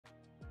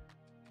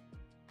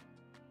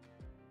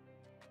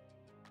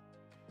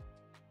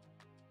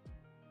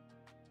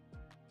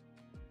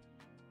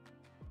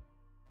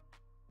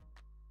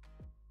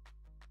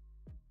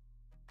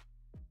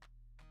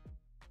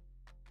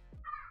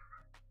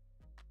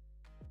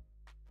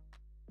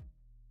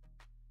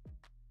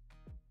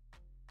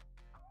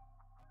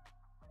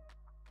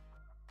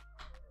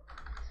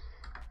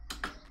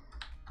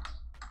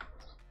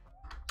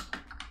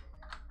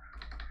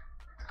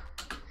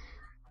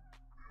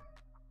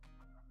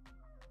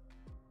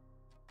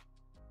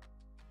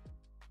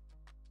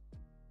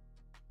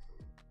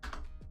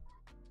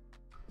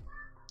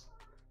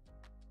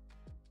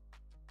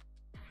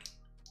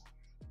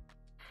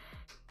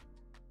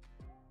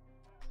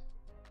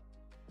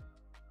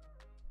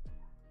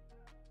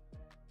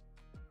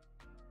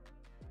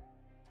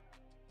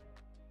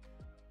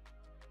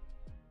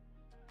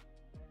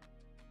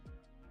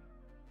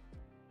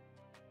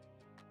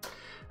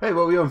Hey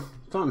William,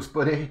 thanks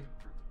buddy.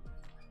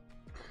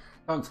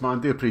 Thanks man,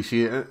 do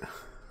appreciate it.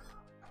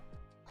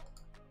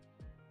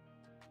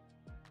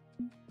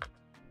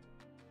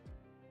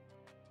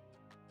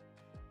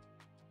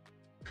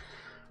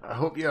 I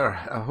hope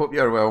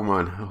you're well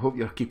man. I hope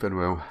you're keeping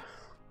well.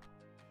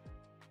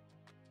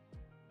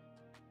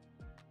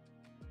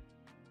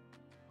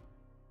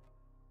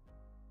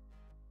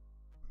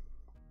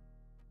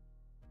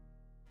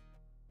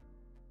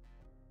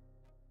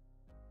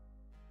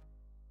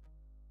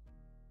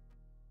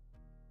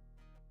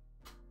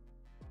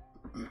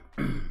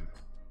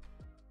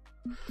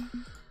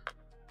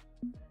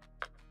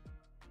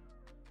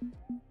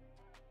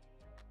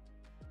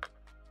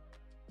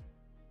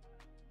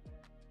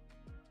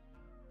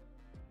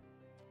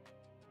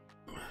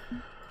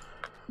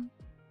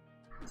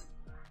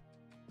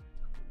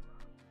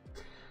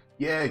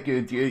 Yeah,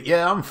 good.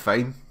 Yeah, I'm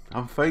fine.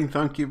 I'm fine,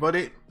 thank you,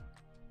 buddy.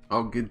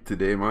 All good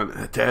today, man.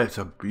 It's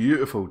a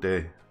beautiful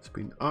day. It's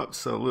been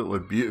absolutely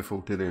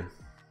beautiful today.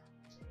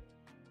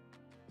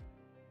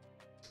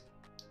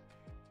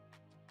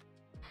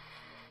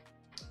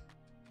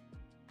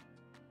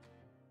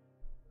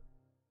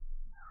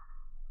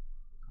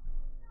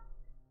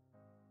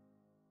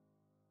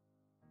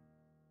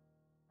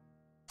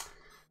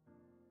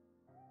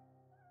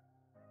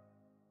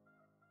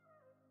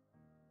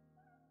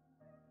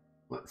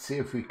 Let's see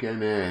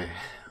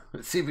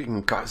if we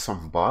can cut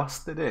some bass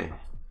today.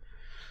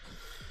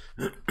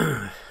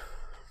 I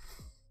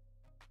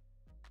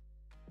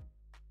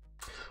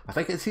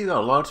think it's either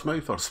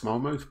largemouth or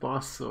smallmouth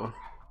bass, so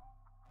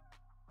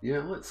yeah,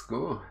 let's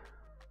go.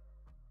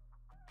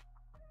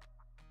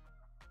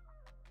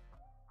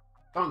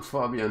 Thanks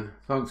Fabian,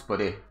 thanks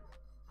buddy.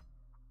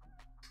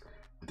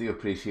 I do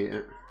appreciate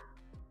it.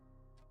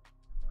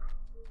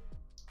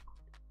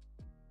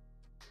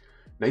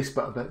 Nice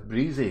but a bit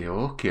breezy,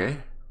 okay.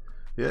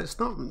 Yeah, it's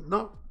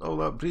not all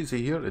that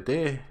breezy here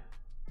today.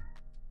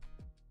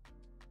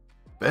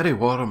 Very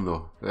warm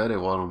though, very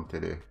warm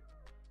today.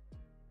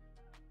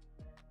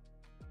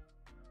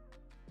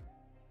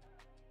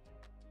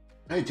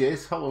 Hey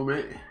Jace, hello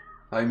mate.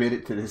 I made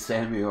it to the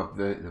semi of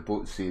the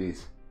boat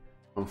series.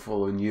 I'm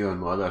following you on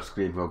my other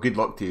screen. Well, good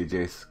luck to you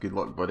Jace, good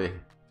luck buddy.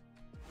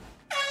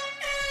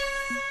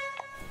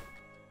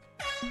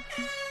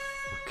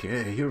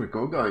 Okay, here we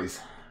go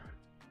guys.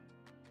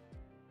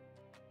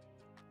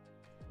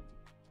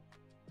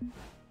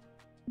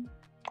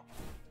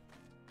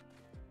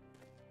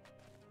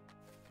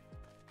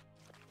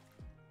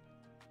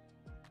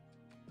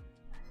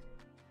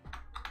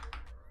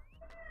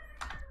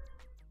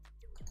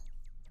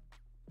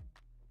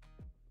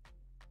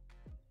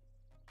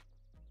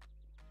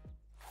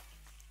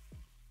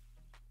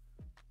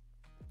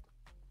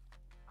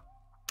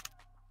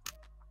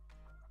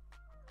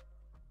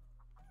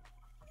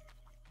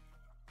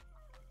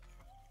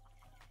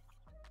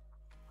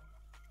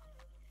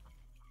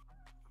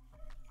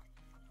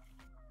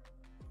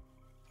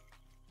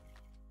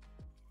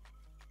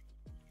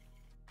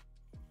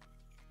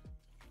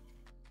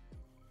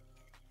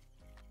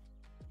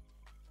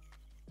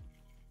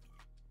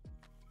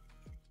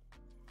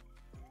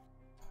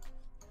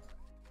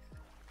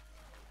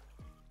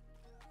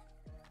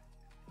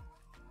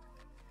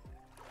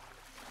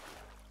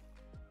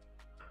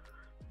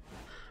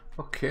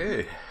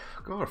 Okay,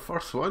 got our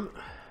first one.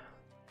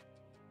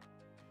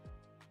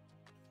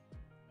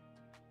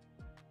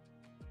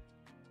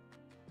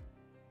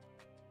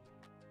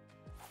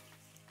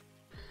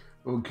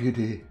 Oh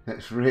goody,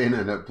 it's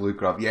raining at Blue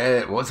Crab. Yeah,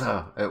 it was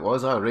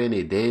a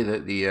rainy day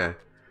that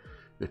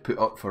they put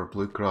up for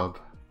Blue Crab.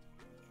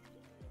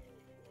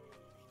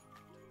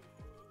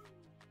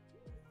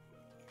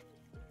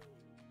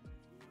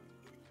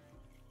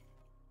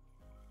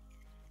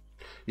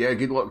 Yeah,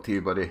 good luck to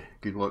you, buddy.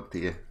 Good luck to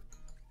you.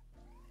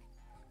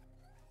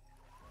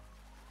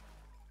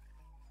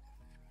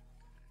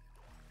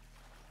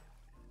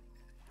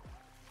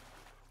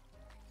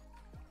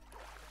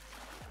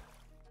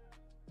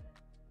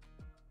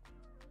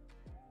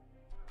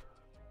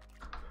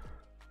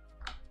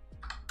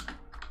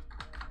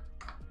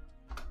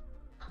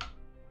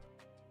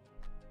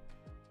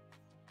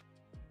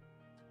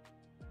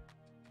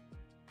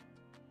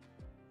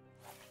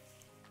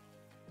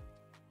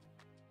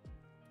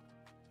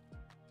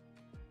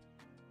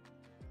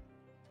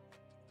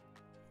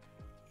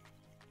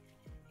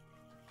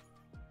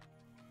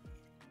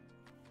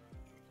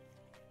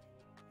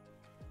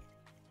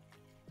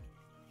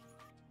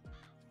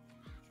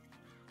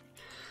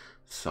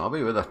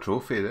 Sabby with a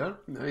trophy there.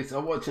 Nice.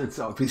 I'm watching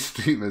Sabby's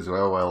stream as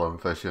well while I'm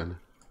fishing.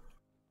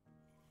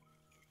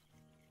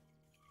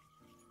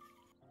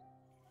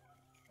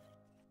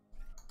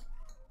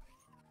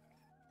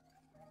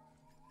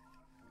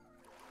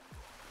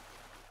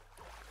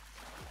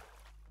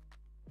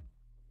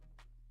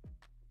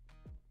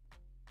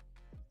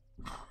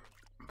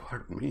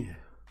 Pardon me.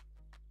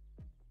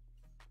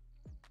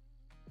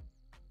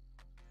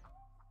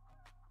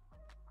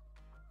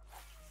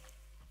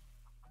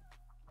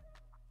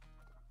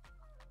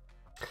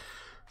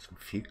 Some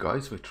few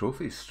guys with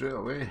trophies straight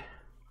away.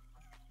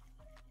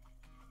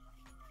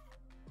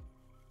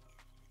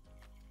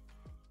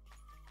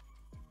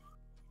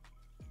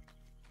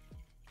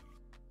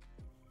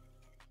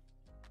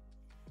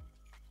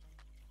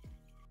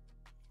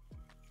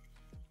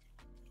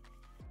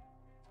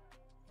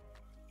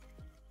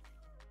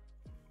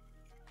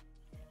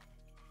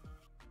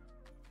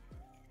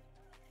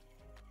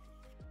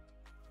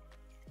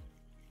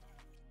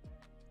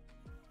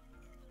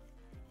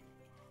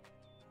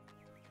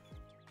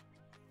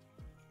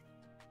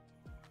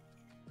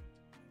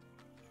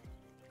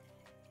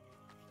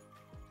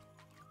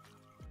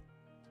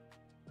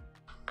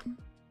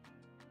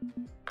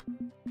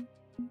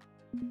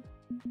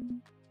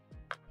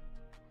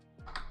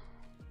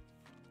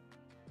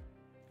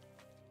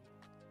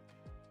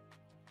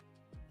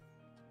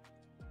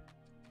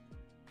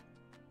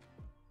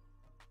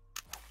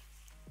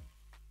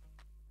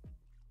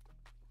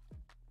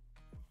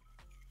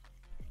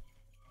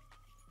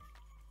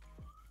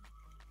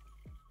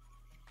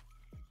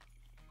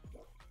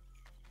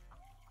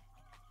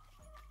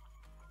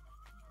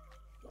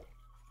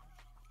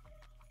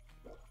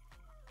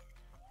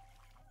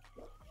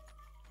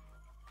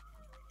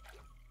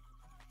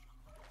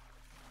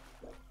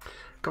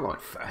 Come on,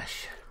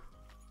 fish.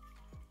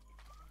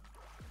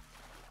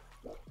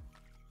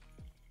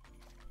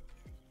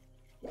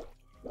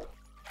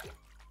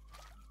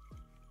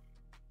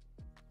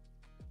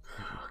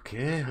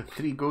 Okay,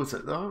 3 goes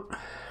at that.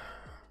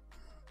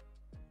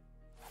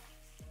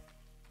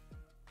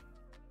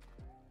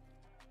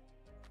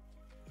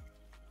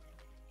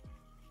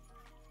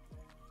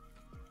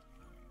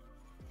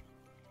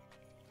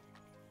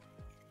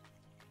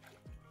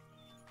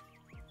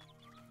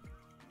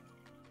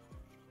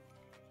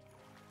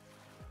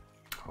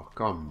 Oh,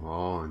 come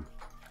on.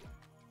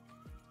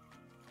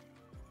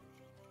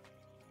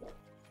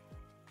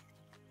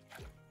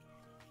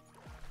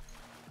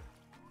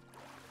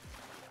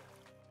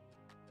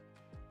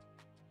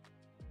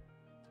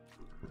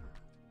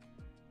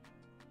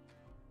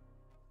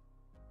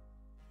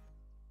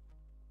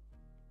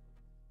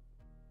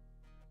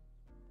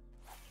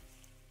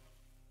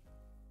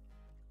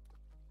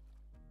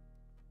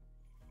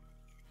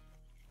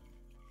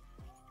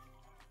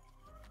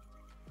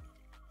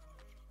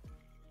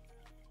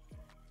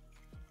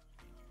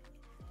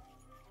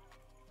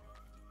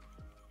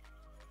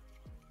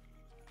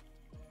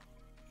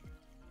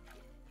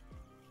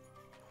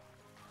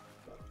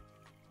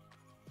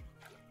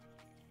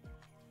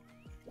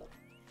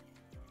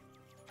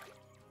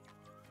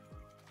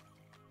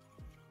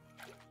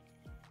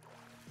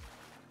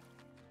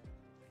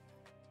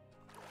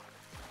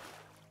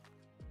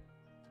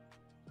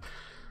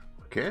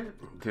 Okay,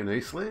 do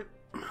nicely.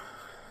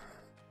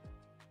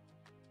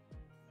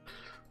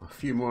 A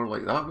few more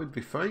like that would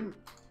be fine.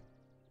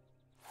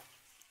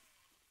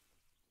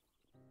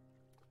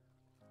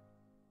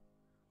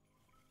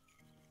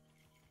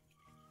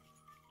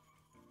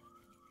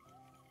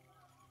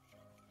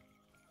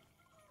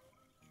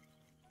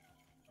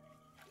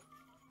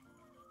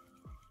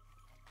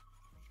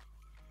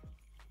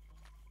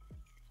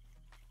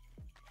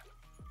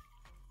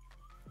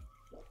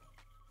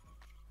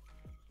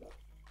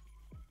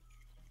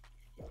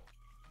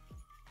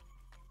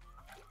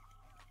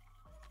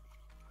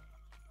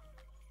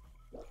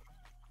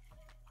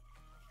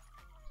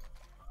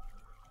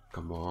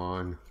 Come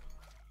on.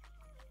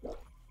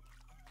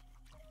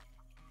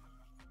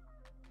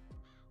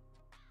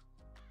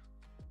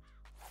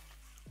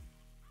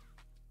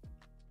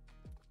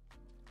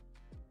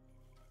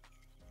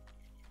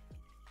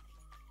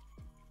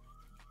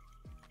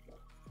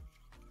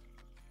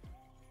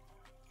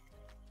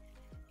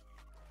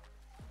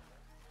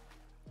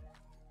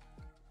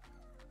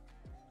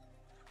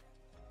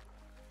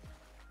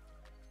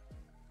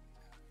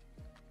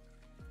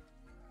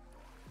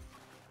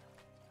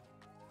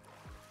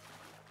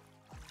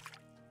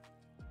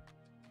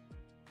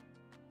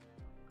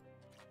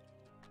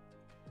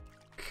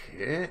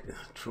 Okay,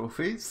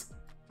 trophies.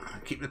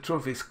 Keep the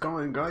trophies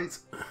coming,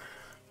 guys.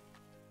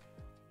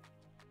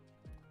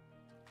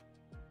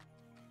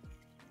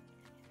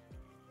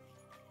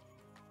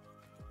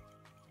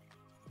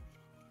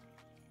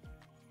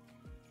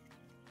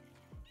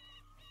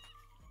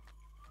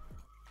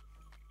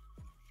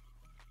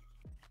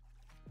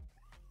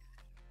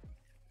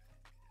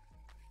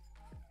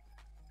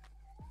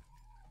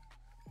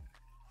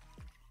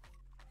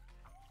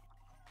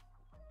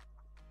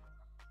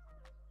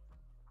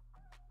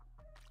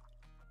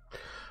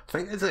 I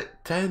think, is it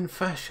 10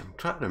 fish? I'm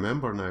trying to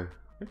remember now.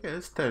 I think it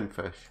is 10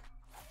 fish.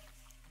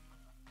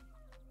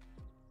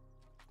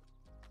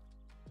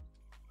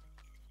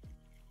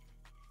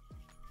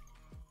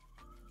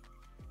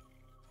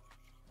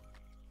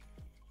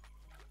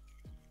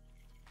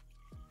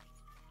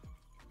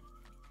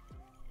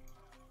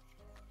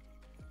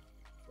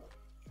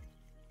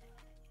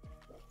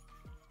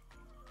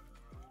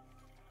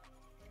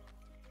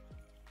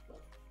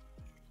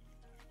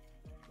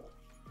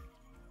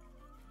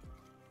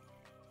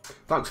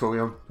 Thanks,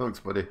 William. Thanks,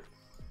 buddy.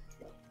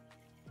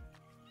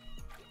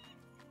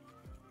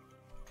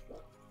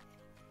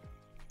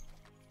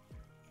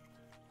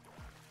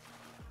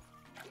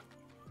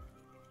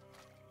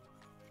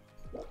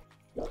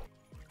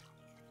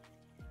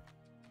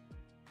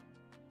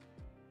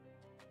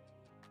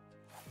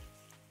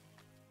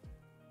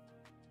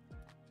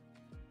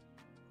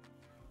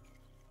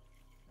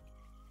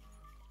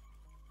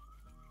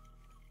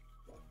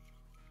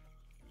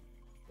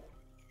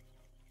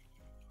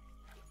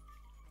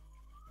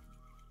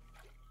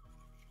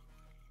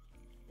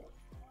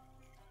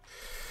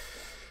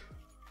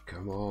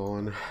 Come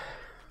on.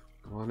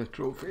 Come on, the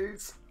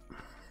trophies.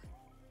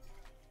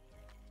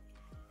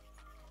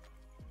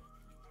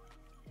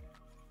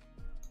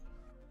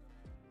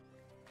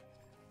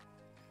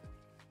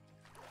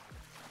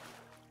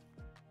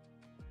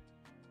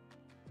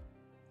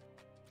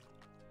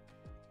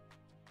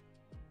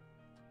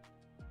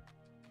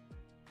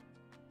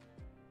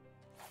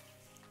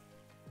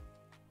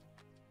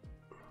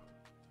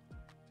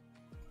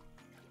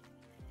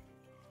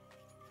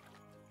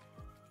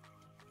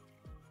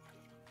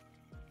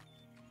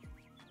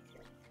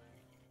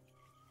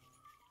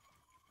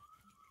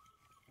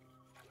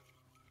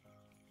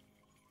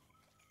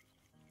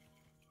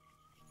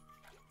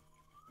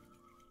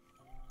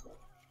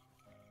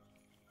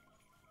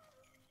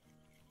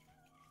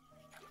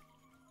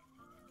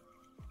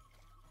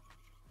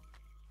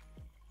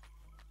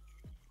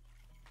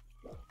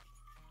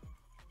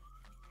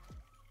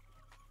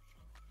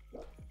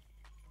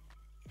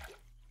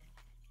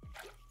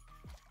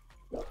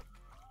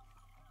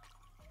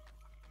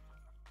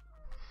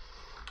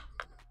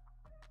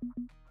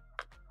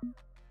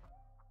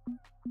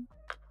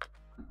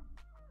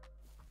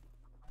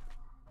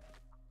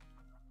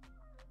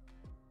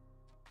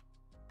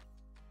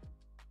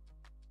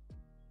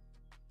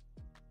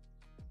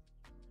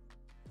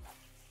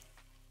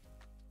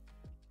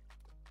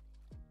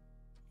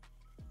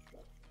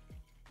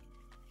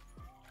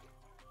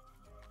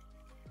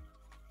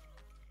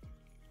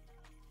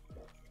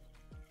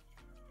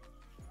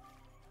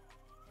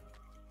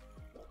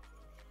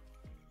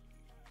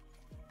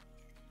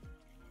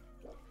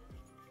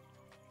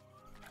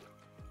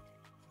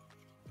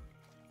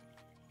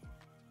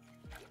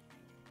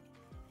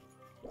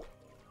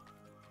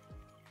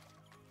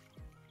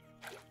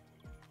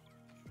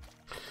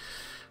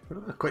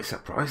 I'm quite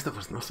surprised there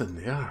was nothing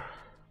there.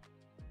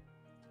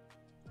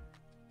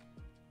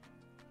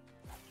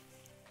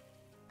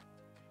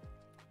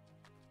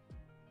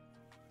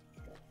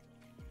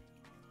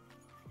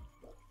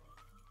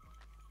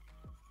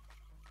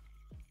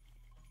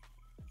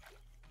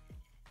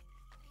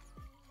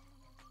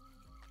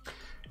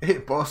 Hey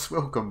boss,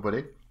 welcome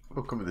buddy.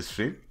 Welcome to the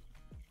stream.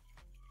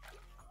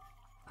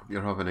 Hope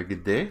you're having a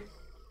good day.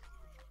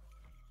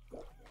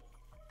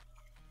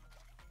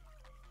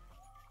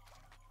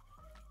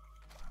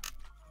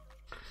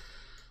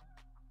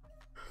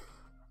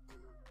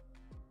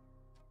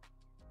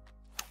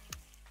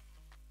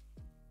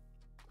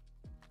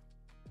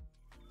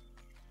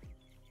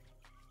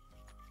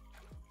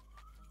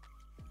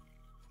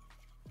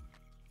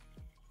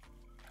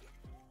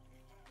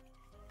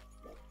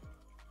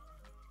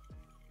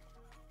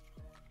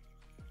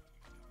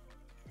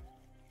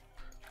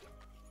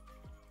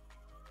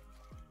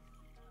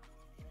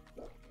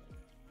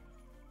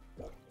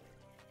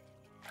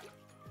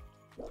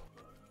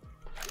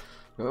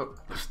 Oh,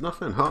 there's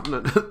nothing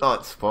happening at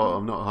that spot.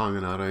 I'm not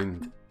hanging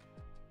around.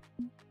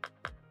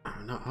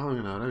 I'm not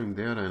hanging around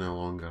there any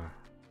longer.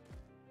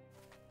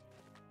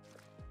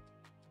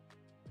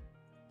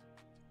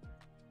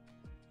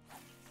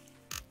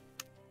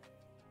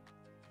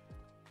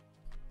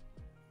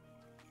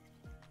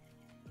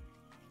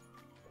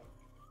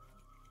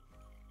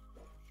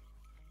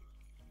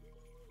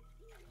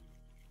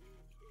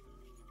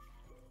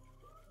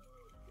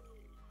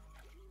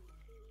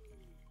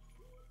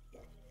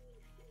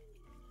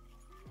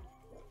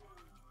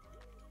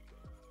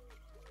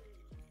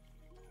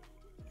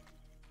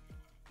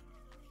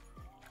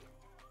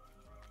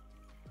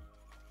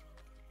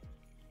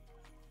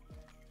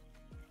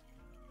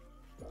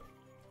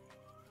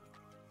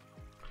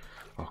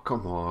 Oh,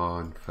 come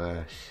on,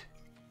 fish.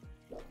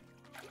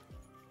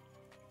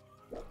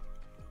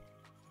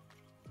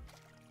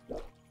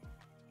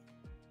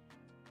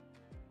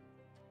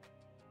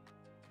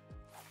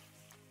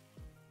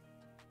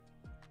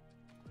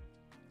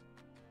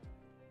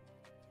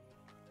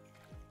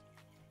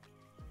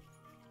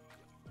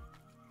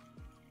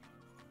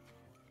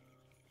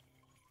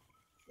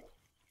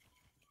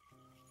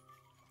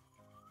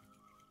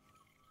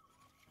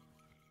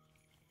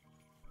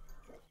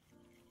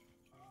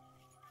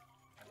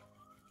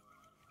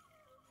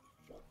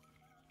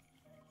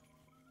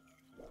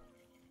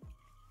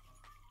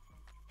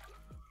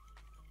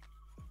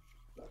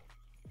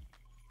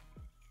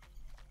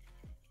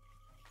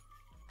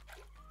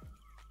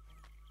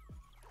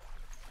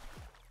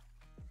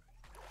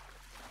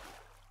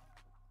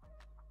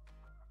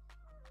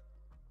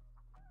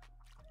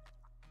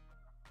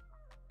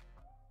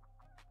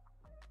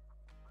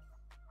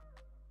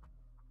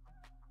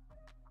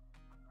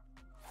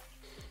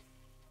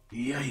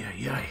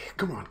 Yay.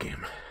 Come on,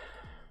 game.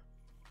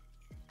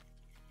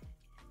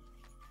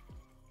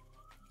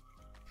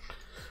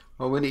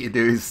 All we need to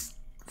do is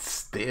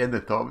stay in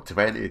the top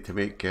 20 to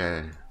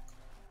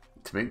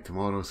make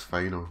tomorrow's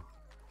final.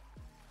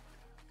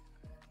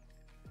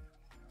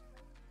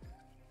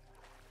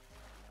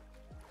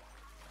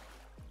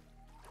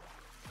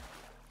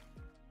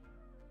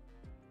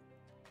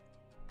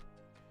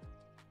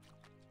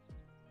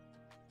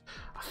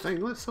 I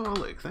think, let's have a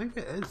look. I think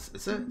it is.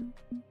 Is it?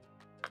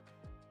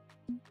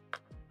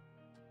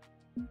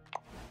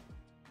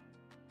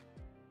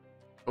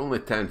 Only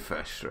 10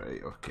 fish,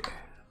 right? Okay.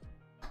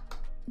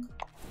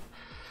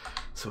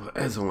 So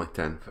it is only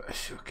 10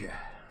 fish, okay.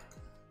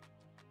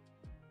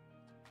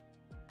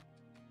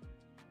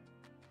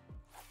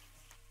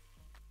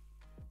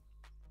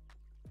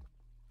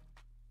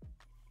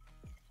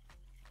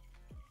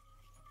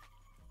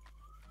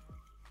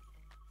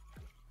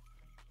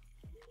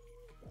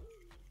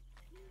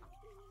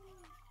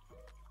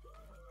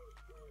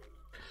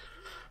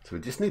 So we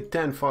just need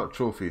 10 fat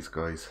trophies,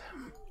 guys.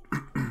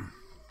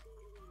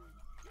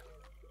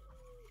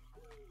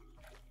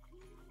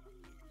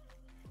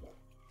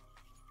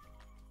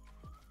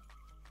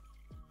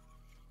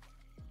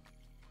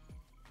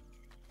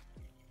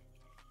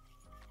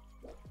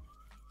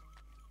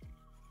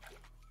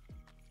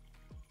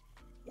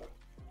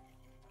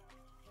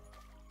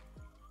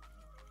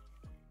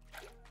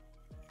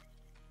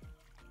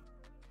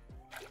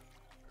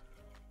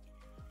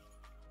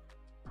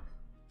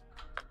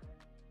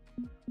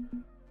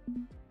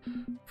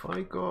 Have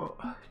I got...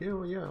 Yeah,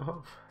 I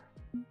have.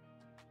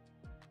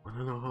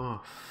 1.5.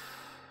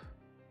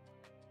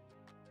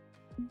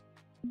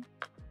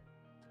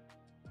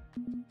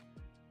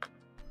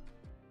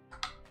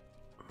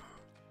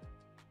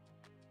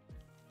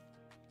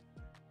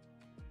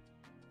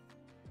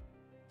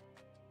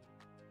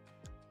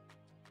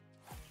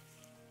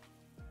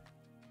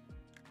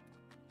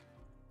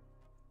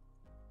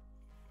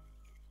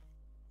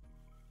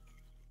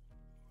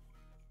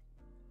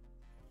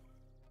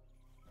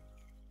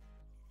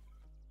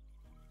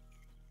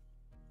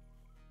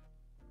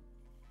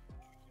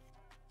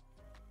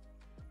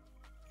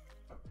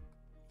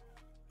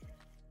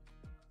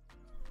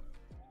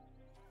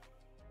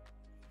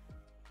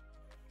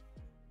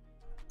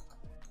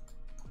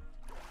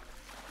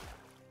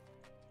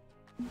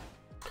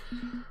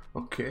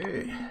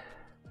 Okay.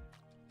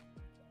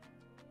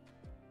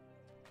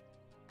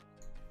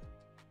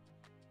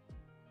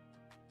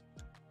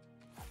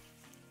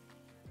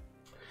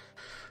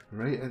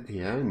 Right at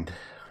the end.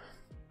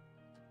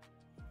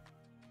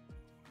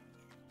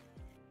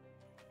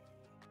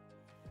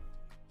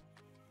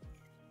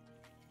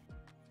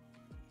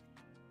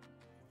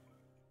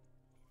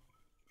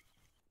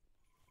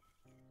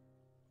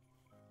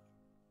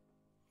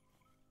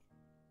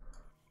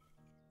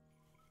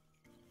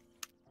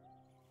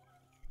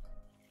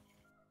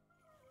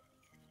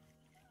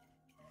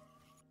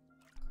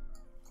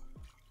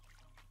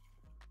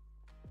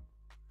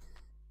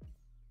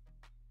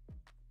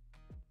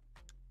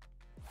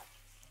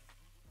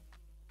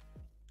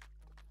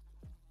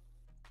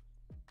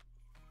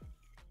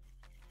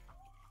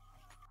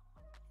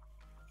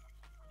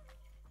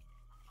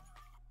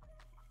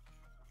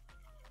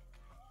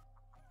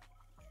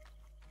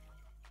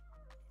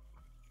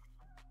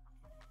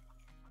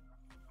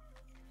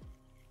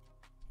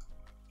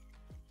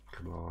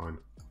 Come on.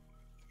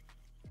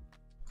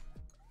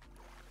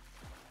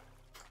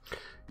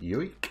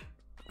 Yoink.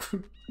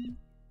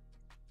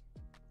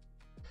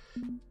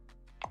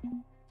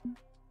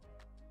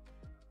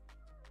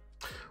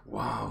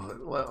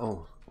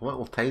 Wow,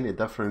 little tiny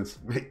difference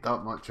make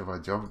that much of a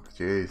jump,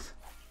 jeez.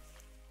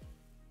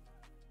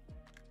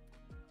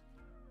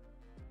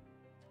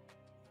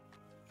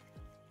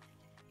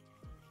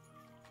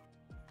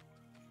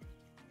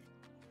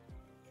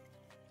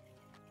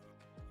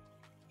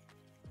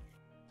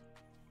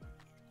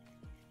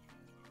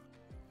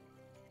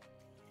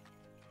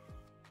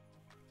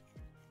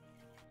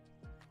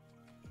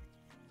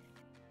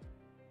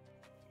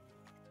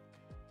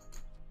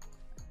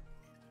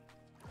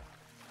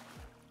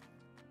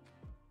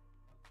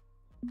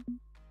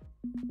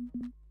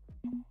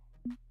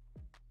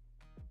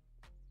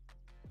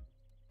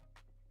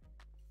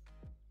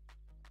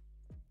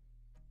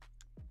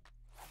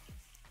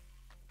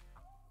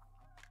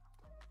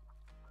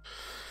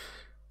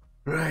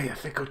 Right, I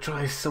think I'll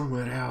try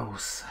somewhere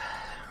else.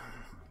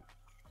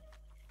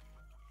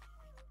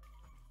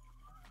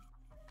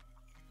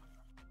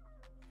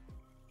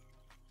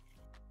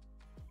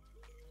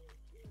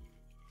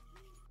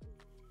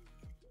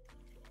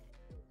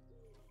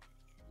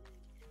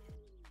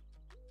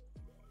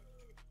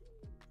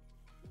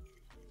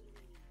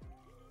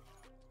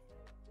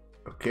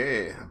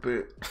 Okay,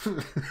 but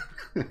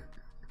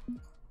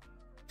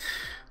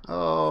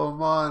oh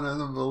man, I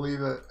don't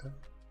believe it.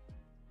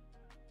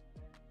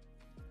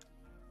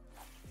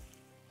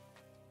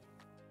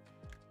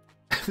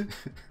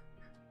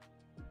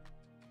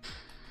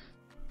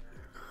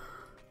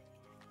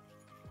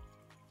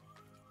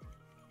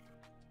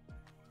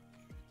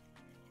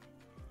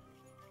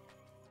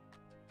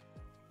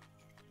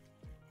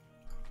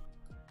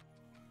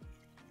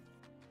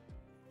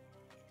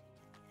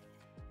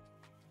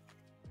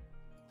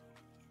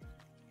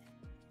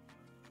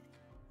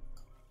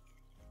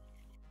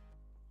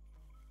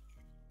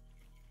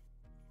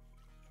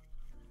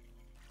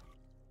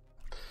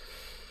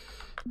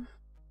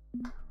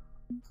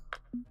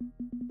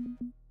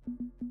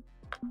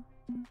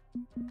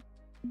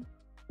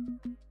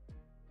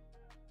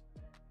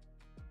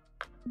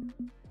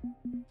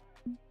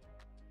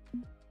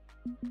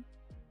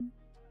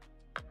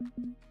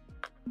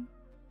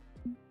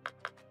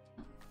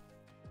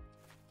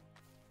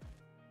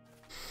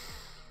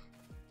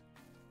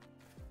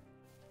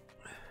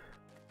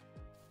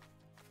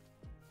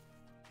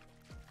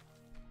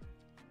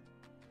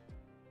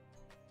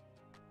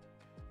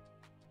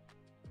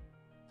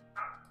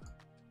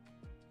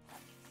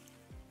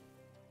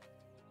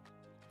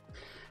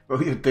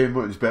 Well, you're doing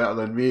much better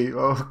than me.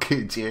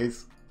 Okay,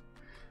 jeez.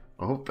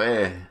 I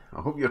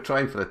hope you're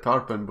trying for the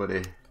tarpon,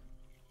 buddy.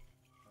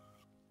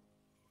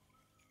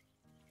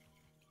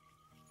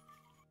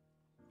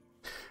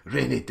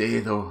 Rainy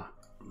day though.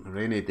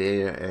 Rainy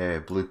day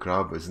at Blue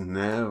Crab is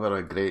never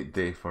a great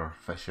day for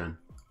fishing.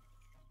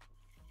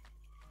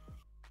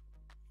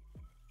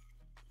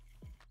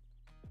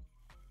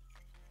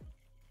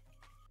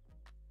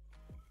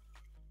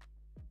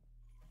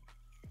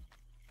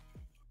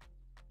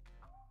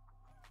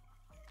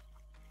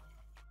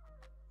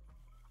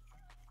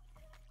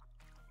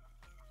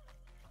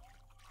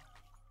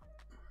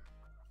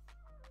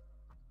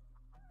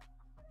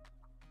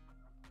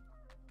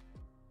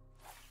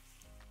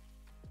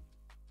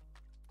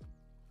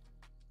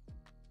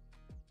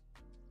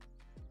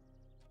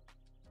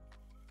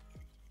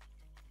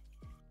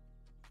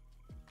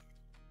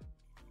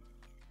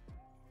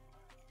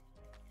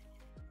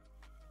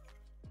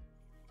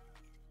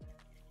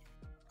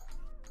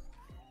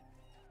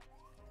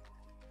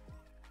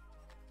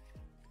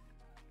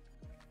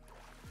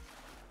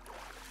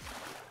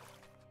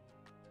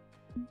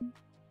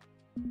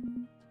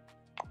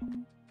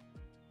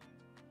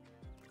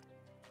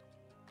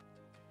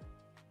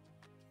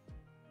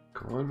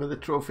 Come on with the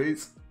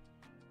trophies.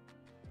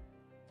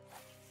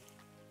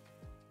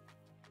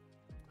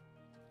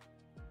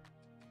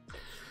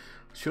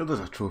 Sure there's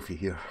a trophy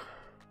here.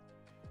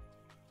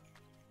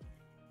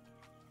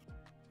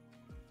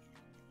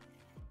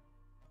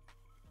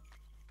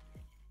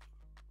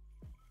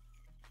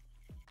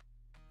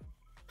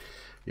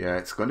 Yeah,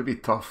 it's going to be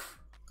tough.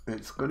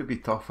 It's going to be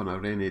tough on a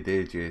rainy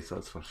day, Jace,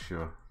 that's for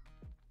sure.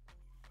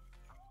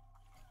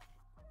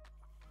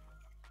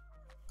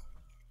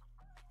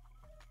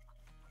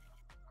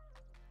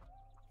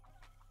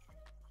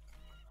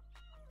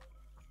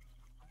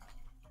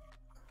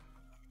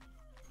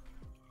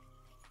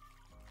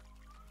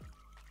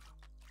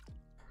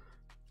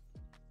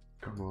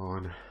 Come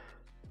on.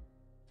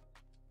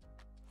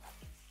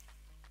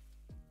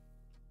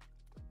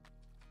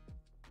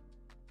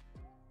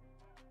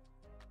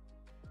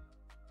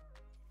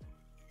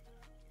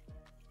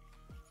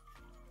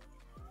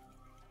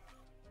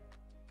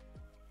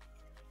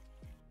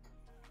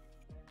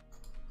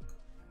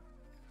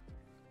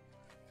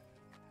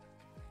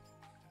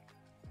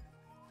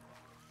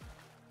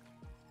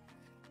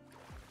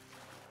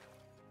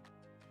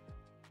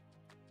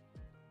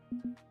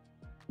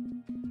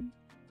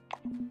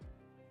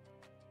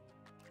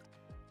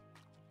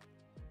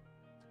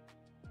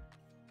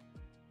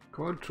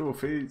 Come on,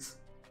 trophies.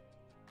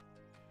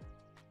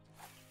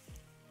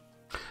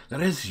 There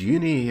is there's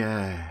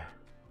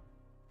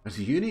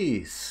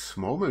uni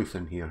smallmouth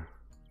in here.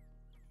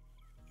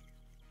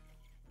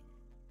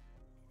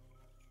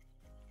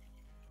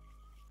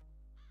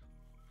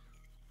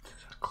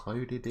 It's a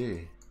cloudy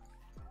day.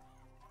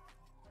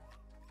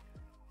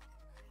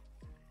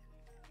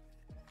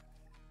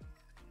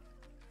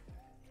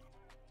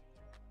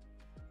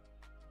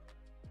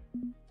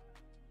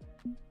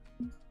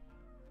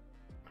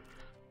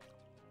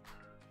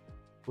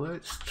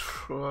 Let's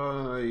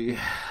try.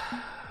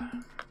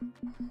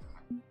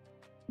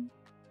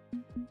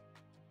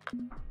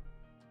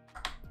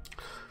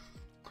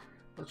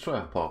 Let's try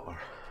a popper.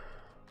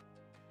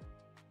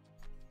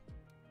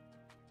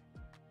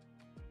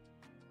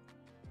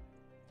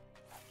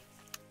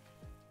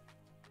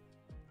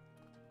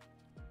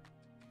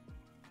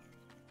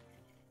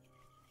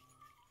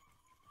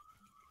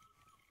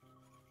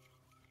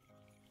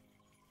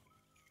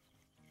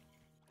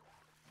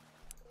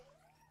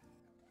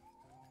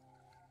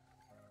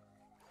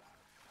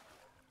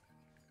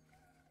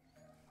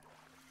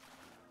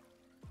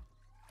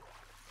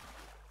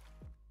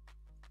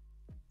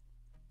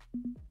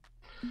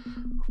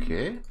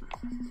 Okay.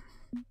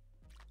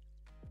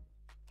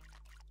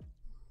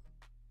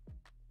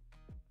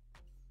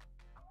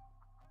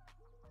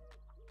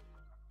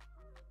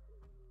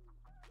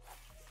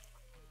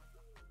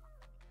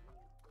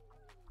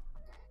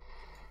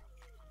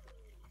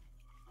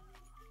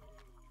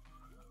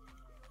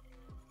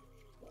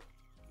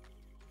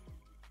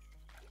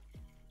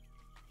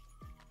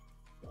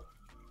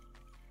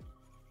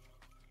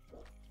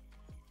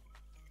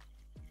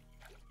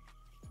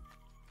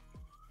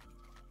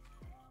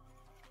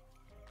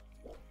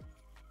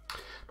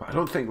 But I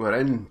don't think we're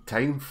in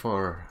time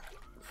for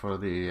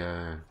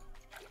the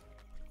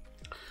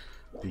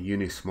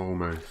uni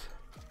smallmouth.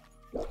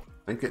 I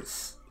think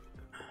it's.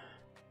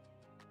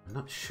 I'm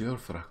not sure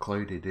for a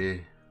cloudy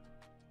day.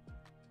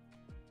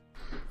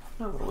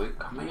 Have a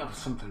look. I might have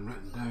something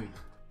written down.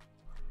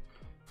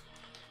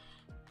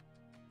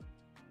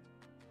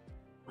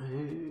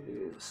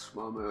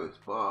 Smallmouth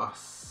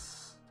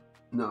bass.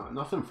 No,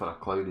 nothing for a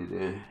cloudy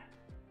day.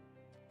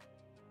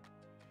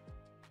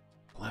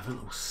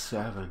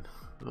 11:07.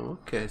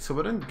 Okay, so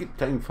we're in good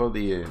time for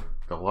the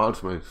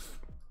largemouth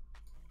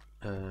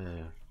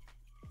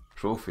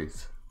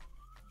trophies.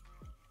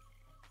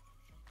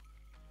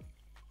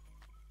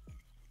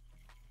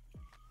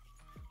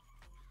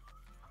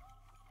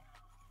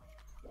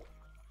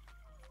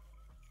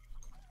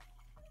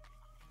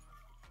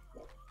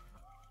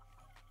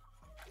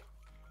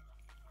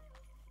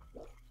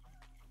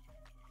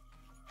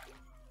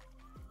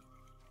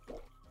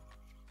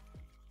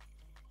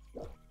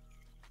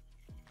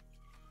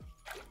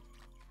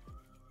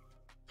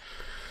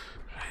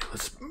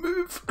 Let's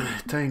move.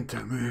 Time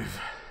to move.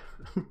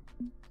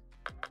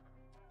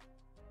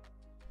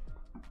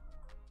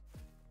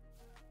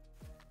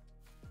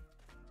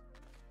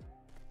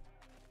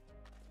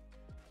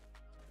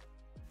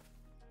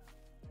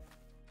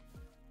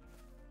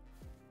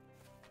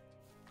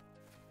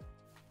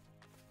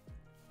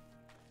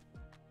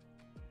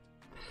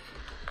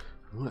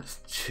 Let's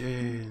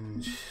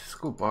change. Let's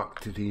go back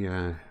to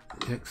the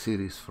X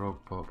series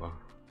frog popper.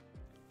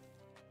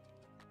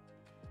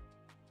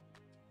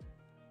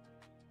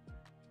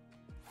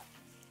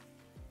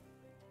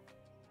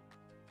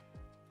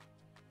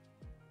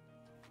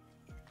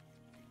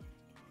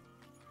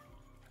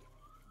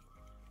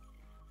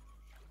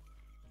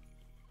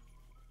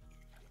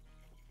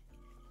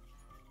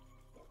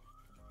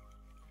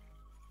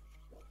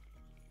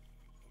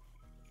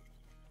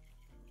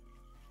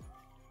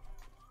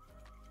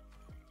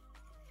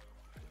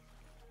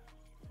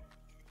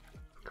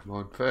 Come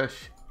on,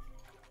 fish.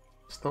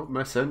 Stop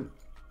missing.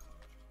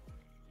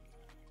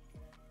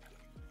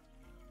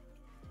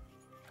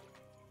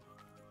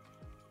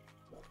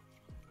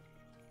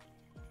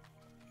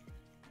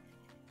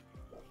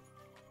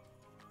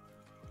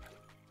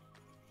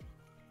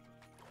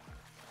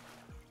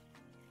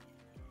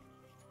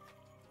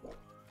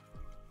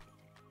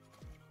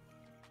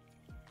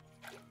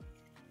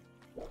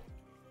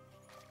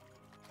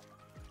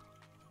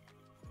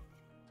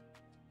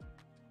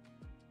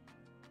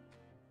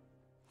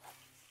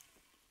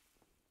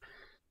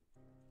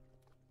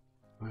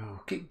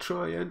 Well, keep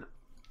trying.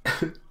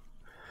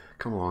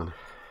 Come on.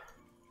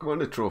 Go on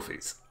the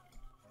trophies.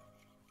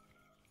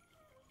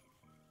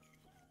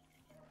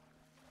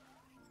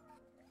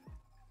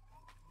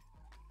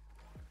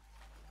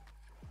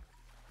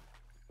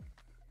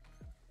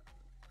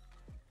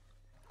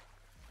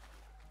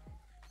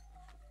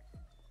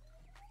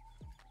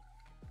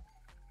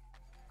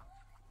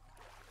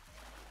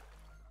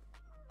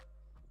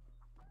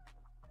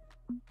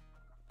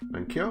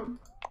 Thank you.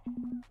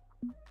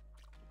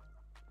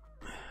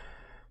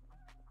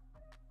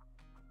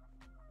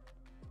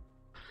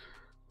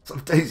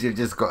 Sometimes you've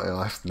just got to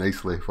ask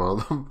nicely for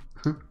them.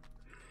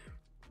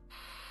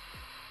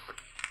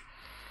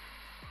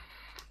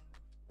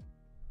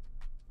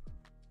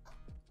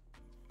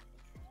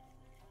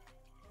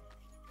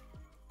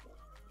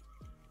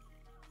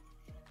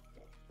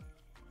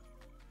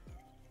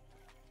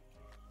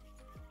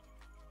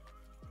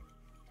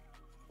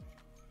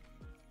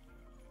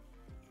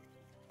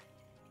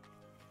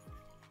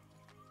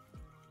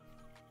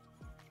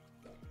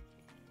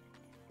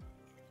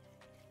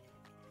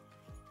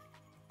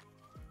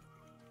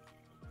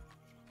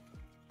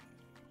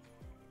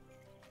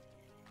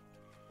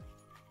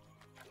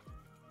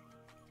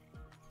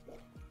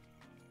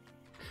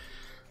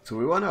 So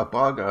we want a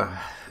bag of,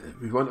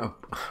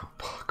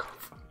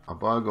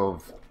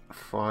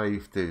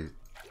 five to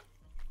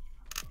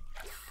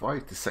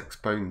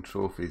 £6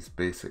 trophies,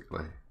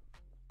 basically.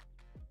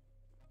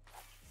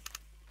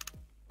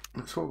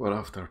 That's what we're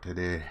after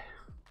today.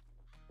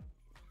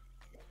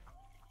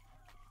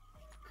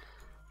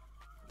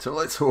 So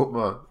let's hope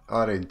my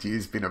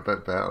RNG's been a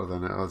bit better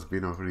than it has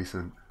been of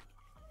recent.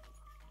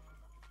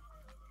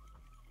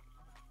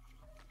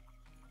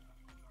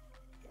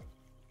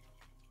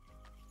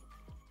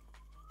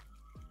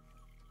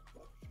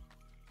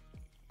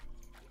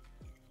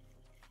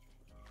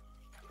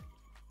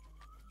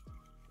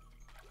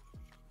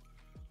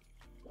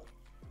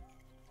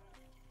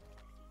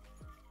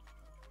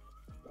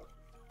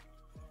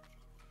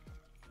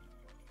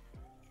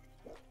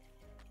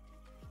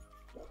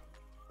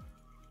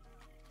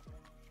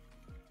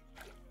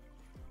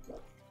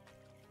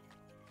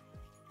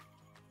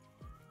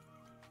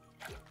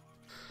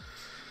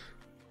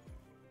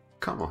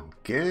 Come on,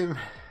 game.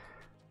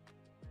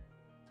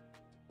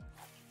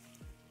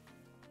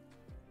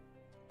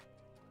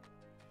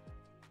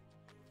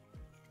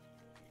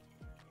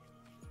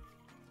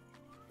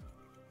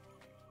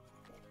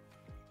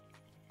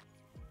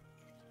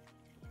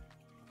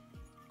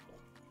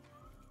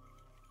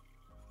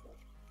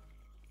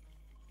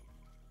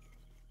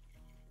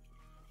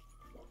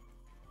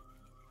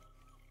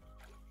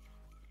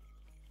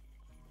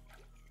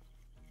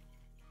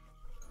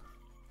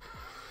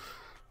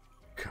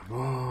 Come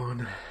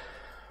on.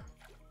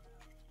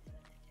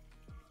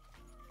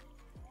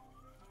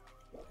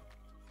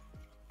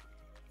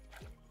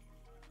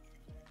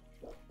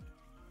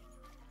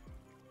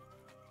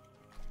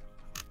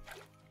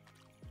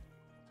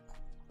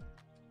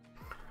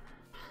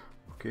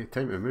 Okay,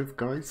 time to move,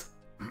 guys.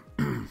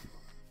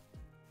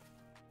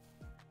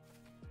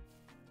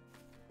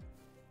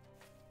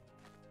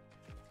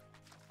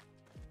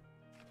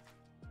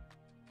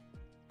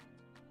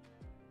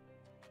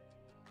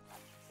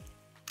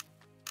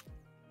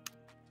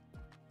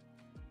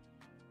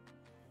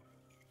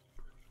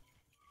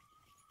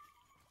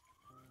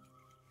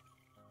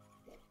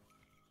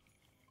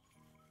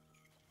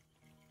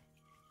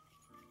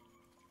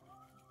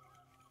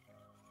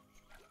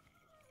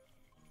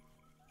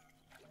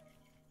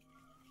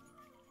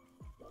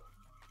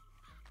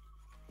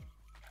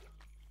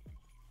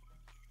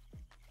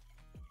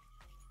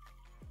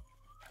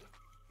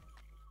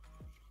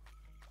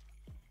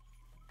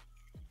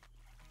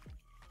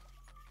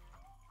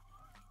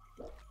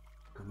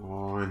 Come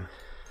on.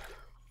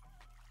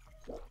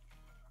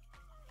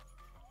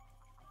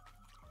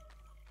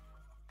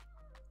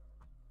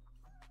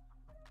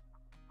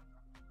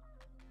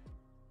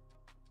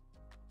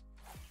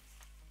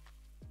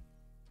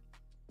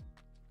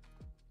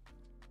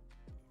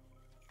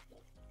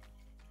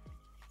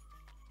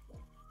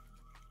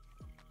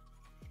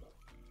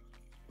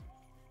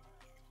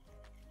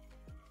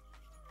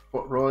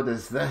 What rod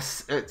is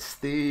this? It's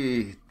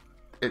the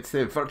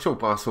Virtual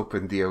Bass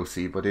Open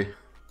DLC, buddy.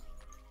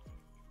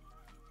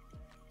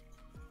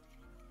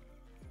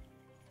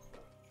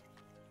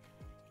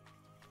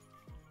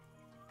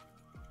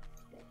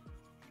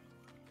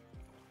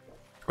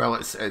 Well,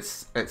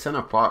 it's in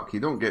a pack. You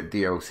don't get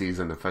DLCs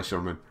in the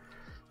Fisherman.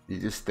 You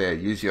just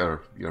use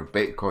your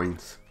bait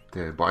coins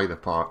to buy the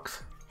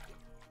packs.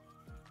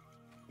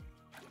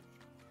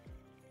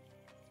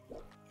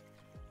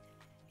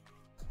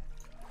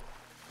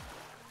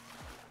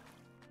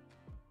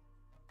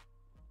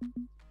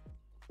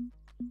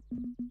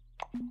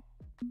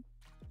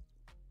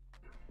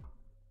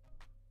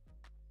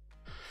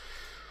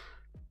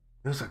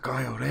 There's a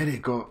guy already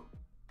got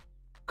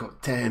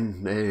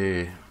 10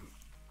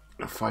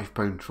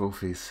 £5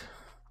 trophies.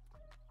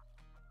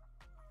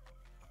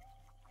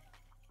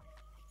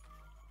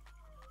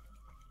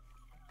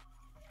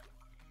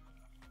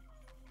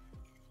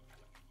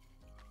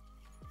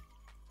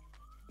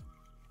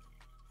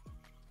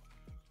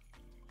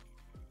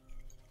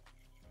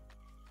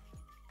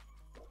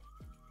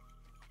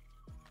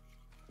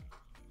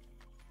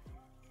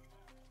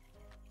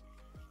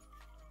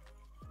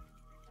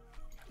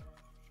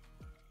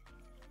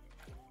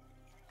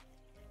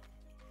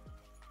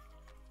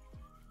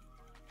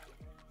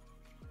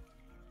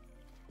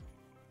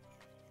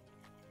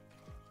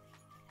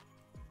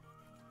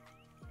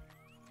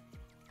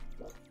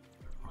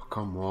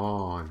 Come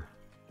on.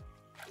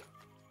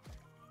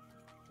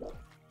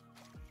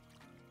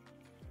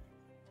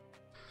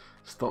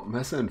 Stop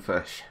missing,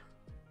 fish.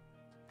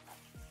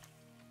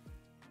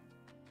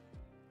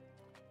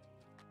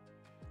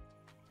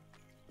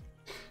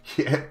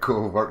 Yeah,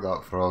 go work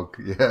that frog.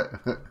 Yeah.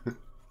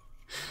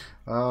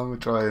 I'm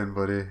trying,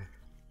 buddy.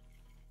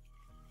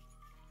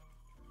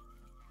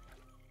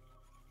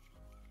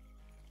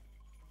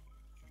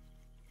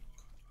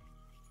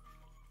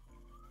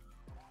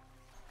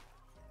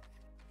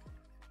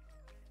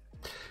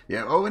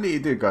 Yeah, all we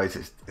need to do, guys,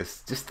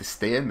 is just to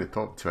stay in the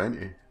top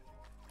 20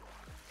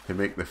 to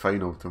make the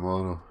final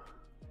tomorrow.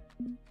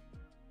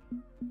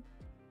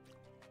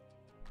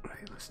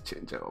 Right, let's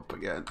change it up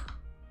again.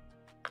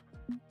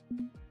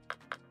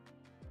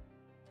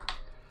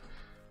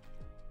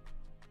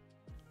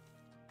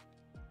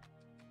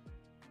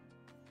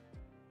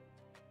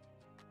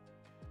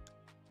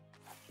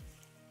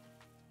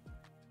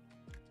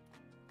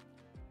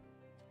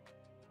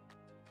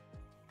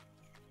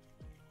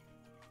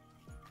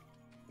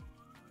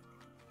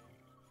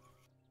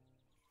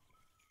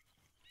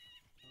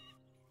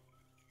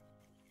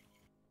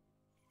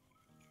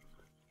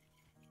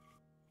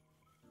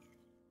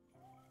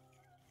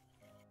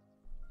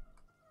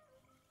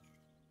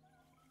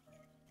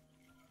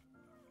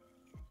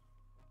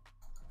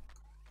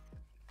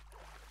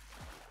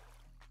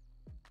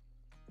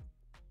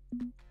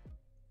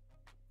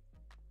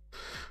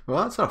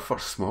 Well, that's our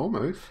first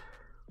smallmouth.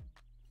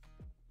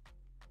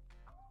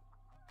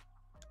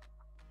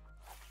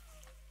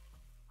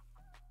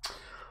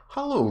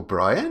 Hello,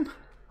 Brian.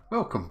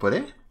 Welcome,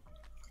 buddy.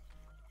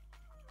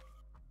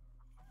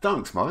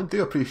 Thanks, man.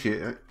 Do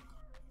appreciate it.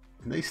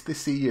 Nice to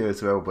see you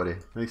as well, buddy.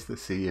 Nice to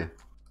see you.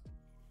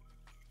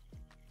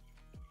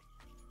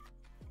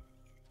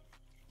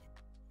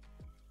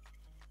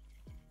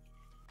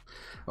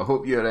 I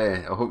hope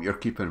you're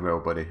keeping well,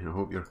 buddy. I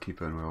hope you're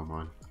keeping well,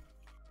 man.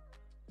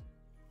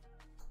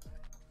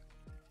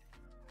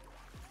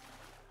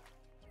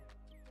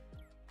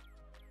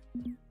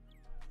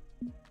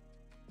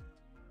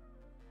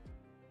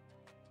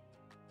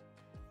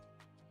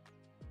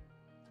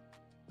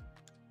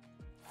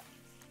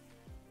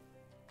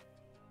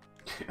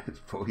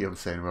 William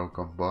saying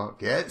welcome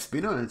back. Yeah, it's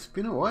been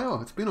a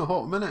while. It's been a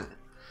hot minute.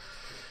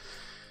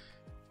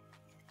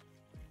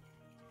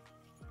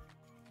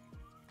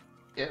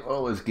 Yeah,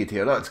 always good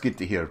here. That's good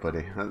to hear,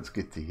 buddy. That's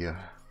good to hear.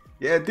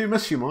 Yeah, do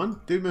miss you,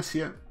 man. Do miss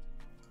you.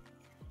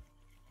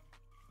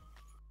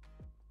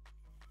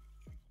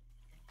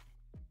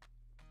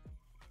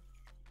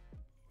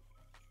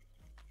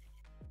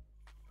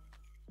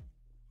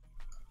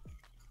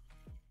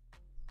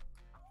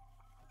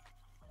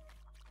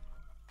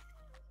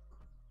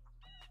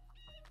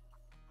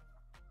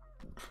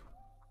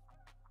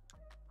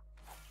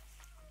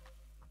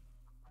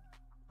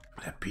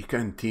 The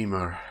Pecan team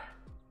are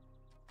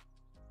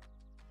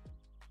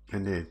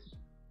in the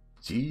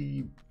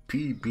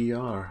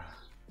GPBR.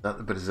 That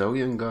the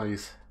Brazilian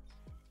guys?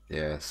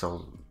 Yeah,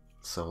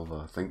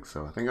 Silva. I think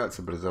so. I think that's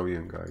the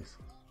Brazilian guys.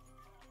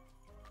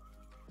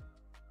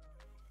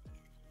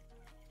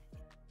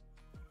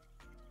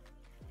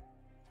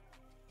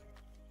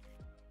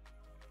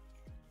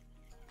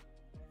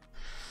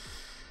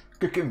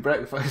 Cooking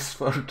breakfast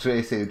for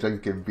Tracy,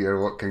 drinking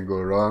beer. What can go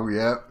wrong?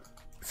 Yep.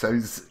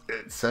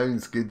 It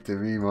sounds good to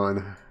me,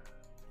 man.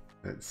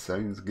 It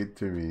sounds good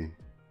to me.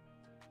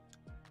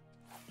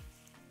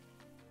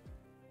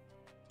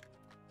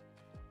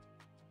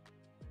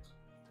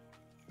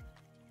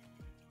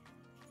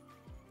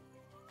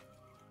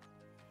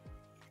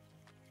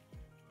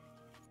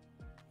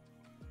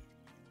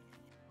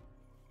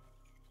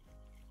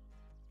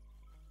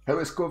 How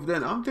is Cove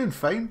doing? I'm doing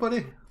fine,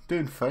 buddy.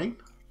 Doing fine.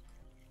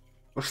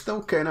 We're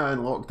still kind of in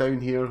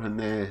lockdown here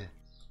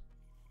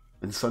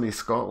in sunny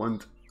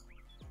Scotland.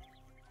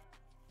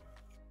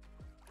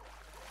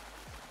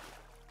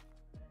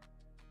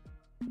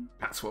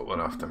 That's what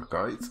we're after,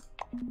 guys.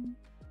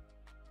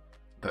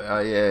 But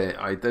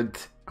I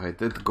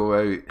did go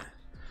out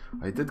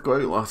I did go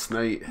out last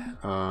night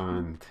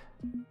and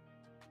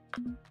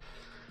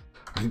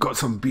got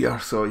some beer.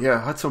 So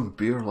yeah, I had some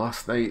beer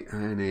last night,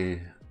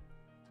 and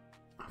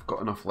I've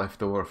got enough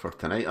left over for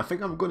tonight. I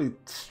think I'm going to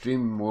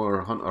stream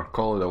more Hunter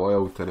Call of the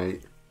Wild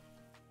tonight.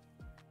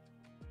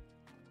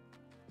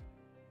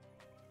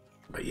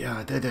 But yeah,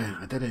 I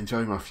did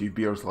enjoy my few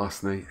beers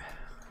last night.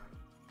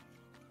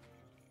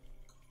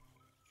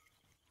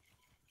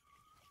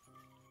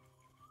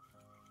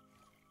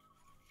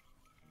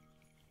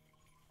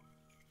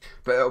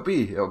 But it'll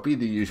be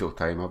the usual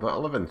time,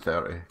 about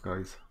 11:30,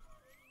 guys.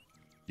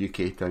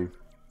 UK time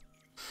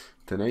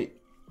tonight.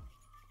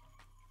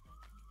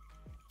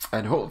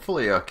 And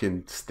hopefully I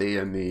can stay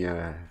in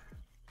the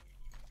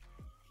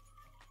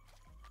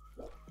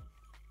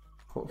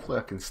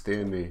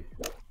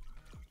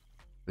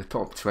the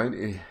top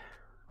 20,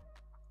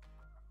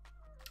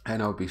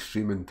 and I'll be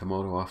streaming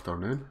tomorrow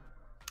afternoon.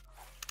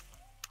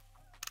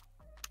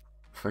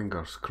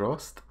 Fingers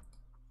crossed.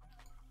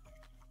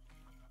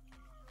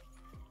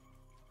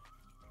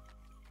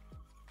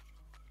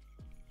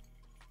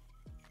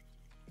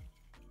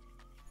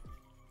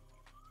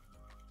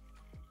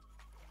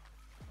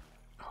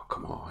 Oh,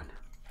 come on.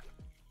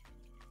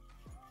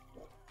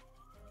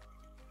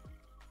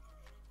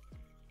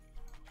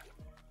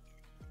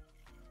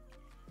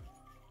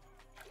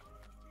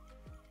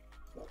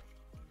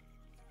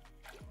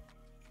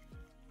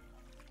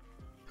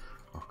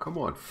 Oh, come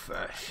on,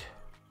 fish.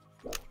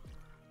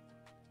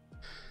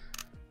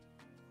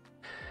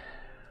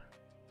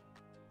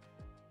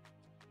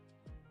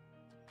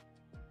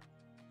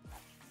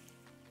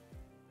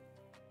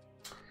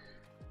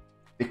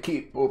 They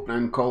keep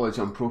opening college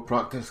and pro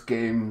practice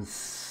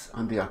games,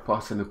 and they are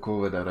passing the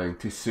COVID around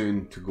too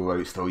soon to go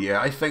out still. Yeah,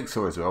 I think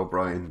so as well,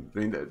 Brian. I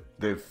mean,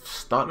 they've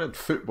started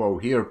football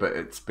here, but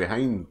it's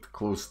behind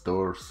closed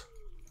doors.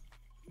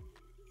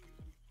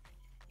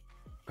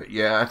 But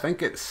yeah, I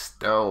think it's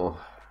still...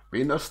 I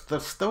mean,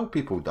 there's still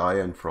people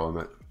dying from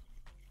it.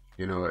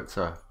 You know, it's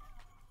a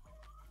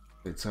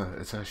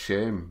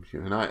shame.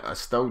 And I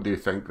still do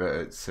think that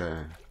it's...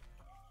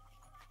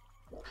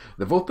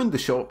 They've opened the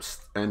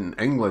shops in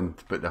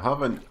England, but they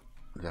haven't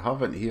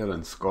here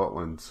in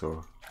Scotland,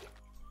 so...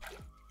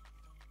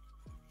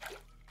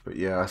 But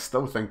yeah, I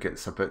still think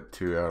it's a bit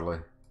too early.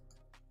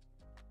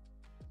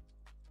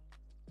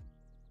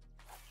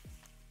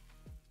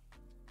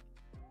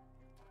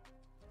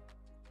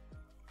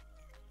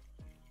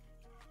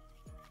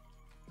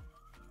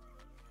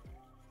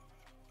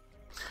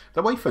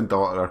 The wife and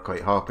daughter are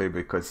quite happy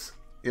because,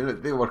 you know,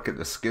 they work at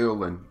the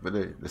school, and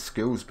with the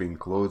school's been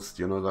closed,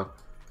 you know,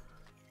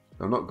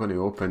 they're not going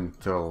to open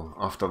till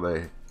after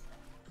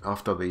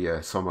the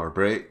summer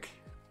break,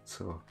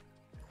 so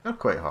they're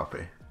quite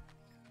happy.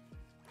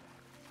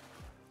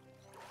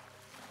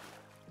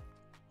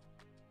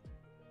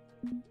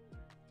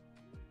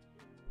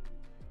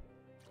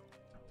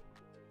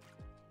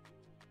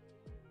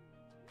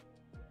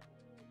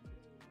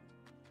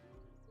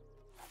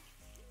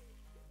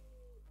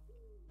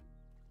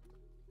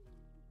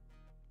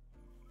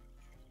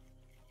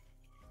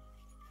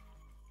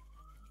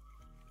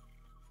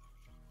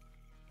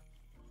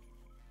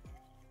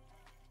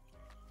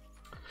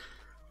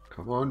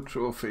 Come on,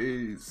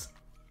 trophies.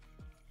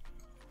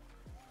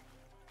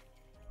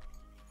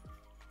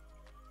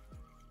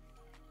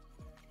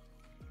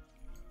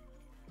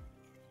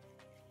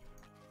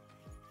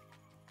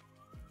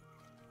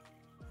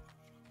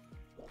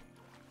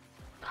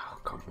 Oh,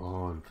 come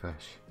on,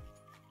 fish.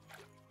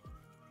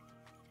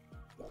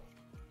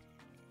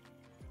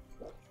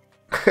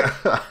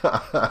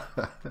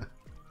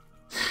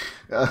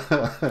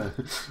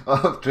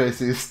 Oh,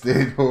 Tracy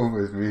stayed home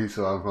with me,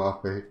 so I'm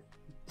happy.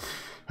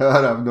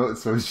 And I'm not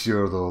so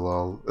sure though,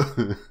 lol.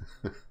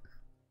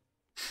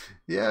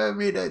 Yeah, I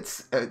mean,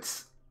 it's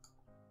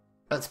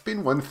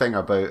been one thing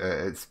about it.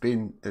 It's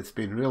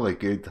been really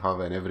good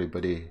having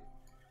everybody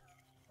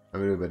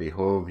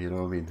home. You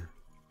know, I mean,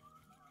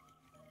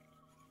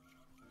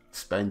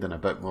 spending a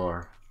bit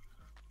more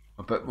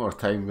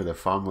time with the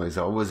family is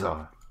always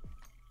a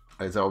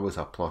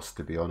plus,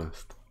 to be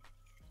honest.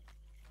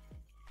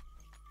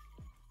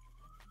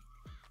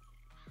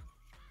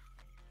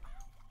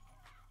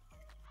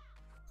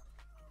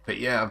 But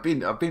yeah, I've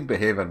been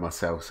behaving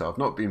myself, so I've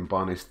not been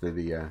banished to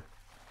the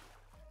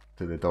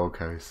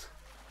doghouse.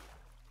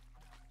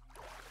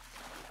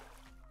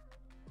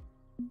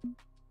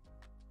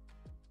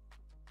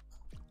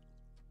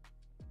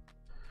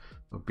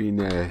 I've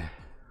been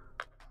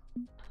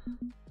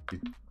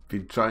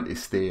trying to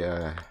stay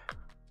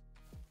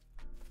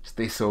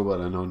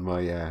sober and on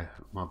my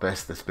my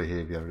bestest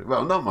behaviour.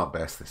 Well, not my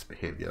bestest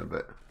behaviour,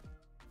 but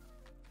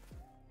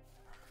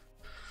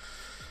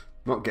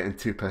not getting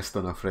too pissed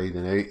on a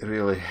Friday night,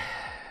 really.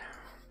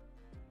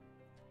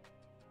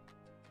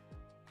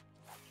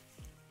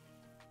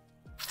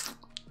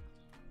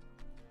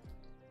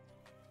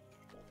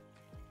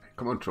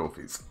 Come on,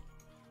 trophies.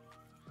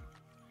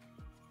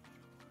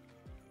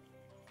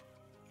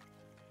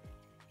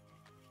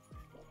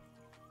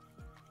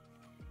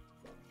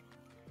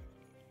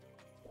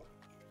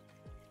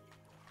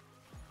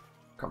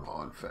 Come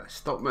on, fish.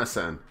 Stop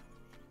missing.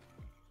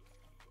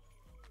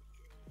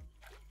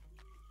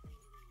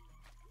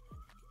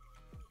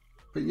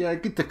 But yeah,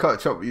 good to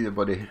catch up with you,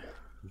 buddy.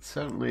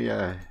 Certainly,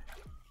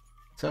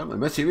 certainly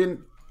miss you. I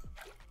mean,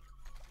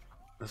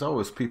 there's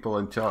always people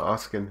in chat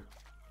asking.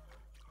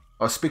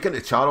 I was speaking to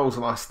Charles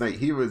last night.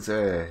 He was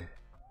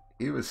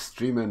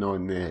streaming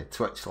on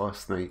Twitch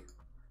last night.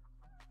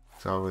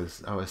 So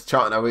I was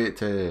chatting away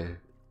to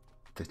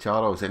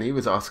Charles, and he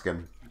was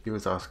asking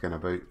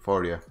about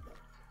for you.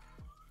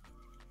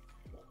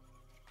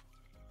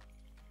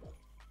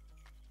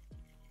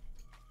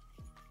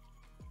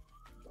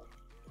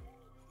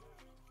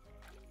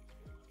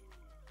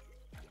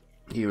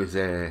 He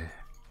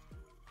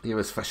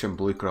was fishing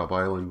Blue Crab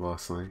Island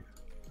last night.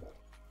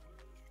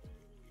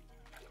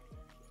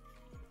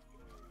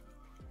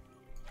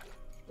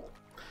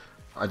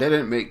 I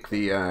didn't make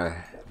the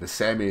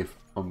semi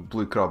on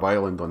Blue Crab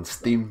Island on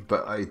Steam,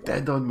 but I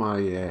did on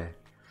my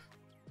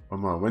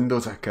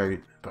Windows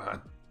account.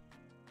 But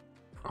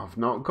I've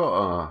not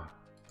got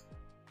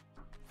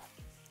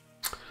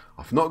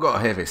a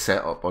heavy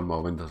setup on my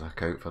Windows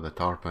account for the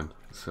tarpon,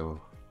 so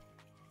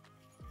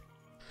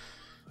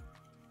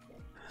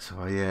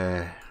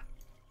I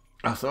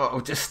thought I'll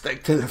just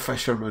stick to the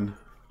Fisherman.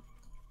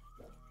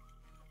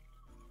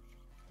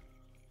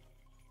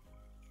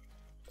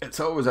 It's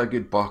always a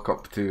good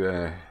backup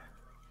to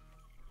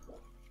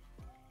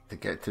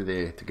get to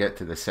the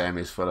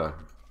semis for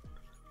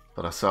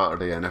a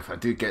Saturday, and if I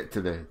do get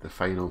to the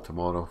final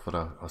tomorrow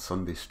for a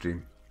Sunday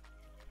stream.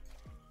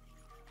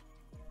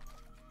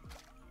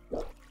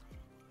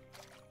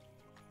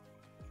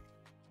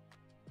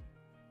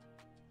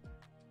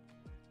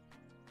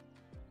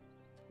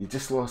 You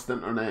just lost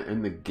internet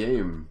in the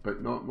game,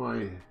 but not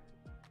my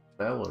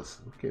fellas.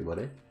 Okay,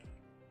 buddy.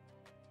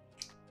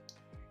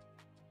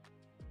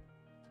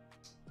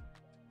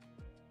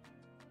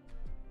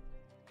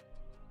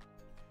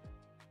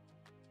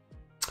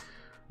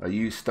 Are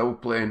you still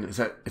playing? Is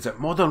it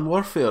Modern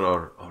Warfare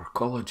or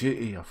Call of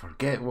Duty? I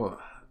forget what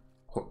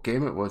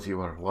game it was you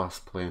were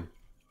last playing.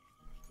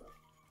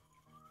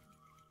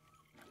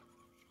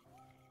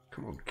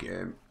 Come on,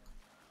 game.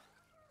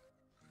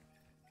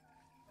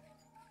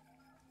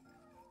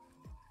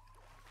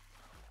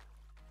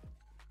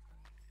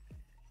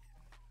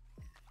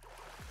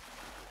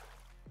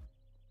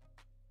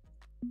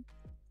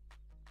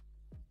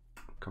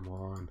 Come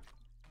on.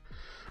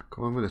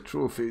 Come on with the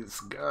trophies,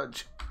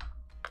 Gudge.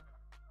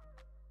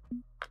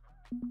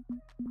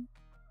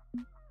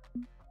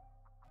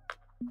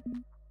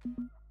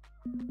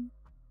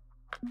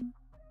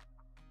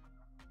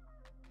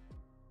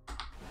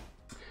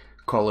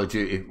 Call of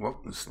Duty.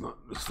 Well, it's the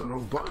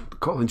wrong button.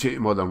 Call of Duty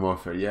Modern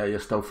Warfare. Yeah, you're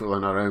still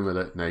fooling around with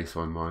it. Nice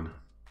one, man.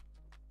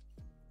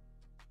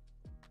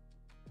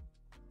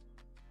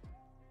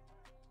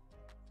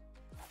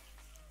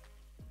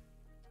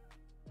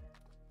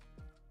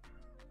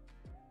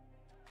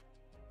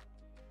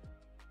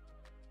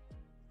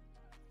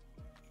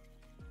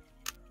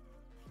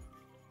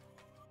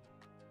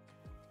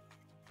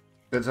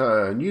 There's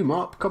a new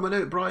map coming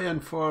out,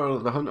 Brian, for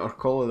the Hunter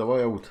Call of the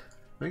Wild.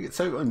 I think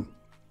it's out on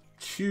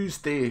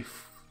Tuesday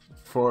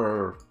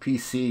for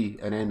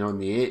PC, and then on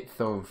the 8th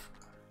of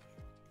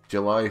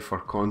July for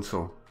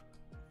console.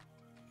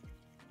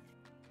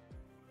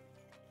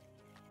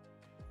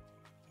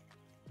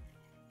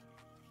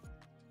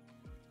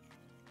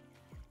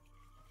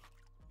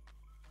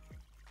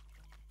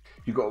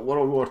 You got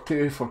World War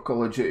II for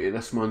Call of Duty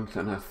this month,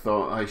 and I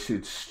thought I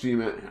should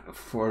stream it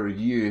for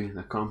you.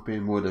 The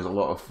campaign mode is a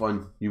lot of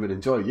fun. You would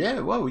enjoy. Yeah,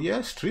 well,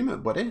 yeah, stream it,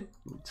 buddy.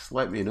 Just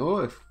let me know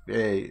if.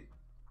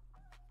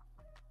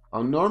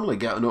 I'll normally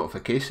get a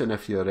notification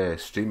if you're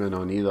streaming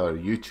on either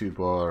YouTube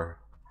or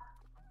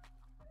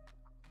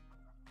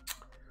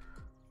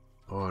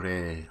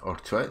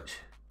Twitch.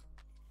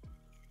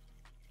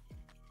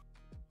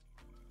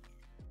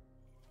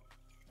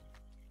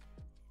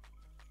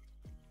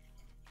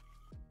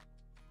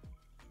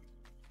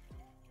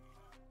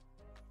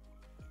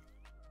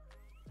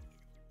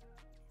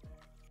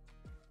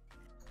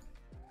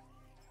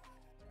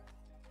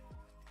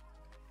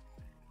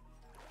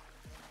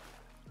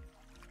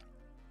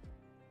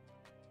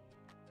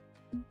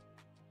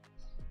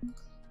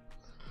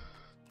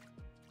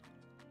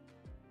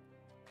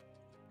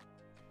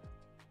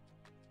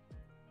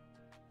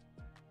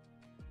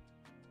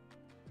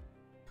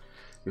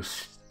 Your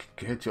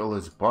schedule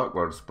is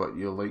backwards, but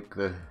you like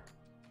the.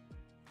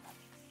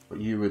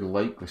 But you would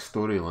like the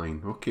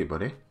storyline. Okay,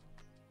 buddy.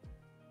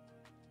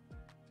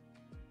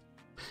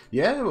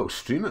 Yeah, we'll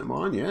stream it,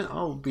 man. Yeah,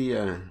 I'll be.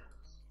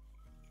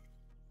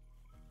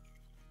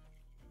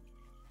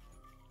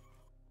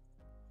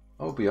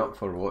 I'll be up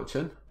for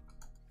watching.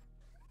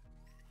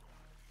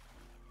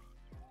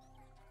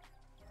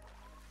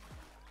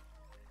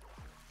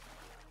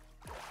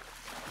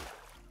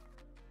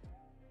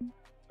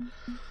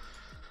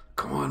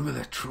 Come on with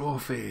the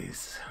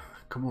trophies.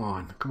 Come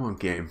on,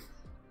 game.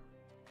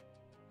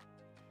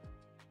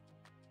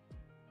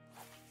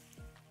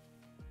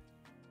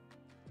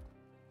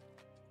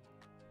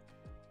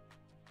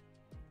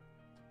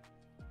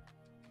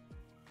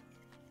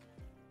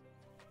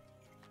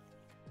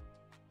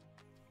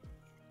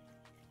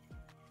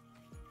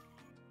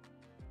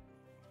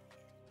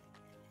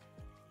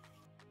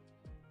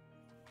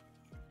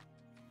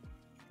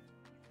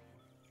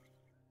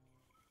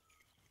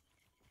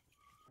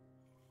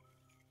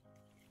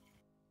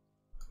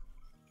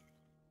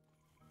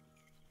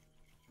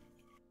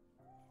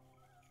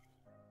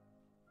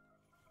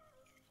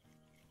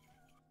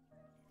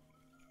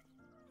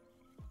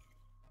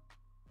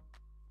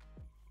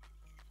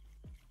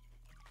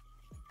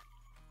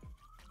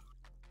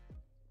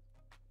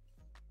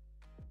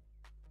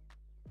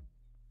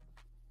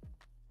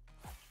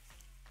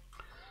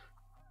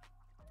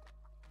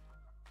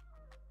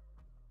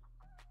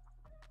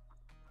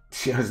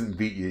 She hasn't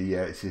beat you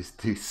yet, she's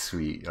too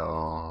sweet.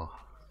 Oh,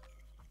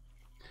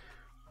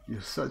 you're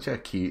such a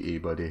cutie,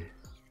 buddy.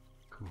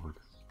 Come on.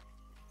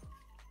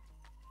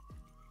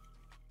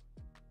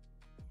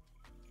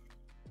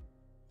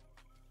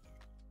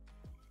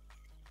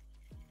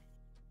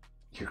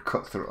 You're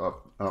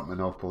cutthroat at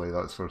Monopoly,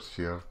 that's for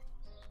sure.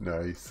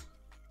 Nice.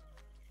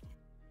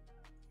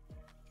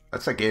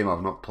 That's a game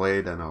I've not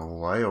played in a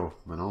while.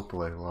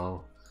 Monopoly,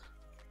 wow.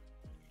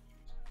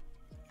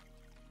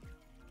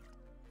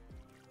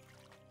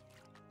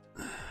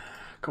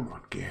 Come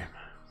on, game.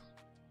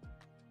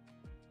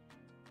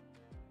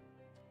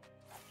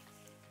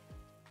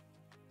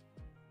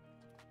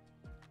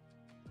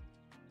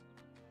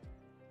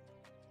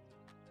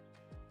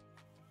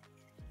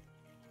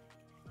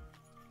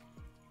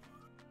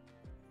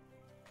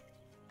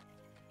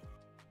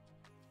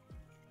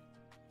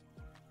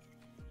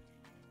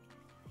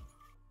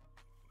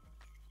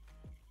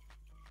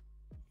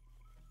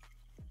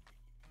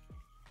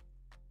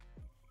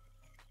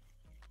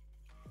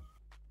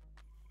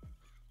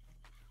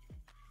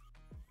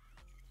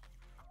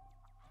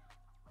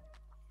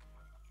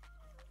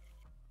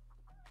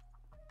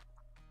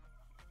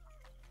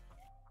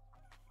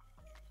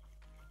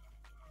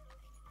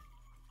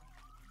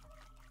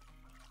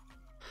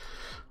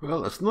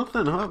 Well, there's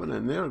nothing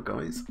happening there,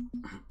 guys.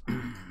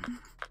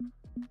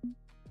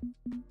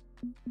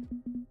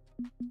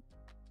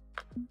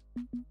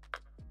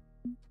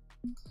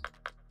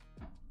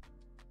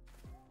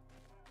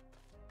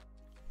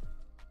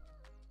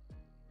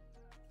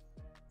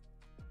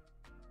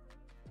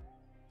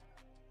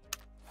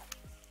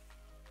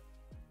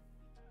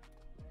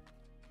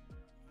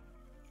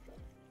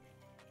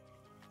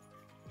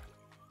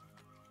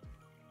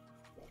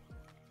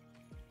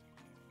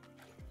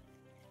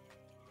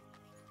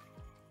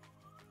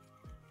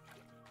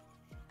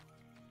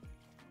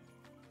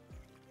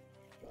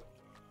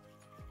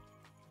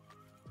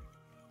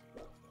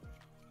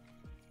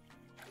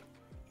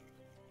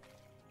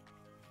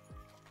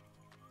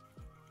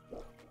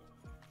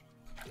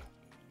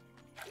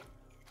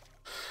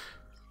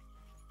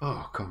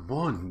 Oh, come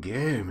on,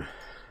 game.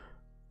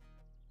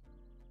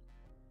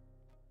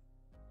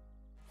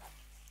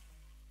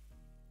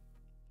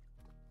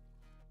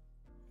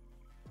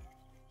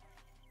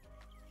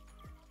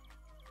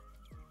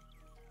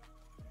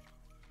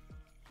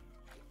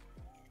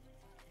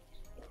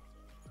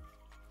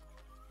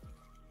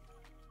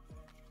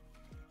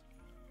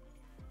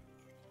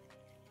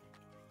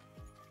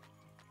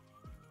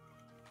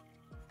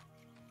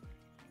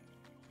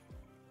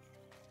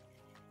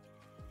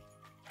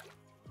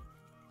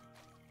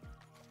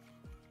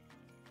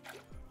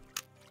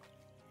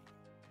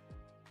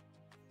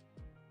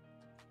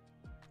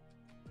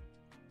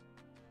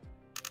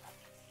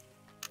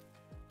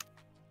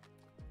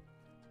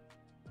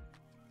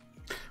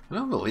 I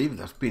don't believe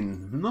there's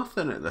been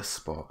nothing at this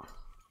spot.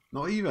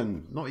 Not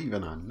even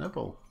a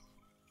nibble.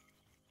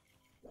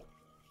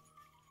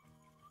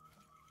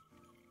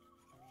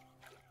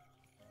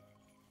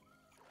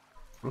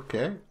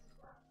 Okay.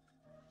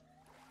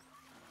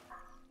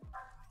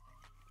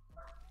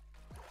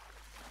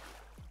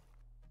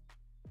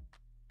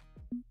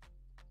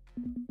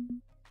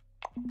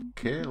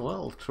 Okay,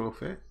 little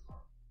trophy.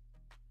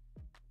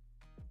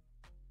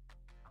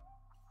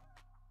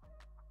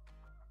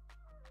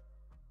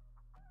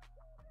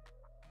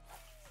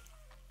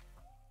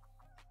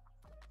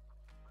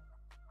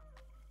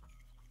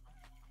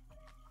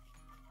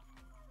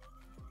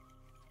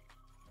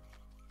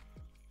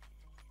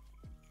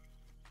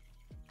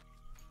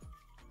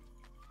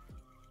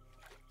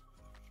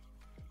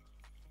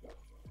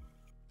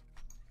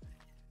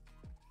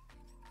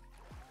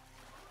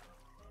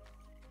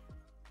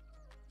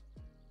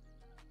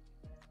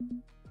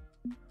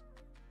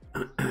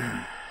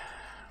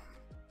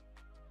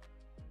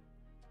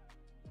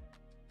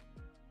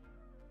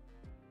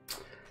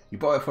 You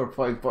bought it for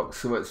 $5,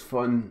 so it's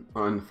fun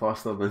and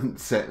faster than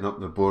setting up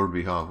the board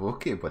we have.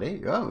 Okay,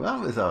 buddy. Oh,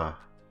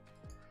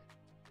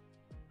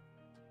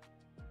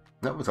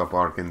 that was a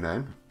bargain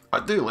then. I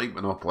do like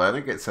Monopoly. I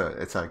think it's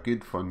a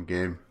good fun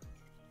game.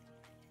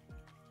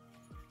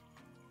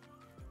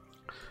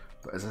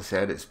 But as I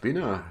said, it's been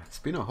a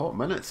hot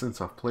minute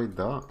since I've played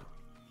that.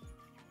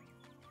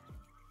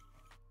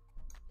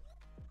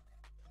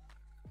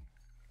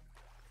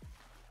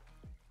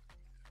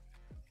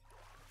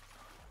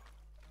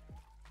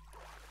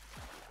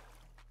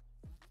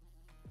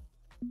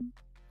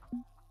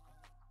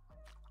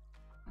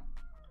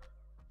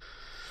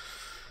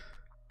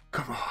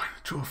 Come on,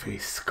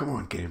 trophies. Come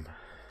on, game.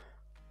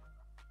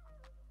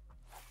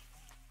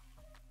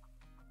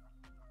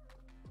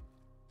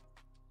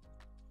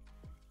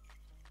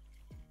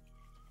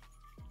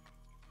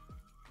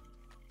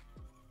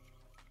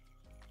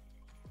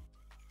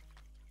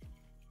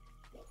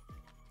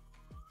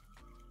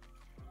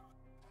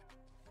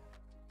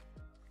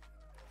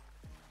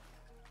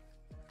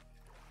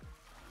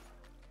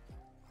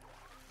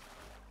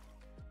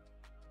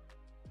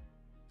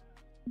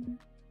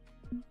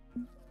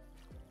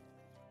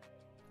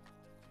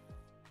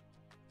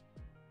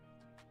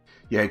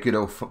 Yeah, good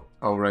old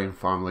all-round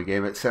family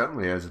game. It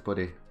certainly is,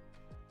 buddy.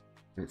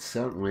 It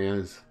certainly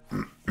is.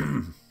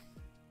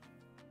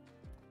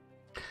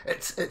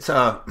 It's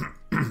a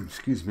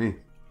excuse me.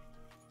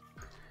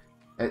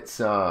 It's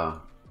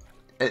a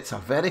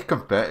very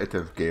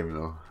competitive game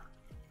though.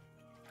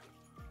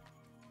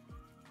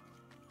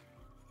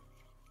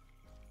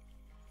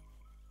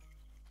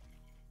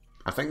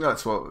 I think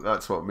that's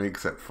what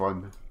makes it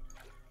fun.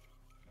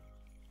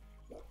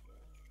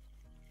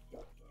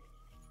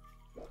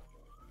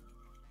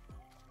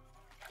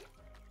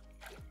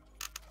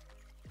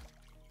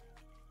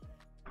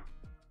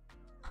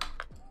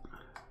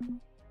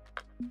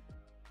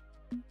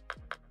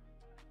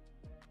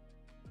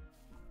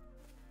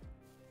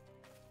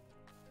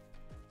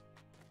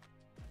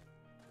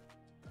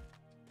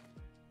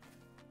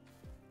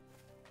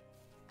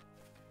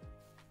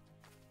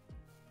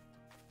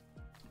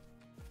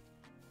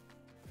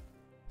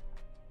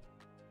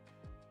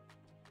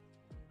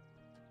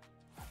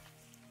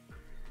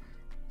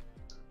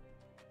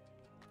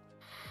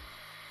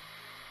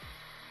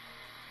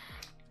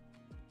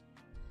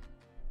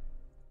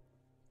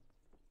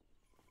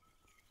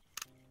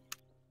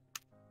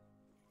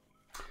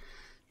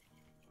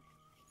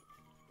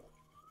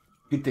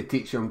 Good to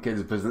teach young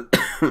kids business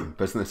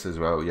business as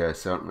well, yeah, it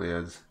certainly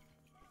is.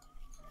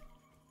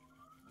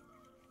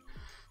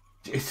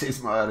 Jay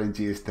says my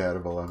RNG is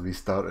terrible, I'm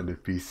restarting the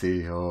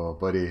PC. Oh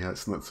buddy,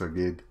 that's not so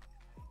good.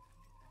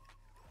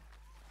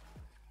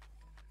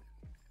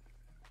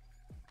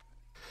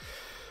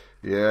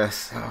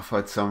 Yes, I've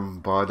had some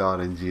bad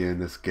RNG in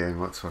this game,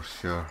 that's for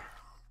sure.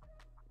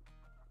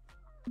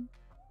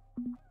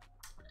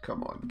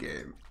 Come on,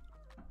 game.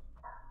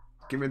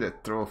 Give me the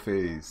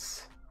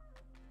trophies.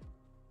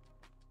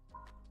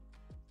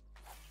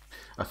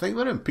 I think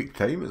we're in peak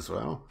time as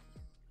well.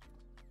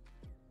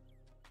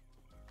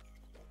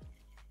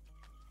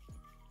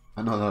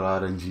 Another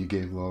RNG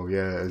game, well,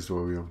 yeah, it is,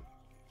 William.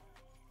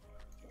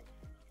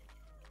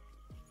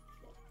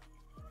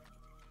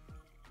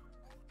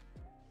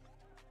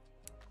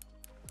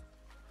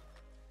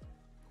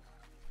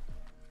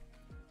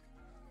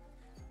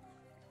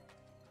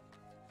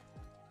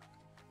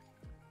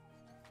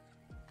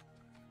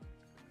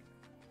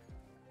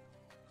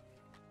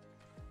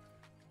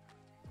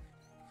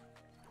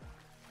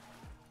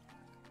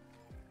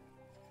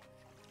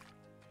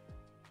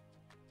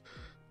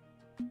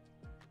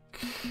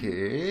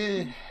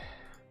 Okay,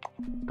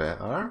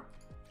 better.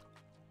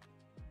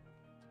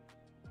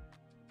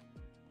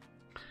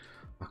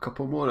 A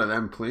couple more of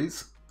them,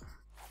 please.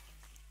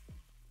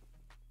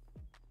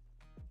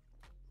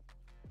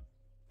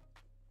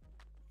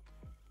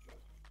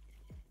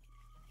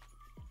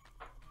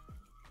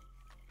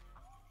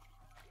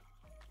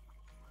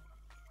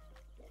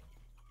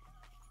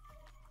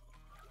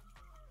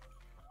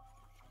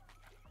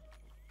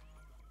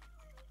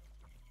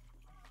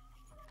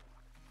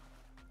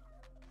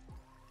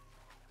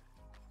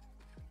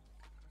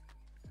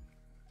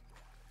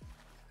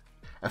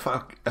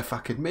 If I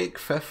could make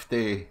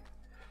 50,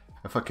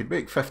 if I could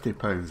make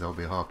 £50, I'll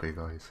be happy,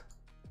 guys.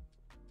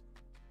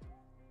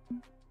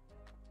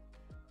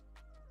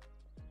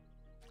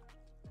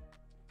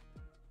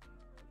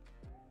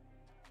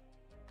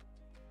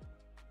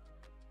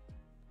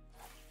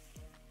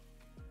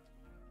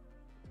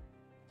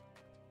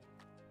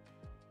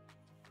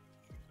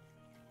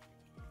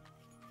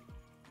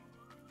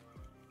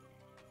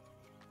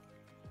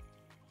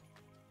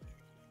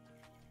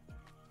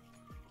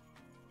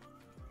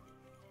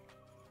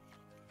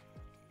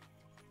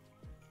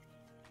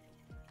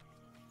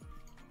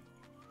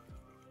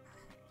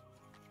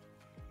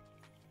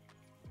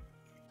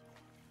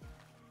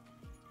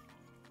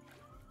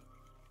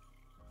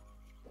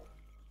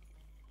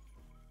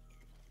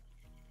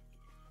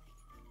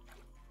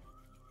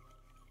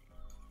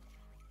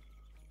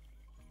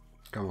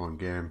 Come on,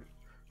 game.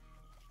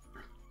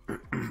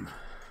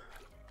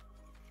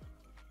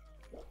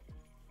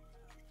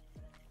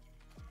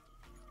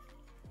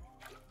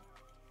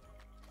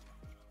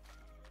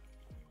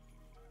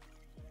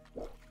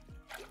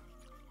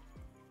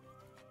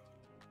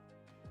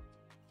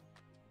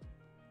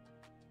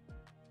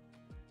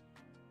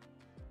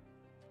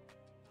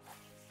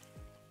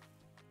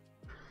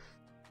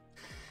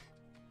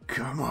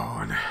 Come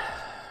on.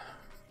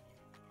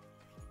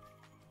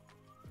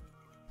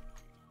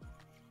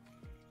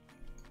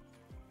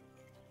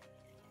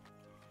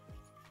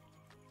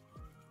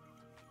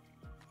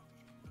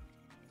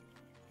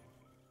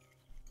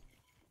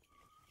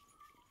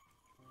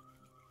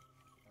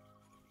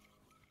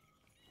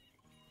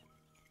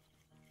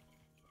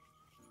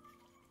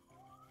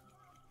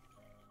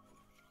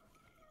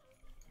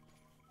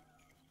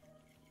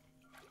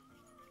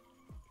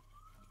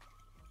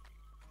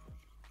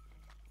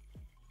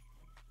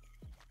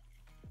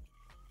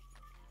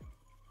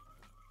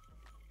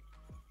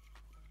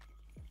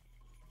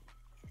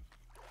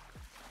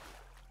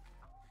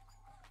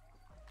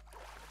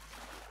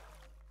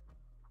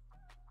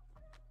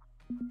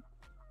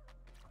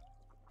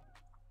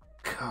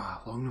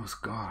 God, long no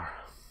scar.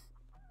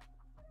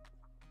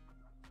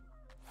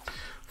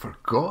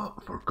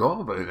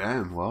 Forgot about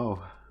them,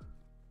 wow.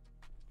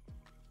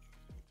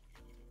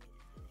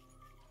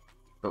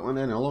 But when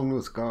then along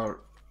those car.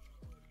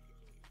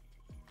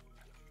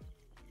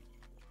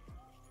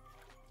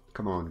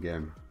 Come on,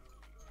 game.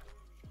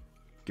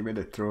 Give me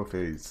the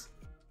trophies.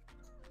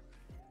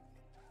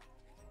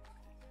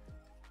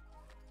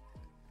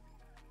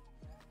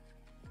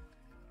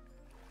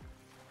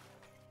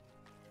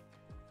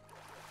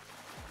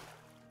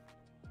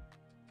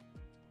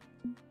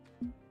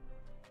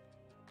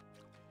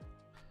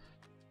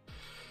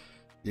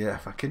 Yeah,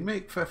 if I can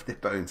make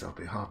 £50, I'll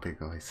be happy,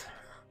 guys.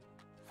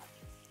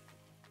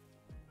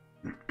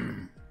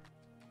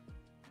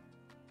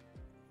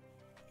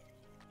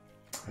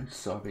 How's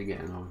Sobby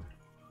getting on?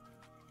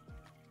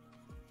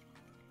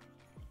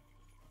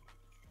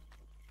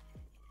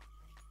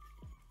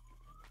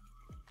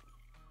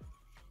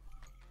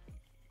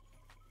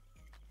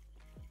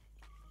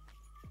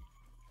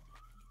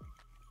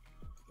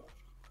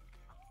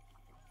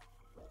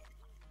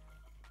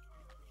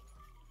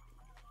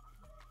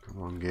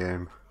 Come on,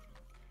 game.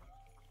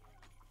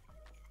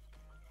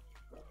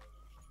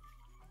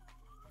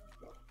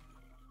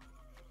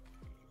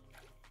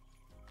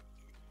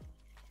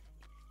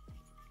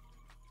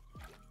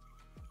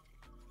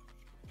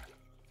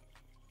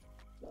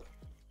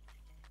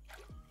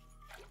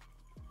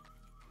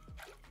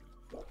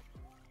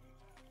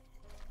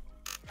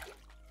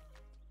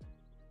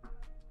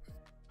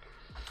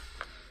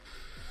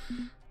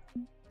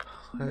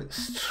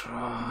 Let's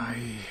try.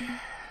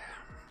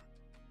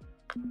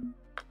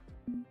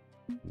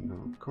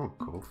 No, come on,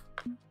 Cove.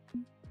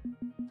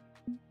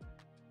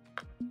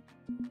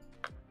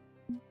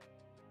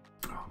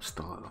 Oh, I'm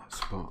still at that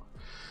spot.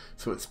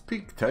 So it's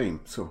peak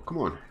time. So come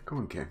on,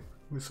 Ken. Give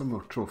me some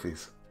more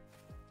trophies.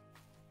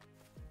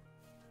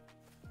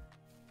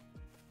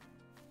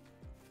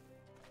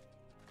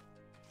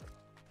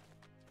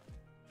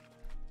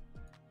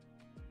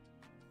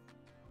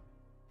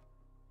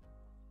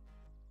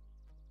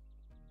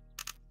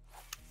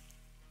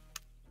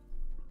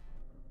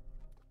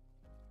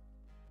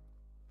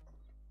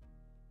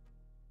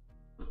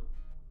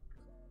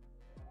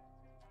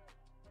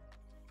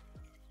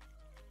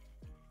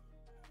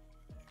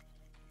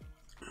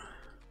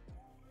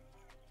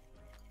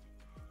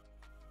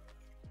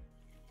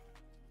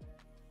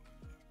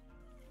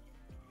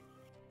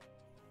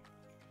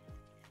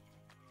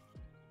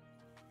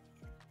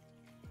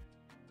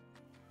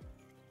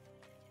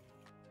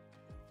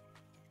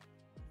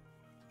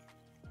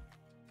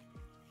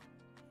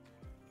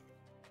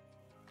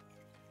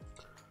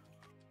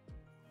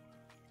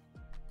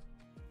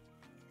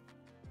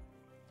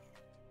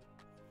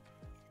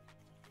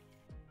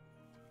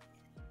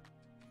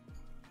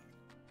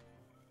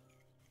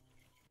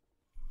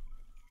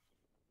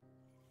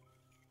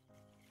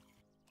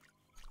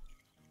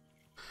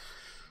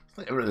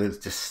 Like everything's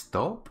just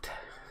stopped.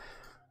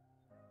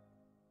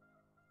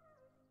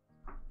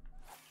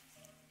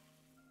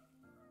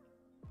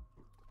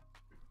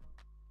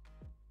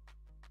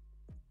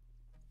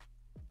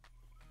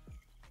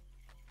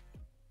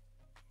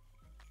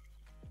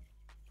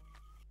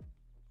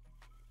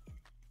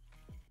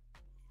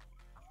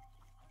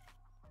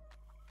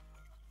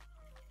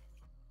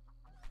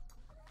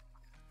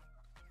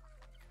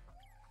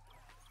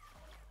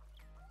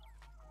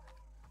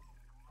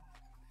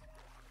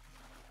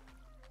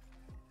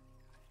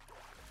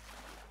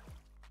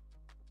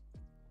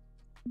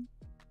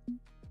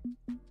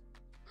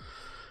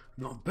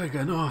 Not big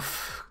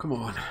enough. Come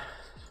on.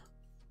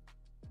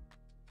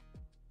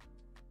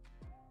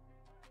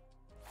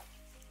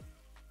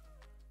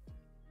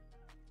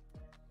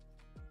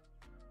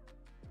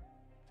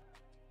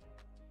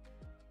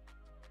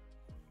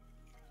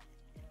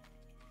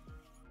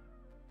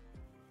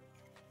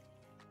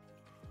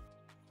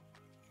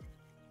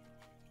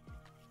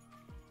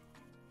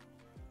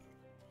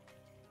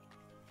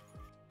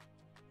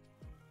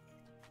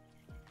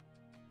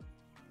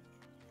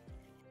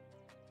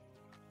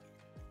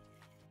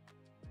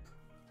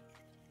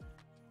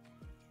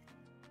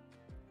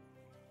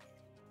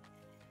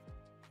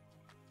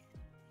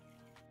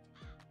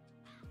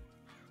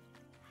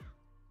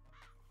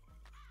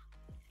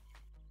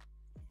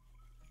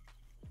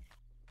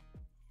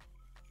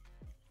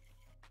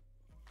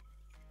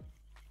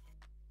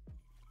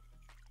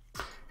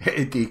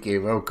 Hey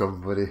DK,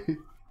 welcome buddy.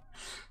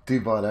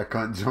 Too bad I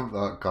can't jump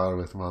that car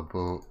with my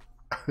boat.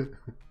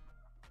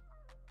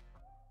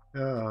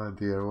 Oh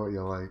dear, what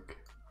you like?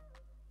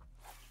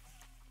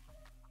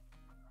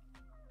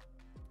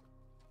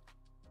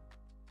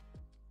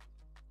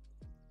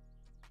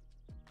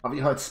 Have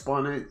you had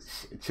spinach,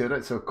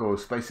 chorizo,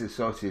 spicy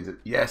sausage?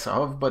 Yes, I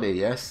have, buddy.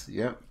 Yes,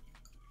 yep.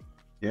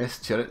 Yes,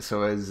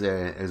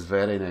 chorizo is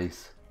very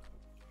nice.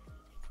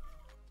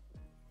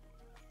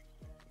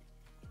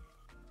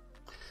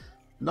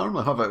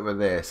 Normally have it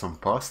with some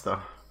pasta,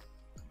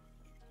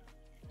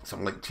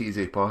 some like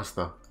cheesy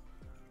pasta,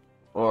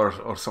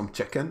 or some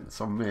chicken,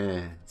 some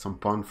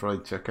pan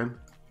fried chicken.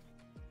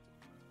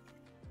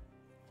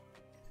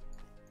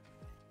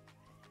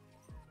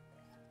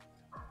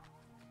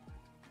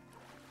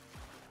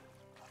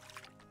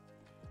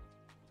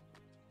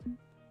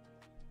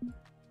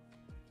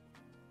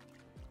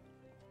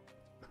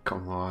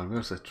 on,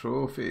 where's the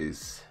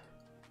trophies?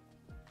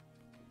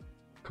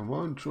 Come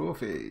on,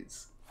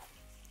 trophies.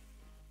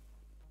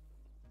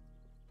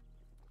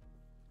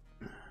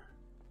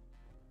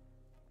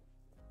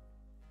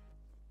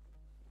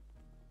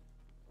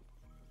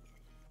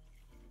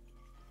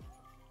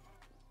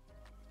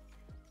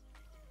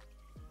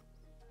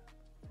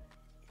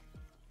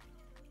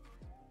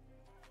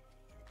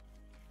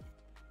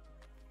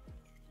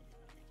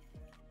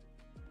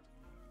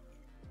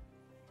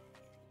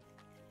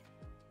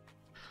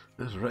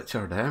 There's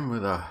Richard M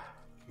with a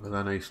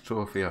nice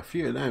trophy. A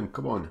few of them.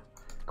 Come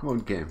on,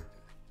 game.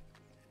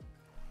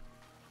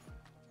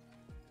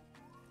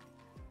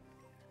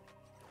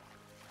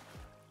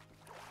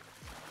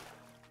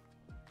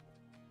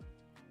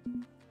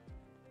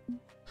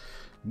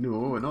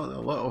 No, not the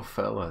little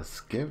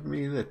fellas. Give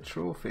me the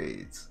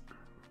trophies.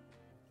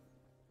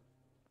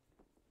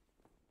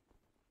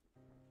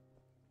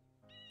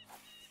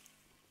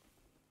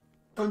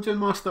 Dungeon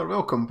Master,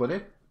 welcome,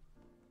 buddy.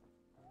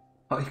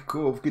 Hi,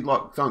 Cove. Good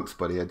luck. Thanks,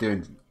 buddy. I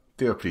do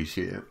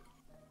appreciate it.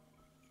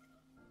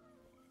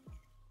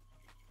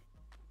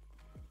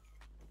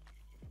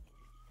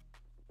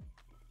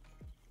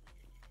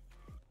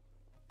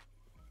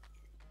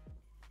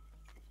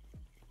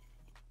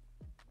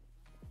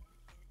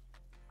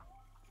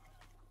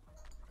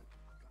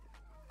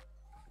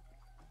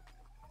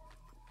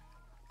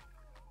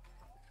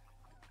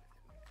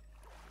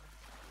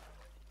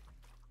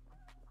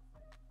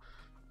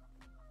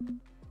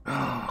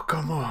 Oh,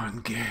 come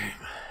on, game.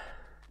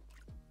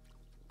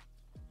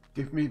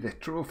 Give me the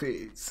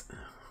trophies.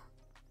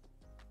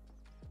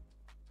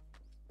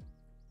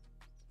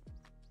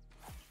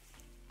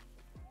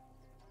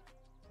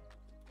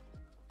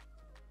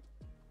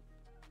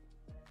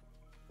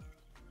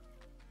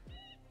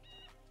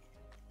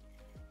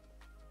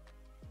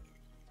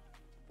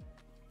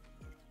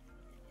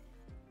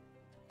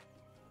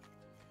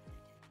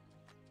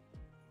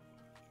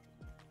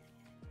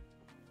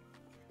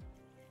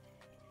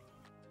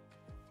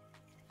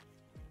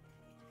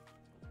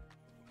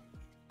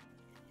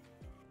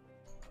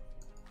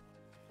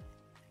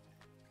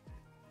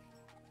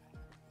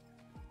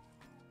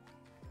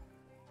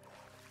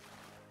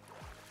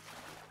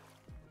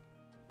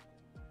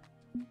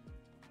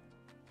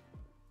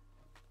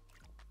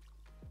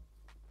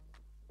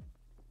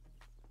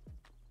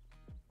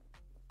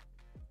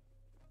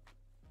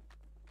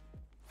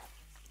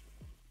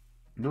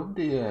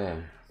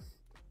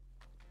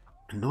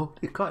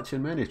 Nobody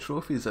catching many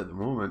trophies at the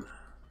moment.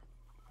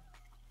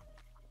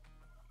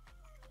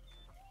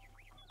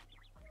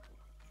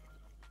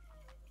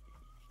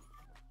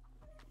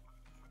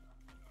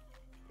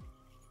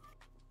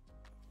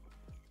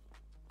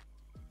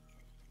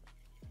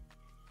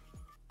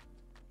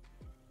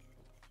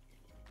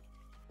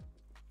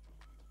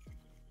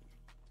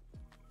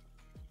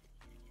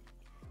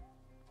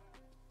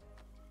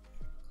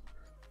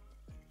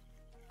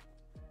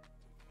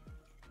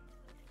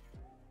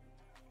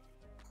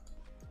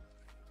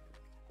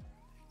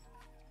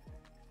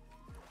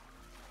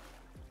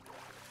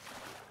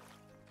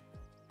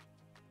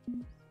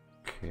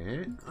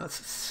 Okay, that's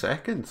the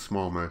second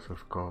smallmouth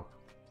we've got.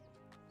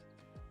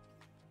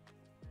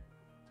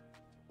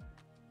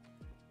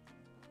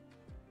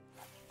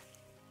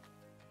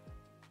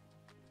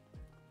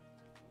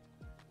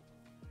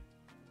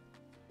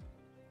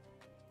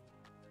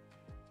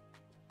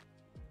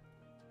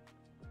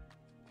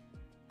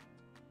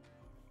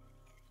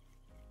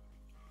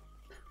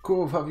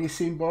 Cove, have you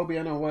seen Bobby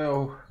in a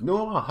while?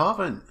 No, I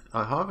haven't.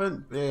 I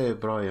haven't,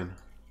 Brian.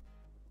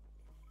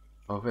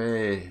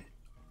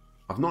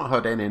 I've not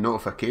had any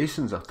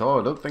notifications at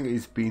all. I don't think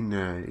he's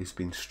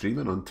been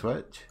streaming on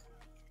Twitch.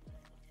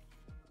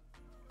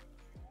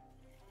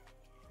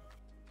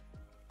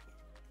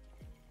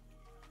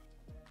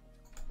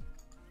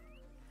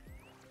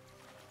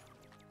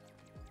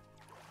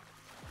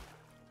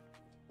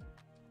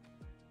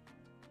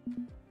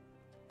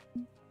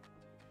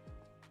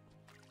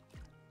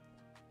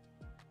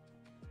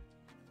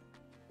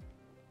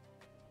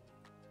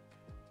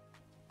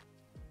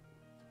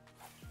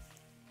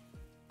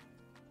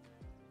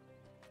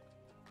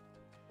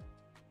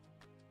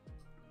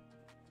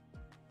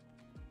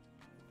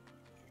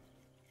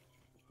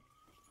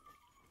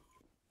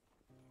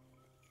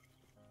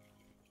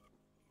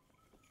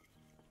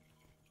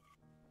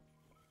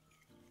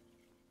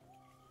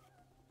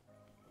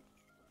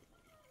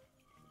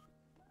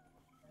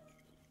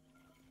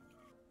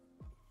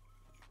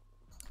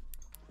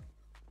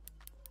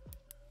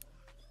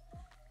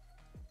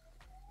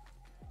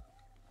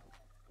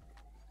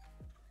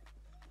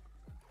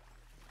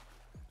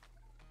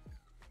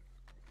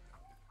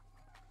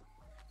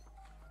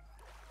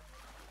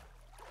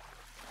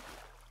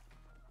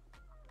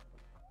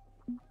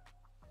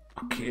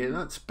 Okay,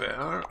 that's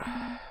better.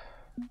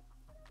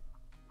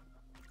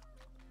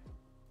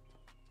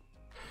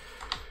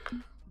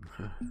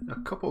 A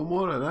couple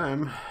more of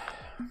them.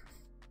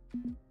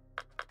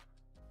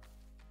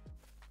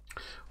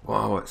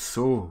 Wow, it's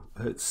so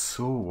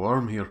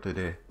warm here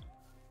today.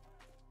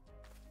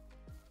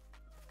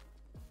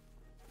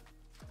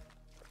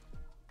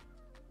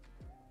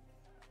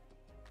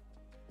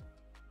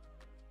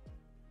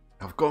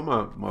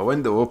 got my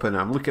window open.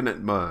 I'm looking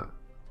at my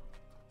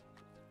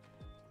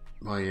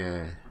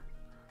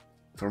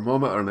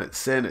thermometer, and it's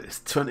saying it's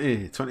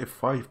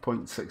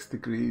 25.6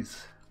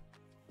 degrees.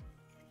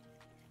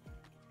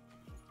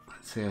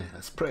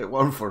 It's pretty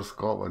warm for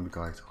Scotland,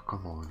 guys. Oh,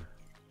 come on.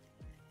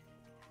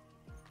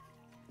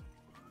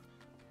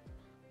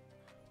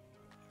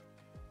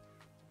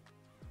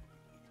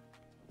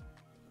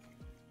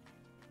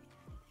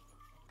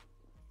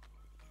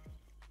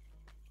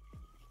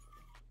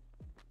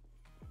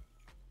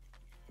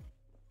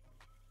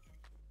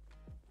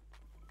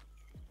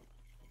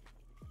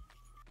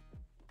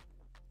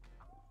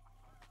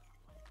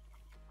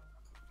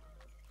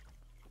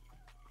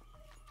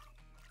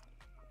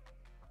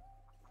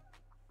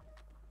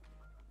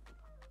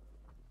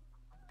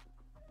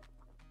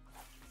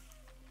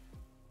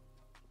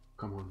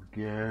 Come on,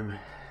 game.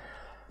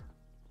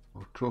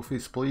 More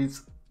trophies,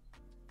 please.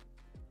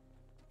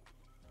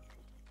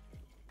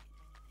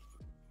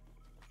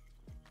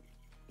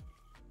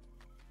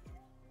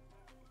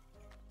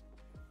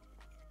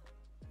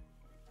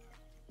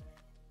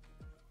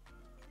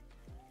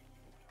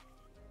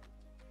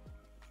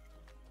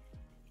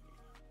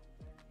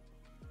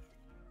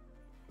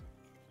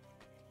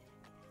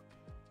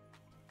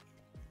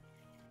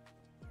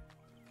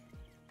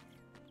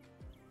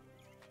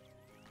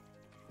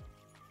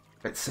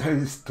 It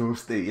sounds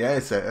toasty.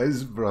 Yes, it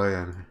is,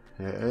 Brian.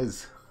 It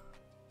is.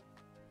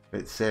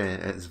 It's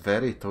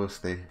very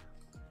toasty,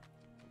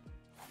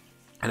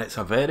 and it's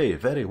a very,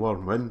 very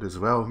warm wind as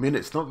well. I mean,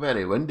 it's not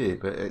very windy,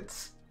 but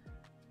it's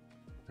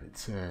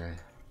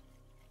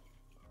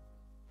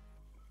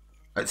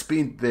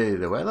been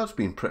the weather's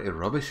been pretty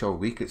rubbish all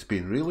week. It's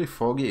been really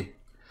foggy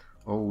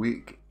all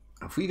week.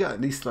 If we get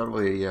an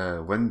easterly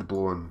wind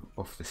blowing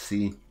off the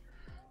sea,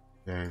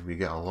 then we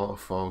get a lot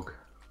of fog.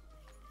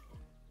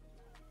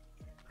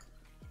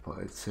 But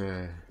it's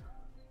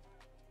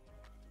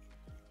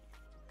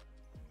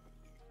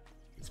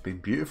been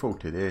beautiful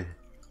today.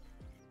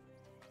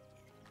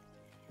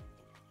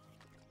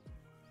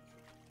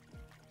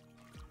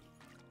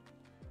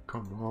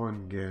 Come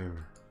on,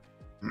 game.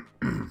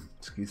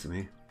 Excuse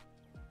me.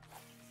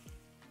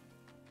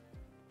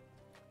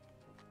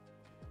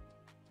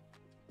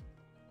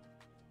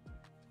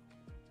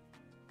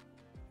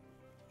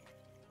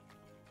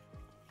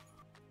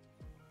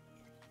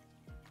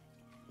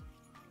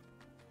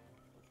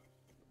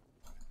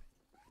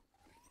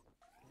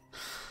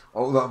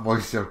 All that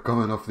moisture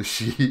coming off the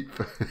sheep.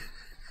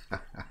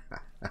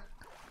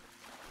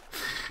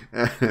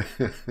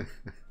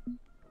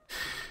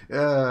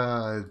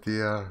 Ah,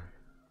 dear.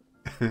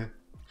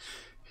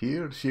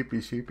 Here, sheepy,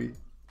 sheepy.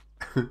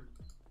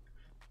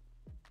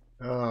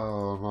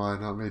 Oh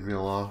man, that made me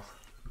laugh.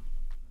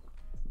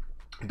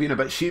 Being a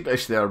bit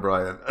sheepish there,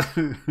 Brian.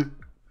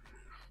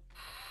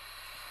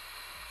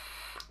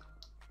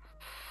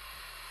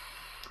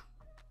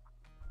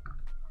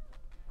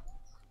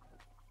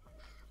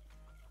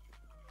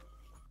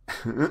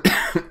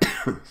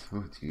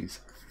 Oh jeez.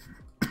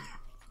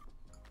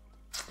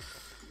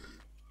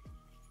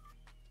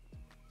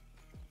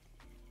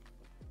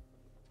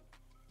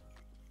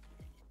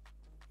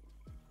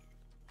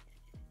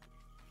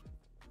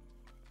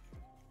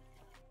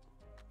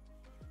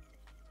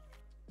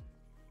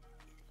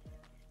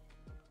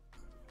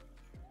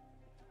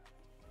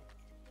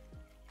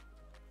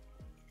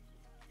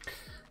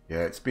 Yeah,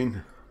 it's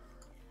been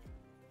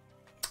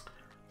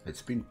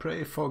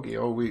pretty foggy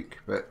all week,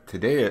 but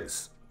today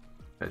it's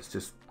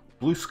just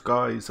blue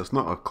skies. There's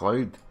not a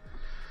cloud.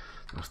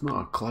 There's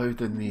not a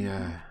cloud in the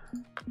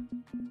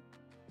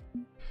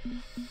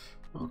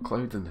not a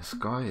cloud in the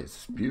sky.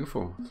 It's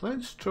beautiful.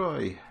 Let's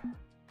try.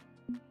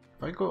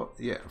 I've got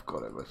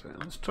it with me.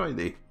 Let's try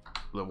the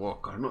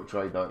walker. I've not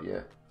tried that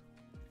yet.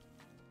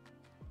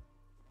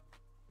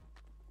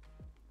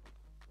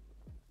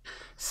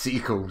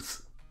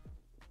 Seagulls.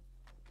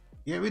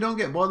 Yeah, we don't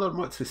get bothered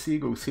much with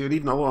seagulls here,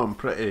 even though I'm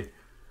pretty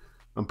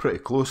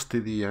close to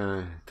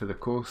the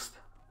coast.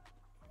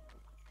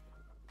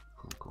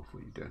 Go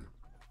what are you doing?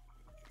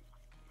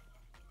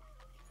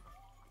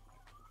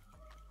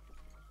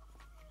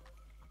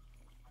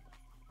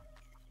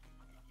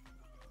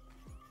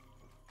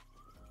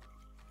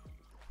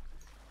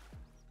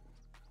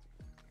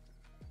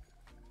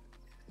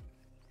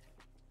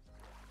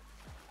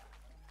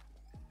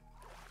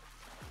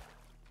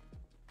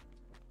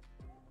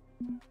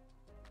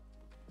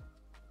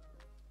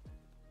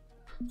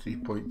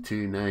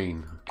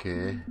 .29,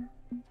 okay.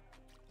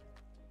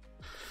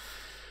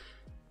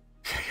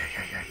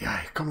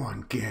 Yeah, come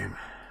on, game.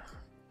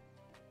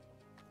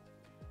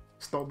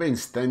 Stop being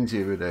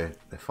stingy with the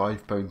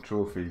 £5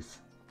 trophies.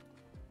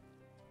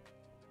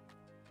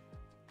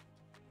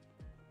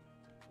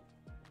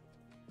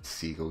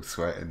 Seagull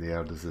sweat in the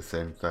air does the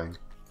same thing.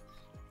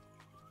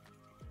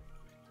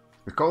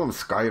 We call them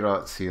sky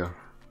rats here.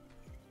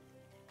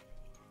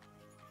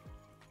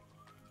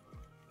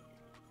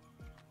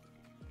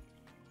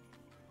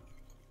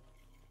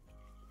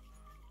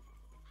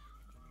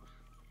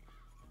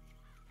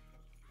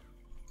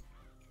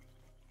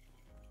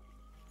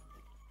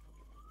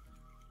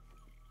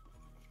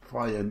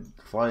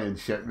 Flying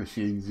ship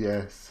machines,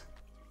 yes.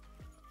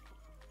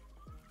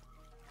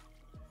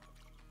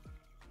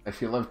 If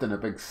you lived in a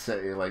big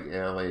city like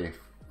LA,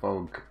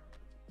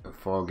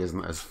 fog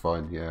isn't as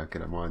fun, yeah, I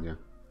can imagine.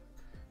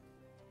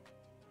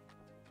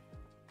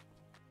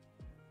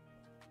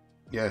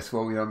 Yes,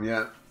 William,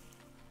 yeah.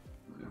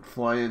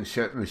 Flying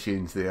ship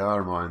machines they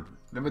are, man.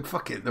 They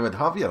would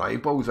have your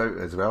eyeballs out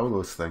as well,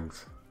 those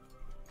things.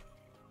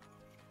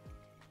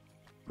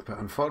 But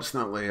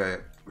unfortunately I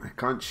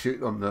can't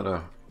shoot them,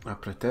 they're a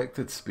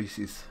protected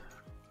species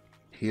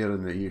here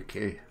in the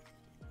UK.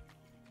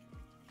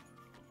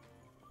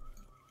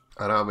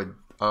 Or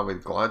I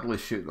would gladly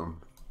shoot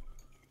them.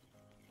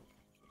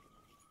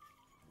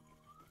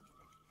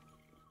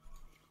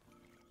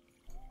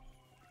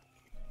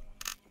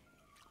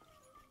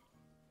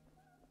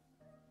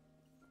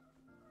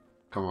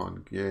 Come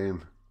on,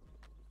 game.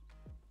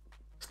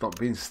 Stop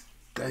being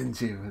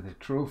stingy with the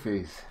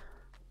trophies.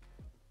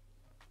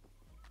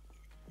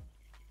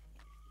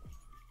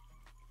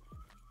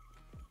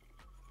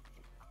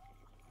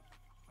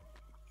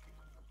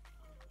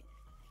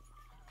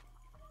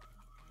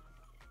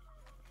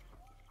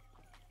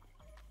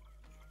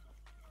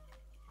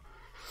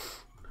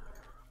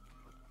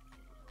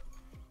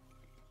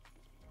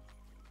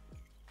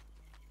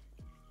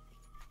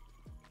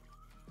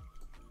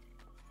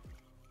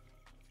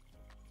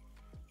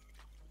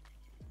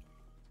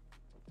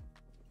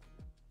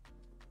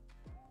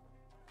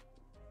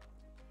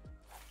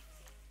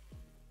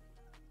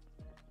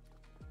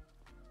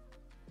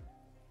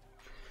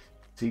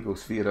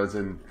 Seagulls fear us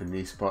in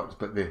these parts,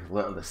 but they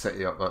litter the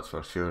city up, that's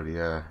for sure,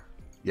 yeah.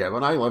 Yeah,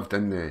 when I lived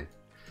in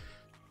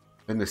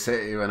the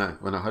city, when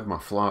I had my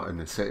flat in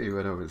the city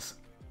when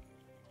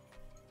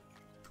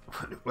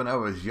I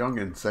was young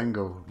and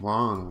single, man,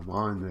 oh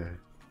man,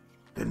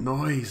 the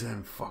noise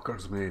them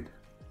fuckers made.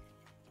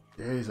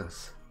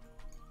 Jesus.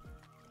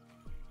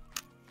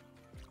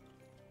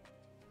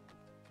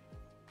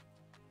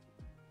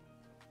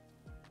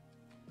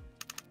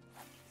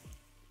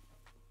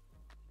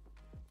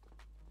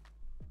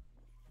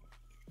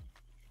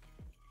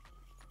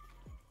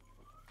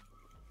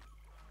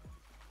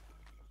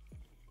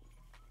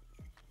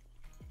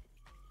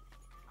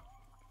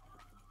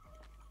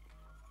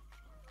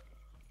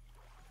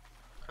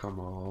 Come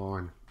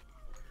on.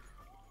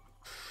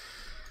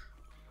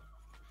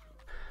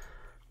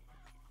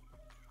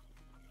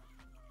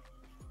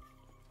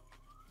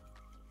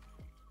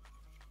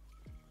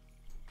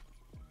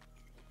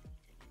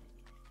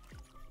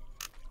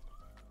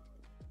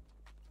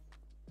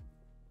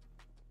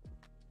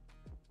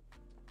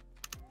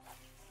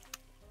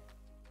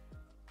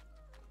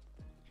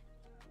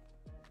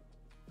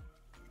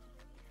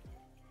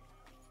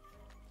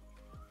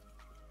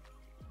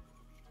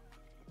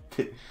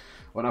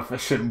 On a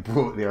fishing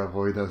boat they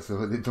avoid us,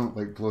 so they don't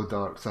like blow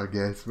darts, I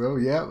guess. Well,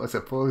 yeah, I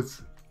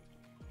suppose.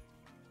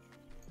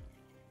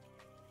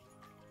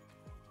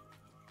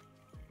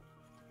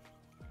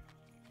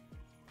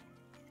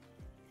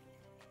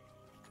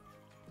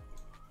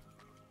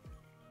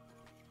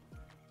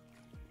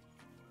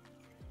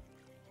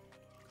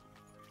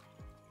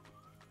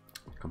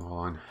 Come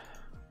on.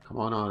 Come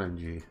on,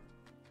 RNG.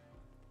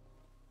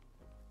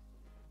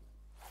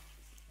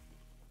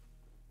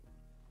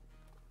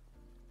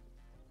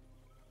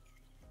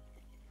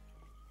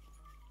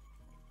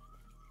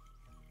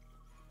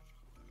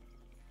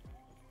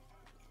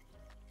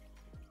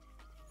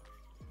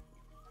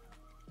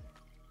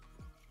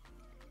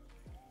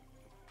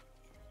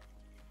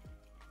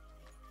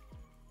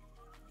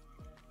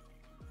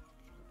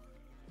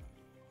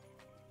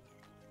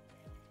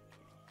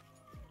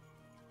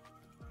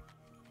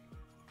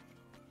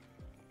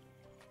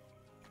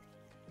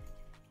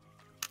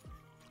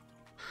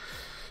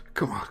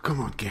 Come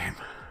on, game.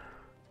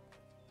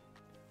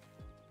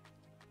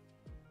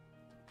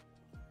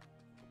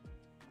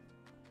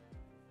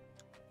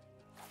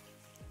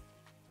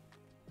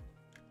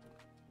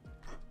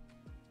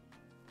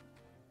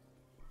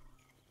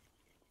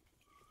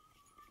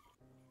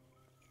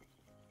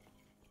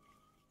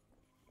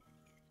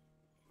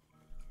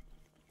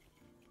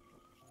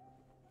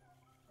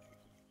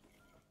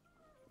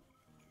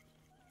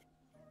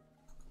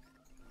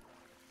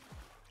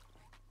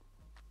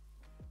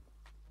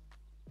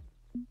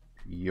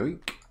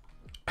 Yoink.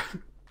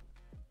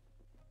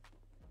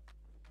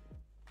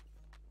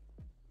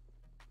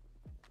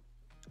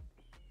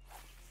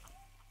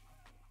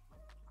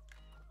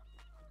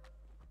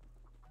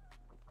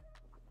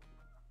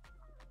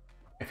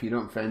 If you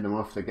don't fend them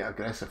off, they get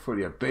aggressive for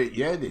you. But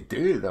yeah, they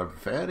do. They're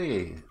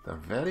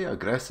very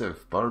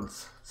aggressive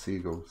birds,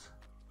 seagulls.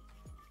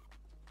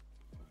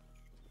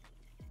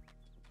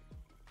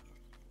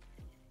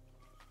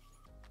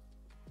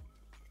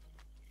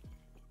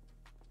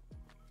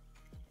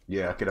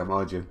 Yeah, I could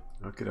imagine.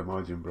 I could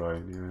imagine,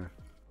 Brian, yeah.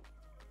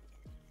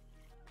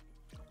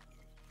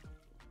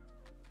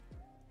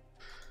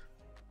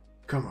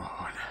 Come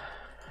on.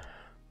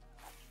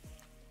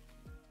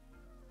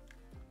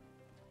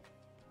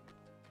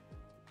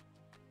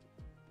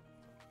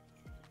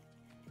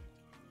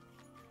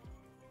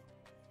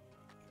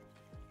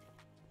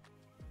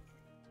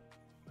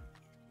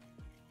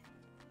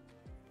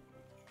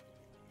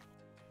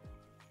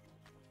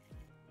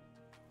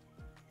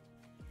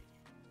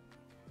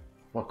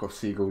 Flock of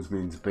seagulls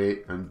means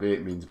bait, and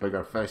bait means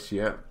bigger fish,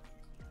 yeah.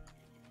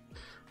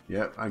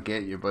 Yep, I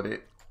get you, buddy.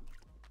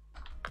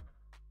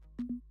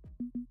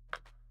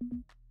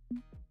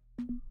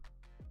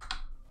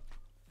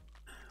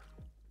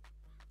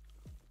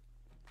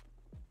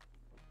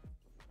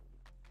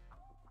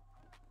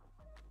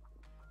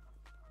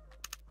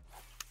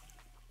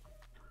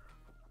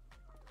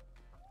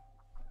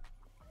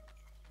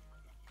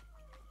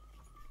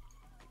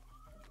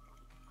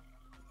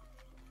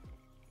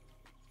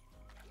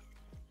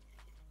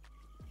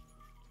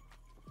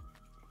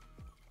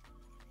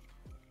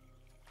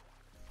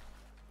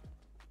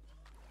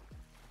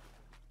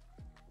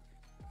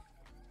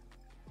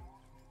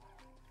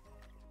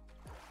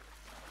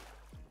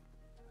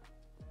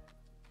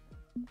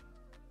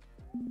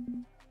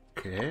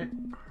 Okay.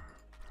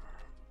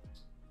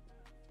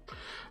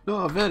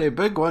 Not a very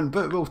big one,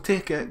 but we'll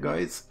take it,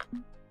 guys.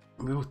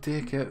 We'll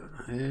take it.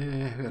 Where are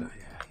you?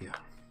 Here.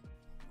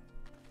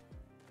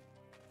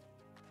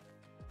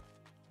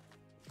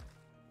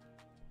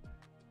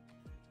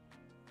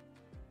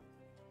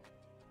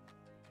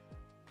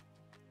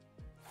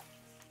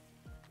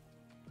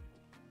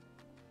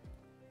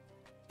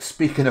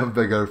 Speaking of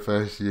bigger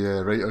fish, yeah,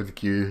 right on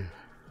cue.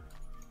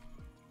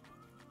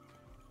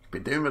 Be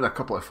doing with a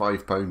couple of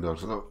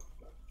 £5-pounders, though.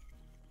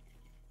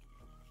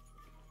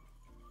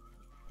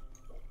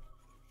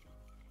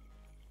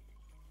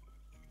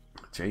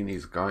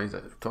 Chinese guys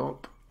at the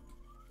top.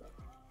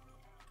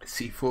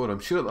 C4, I'm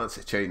sure that's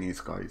the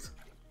Chinese guys.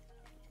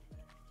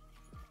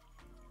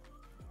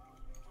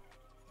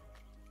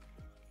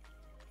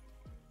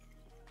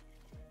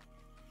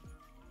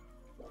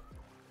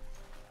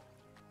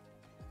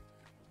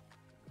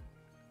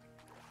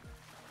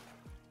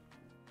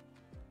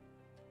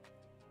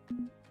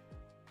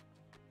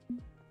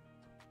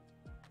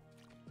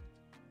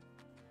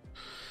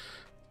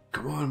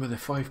 Come on with the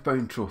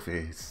 £5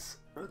 trophies.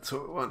 That's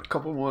what we want, a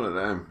couple more of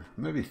them.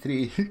 Maybe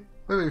 3,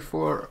 maybe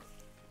 4.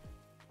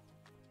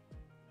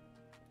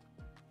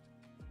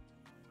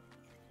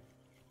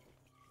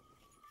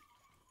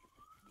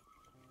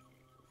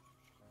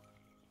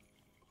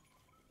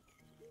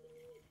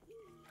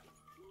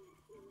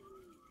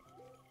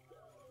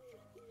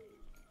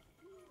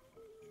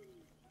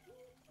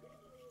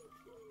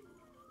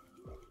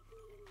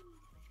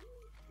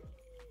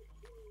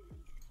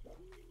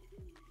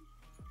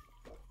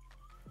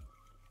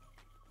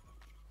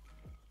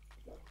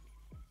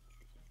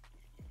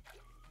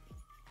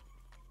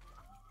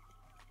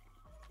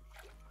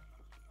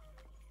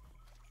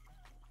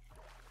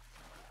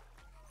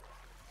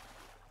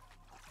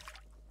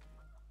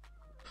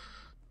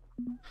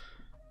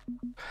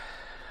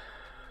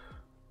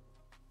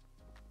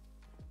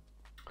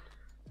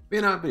 I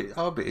mean,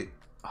 I'll be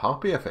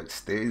happy if it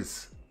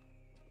stays.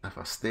 If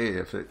I stay,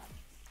 if it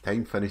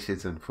time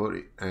finishes in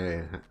 40.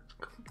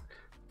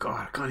 God,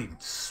 I can't even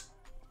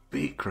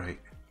speak right.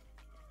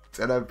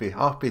 And I'd be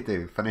happy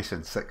to finish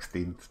in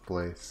 16th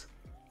place.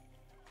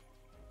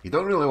 You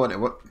don't really want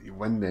to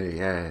win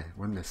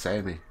the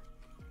semi.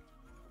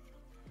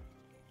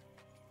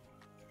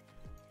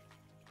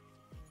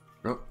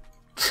 Oh,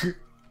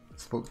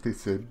 spoke too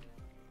soon.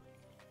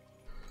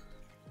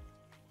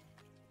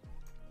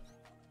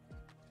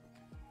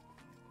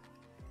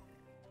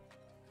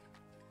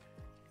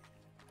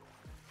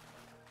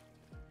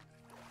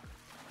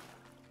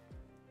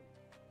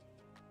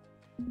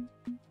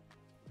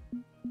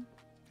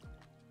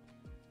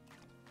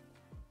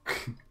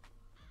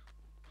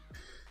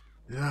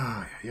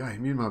 Yeah,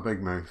 me and my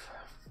big mouth.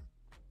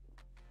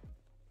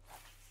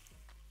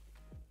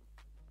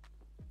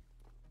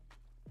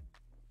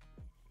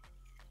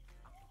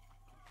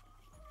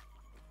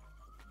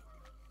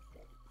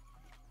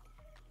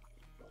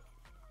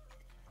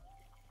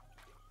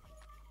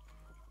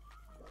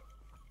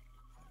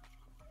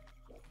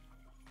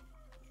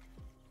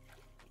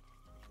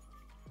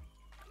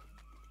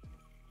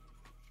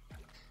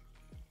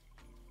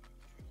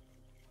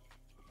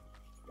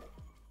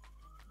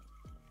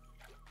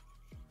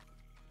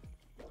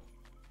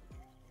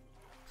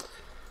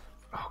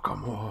 Oh,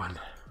 come on.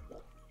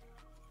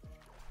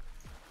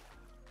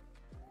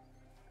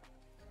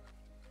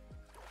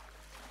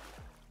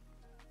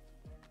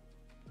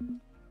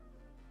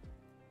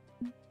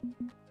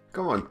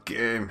 Come on,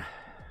 game.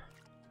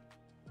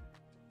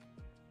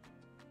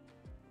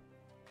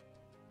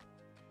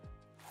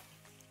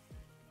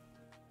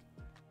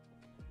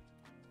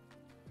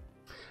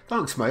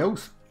 Thanks,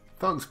 Miles.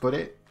 Thanks,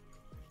 buddy.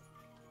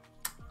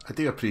 I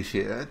do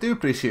appreciate it. I do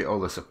appreciate all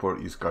the support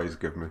you guys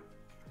give me.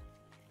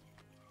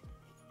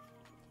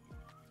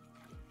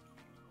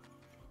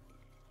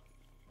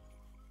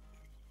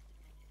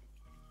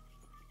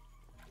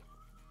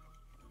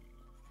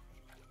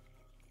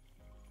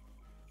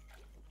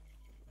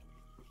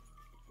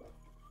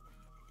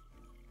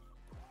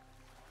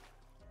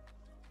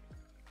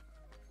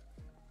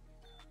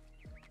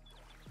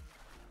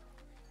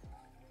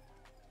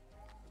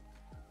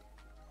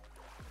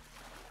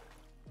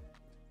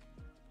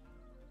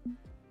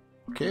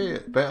 Okay,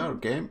 better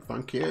game,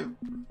 thank you.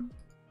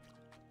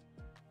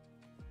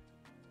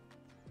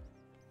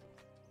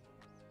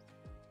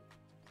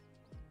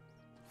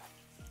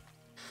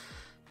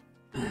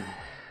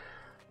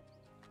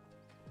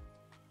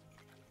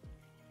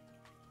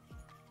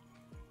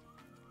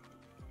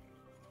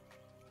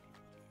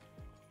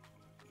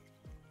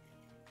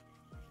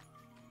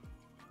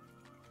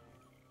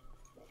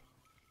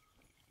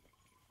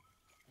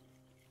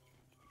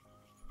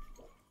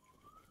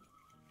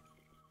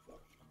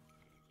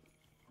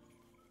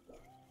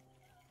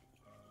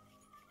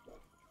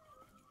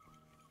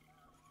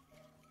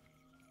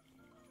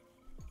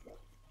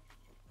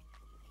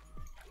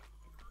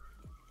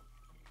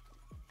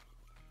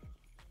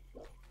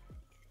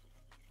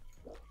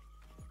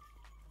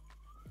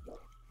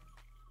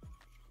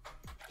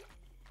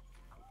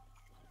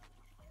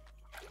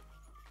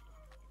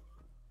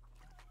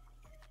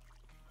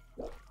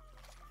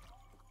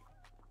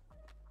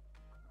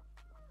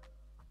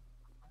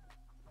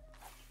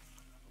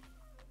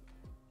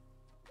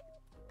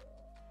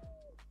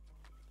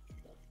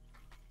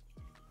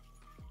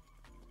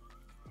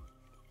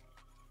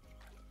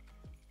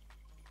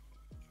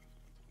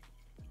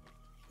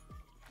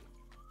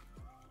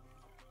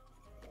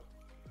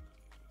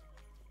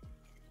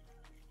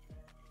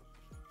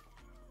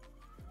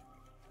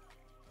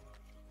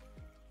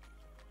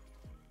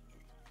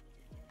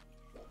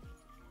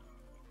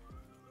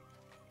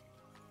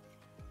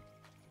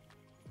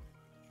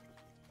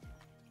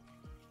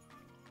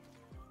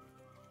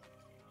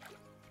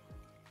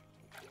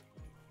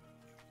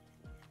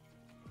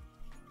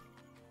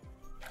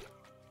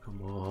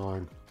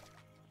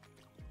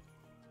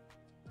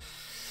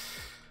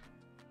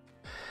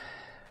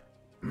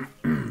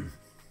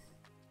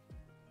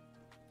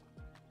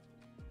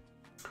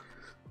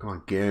 Come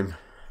on, game.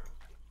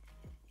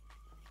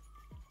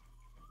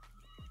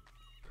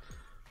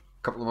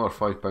 Couple more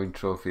 £5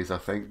 trophies, I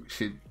think,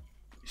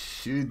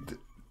 should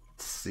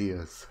see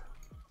us.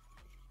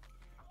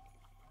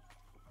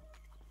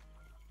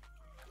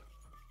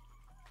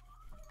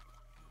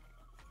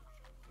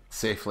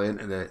 Safely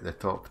into the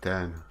top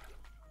 10.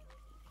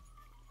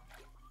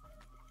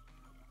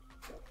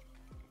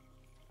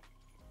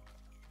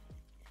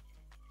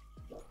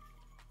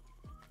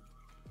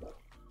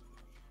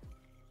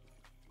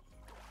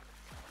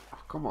 Oh,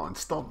 come on,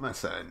 stop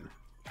missing.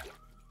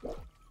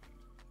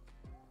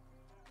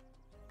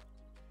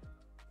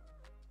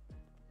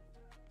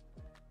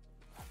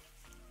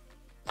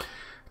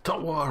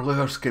 Top water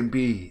lures can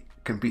be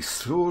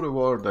so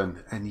rewarding,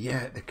 and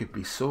yet they could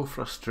be so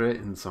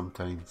frustrating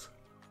sometimes.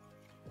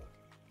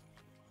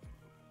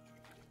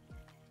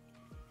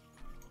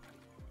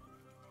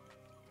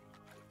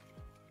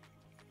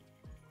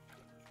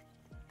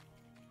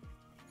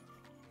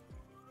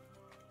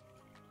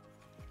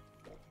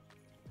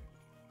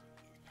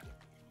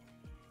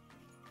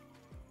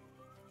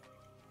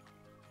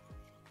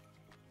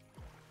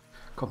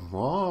 Come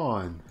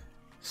on,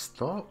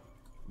 stop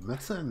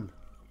missing.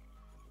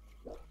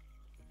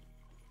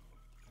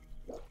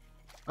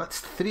 That's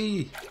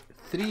three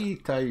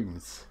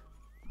times.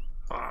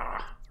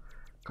 Ah,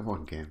 come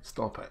on, game,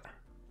 stop it.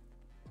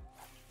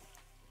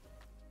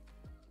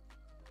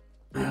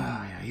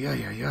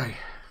 Ay.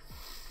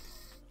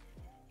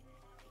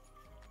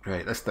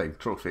 Right, this time,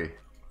 trophy.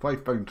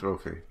 £5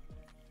 trophy.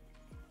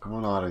 Come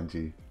on,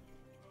 RNG.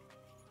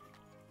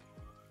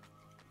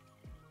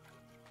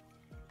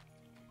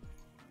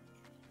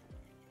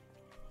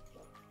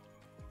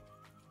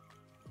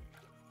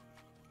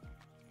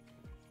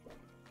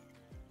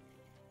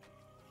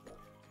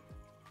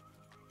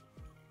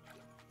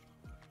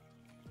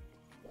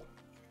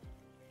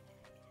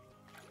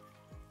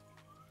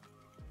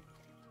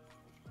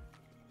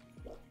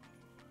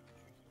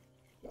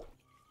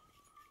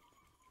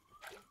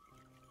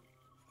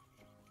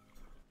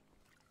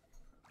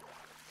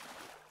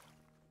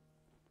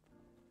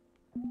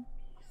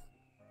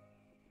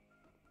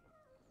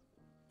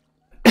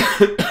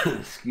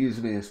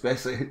 Excuse me,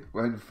 especially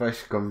when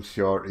fish comes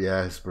short.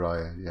 Yes,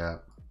 Brian, yeah.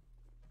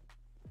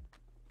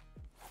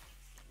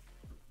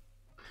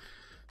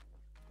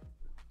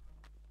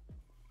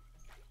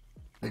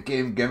 The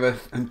game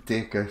giveth and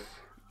taketh.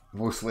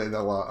 Mostly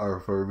the latter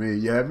for me.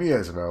 Yeah, me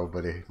as well,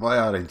 buddy. My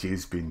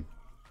RNG's been...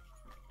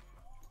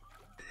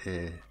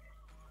 it's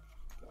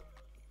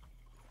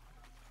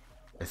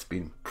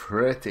been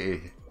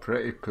pretty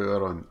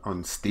poor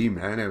on Steam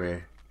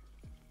anyway.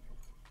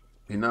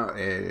 You know,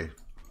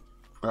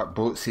 that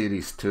boat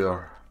series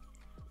tour,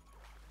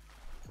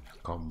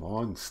 come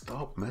on,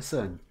 stop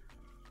missing,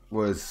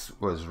 was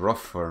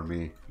rough for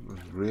me. It was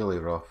really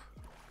rough.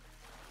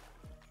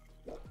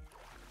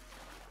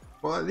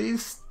 Well,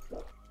 these,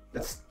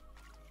 it's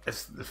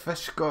the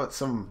fish got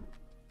some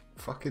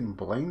fucking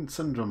blind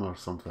syndrome or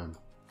something.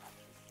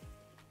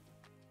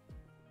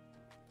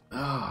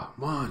 Oh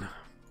man.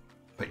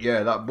 But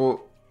yeah, that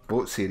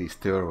boat series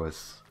tour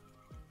was...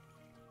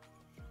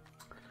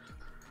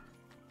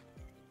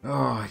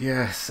 oh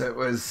yes, it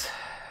was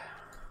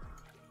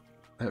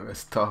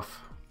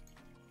tough.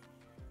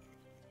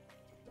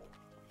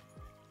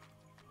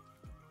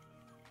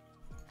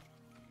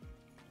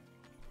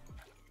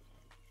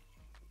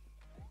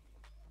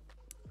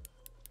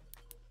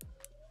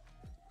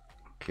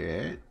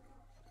 Okay.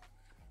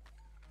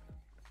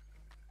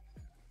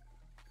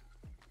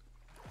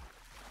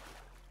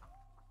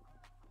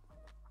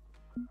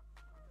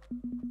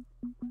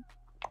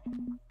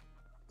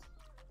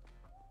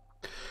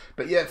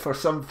 But yeah, for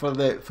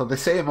the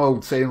same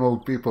old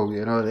people,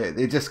 you know,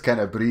 they just kind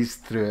of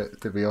breezed through it,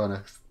 to be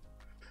honest.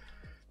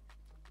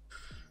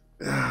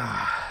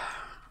 But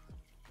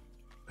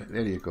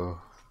there you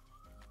go.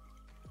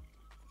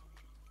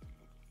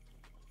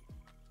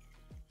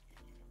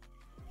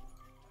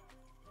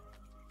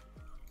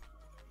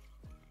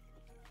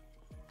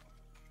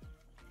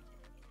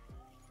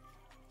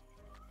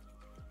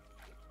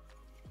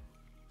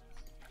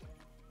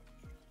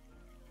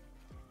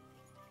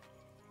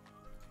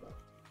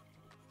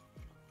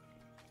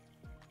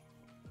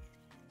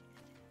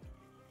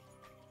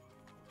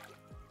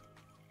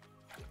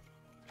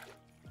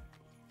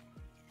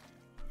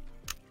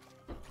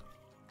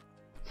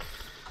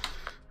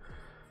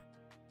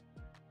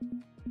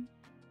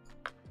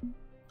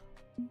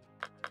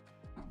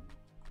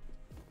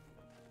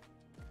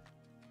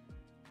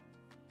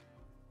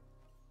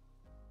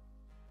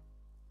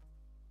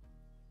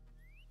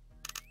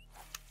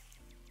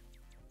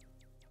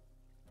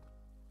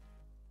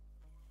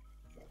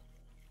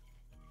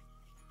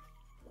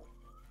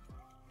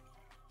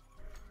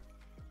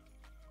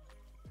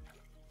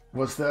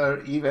 Was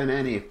there even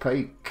any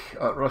pike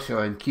at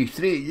Russia in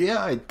Q3?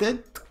 Yeah, I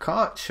did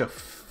catch a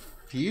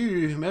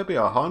few, maybe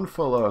a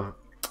handful of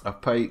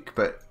pike,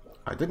 but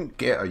I didn't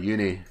get a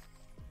uni.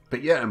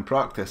 But yeah, in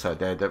practice I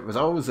did. It was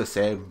always the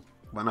same.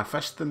 When I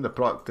fished in the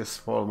practice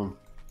for them,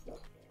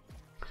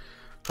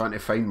 trying to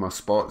find my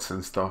spots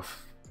and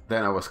stuff,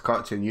 then I was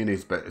catching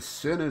unis, but as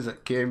soon as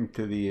it came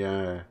to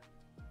the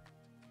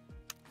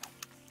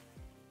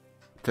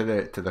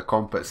to the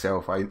comp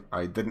itself,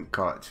 I didn't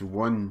catch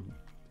one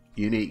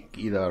unique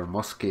either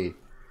muskie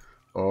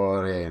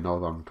or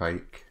northern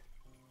pike.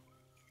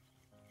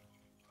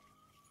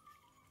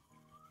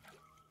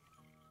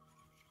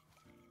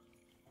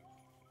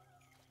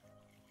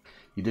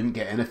 You didn't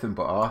get anything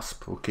but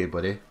asp, okay,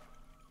 buddy.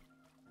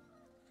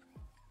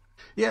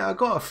 Yeah, I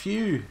got a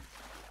few.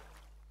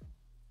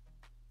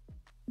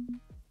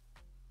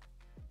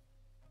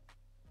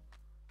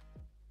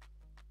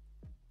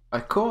 I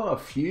caught a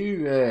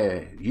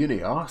few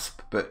uni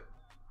asp, but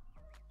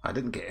I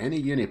didn't get any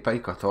uni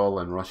pike at all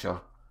in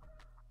Russia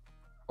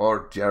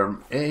or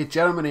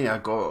Germany. I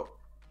got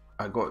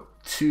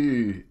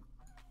 2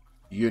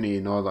 uni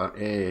northern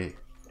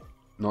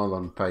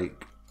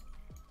pike.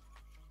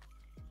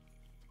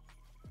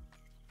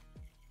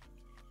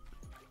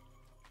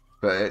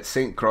 But at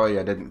St. Croix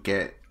I didn't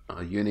get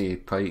a uni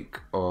pike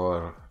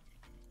or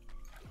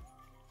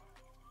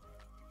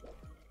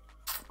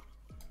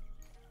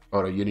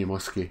a uni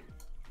muskie.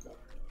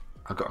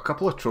 I got a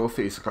couple of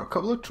trophies. I got a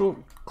couple of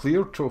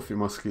clear trophy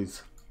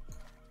muskies.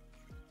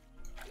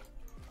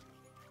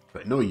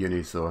 But no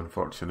unis though,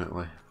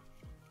 unfortunately.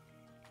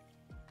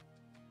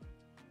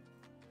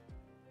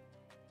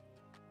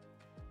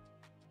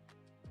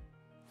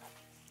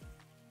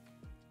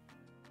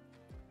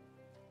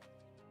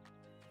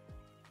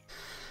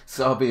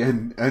 Sabi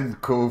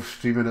and Cove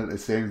streaming at the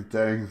same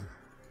time.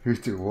 Who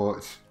to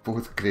watch?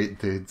 Both great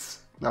dudes.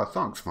 No,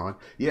 thanks, man.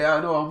 Yeah,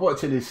 I know. I'm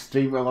watching his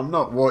stream. Well, I'm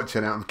not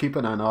watching it. I'm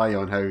keeping an eye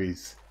on how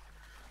he's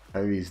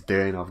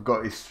doing. I've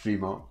got his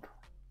stream up.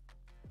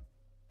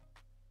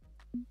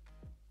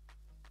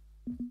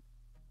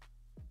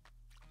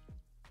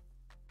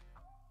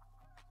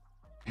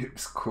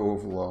 Oops,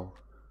 Cove lol.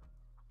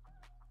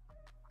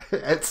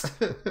 It's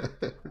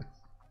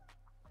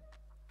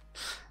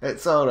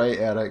it's all right,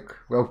 Eric.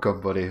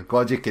 Welcome, buddy.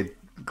 Glad you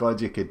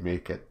could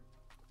make it.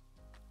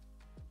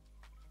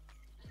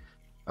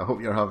 I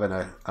hope you're having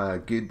a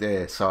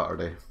good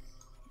Saturday.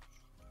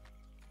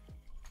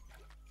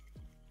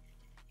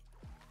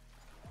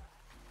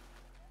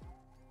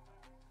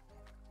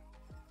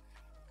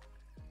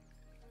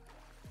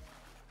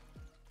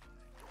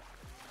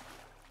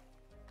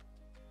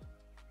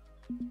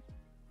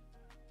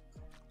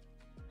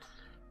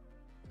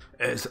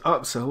 It's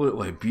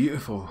absolutely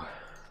beautiful.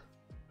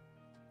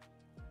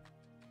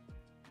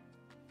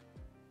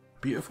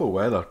 Beautiful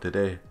weather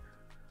today.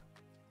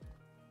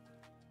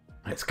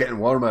 It's getting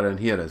warmer in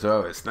here as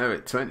well. It's now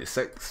at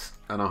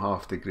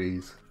 26.5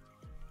 degrees.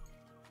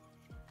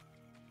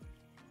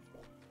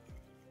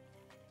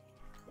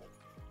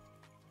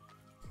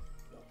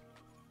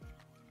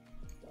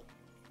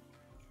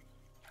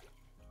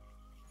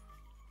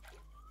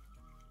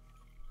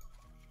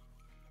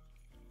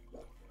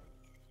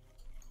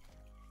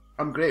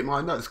 I'm great,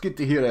 man. That's good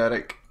to hear,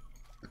 Eric.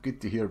 Good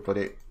to hear,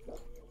 buddy.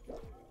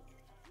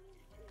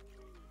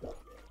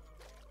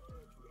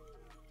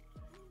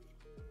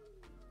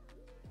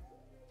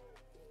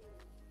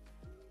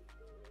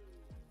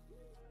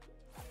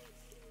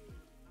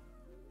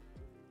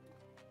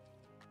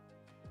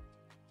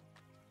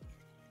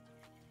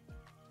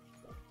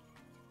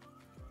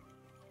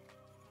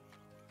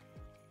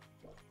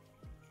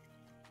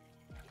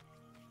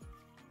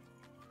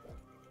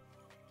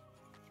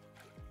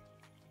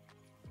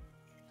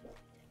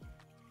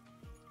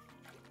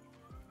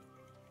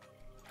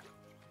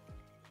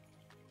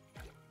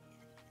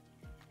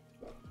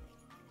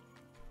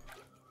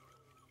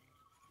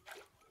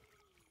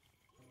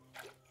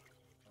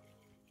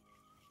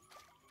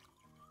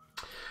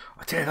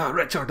 I tell you that,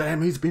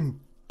 Richard, he's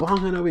been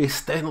banging away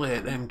steadily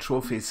at them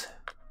trophies.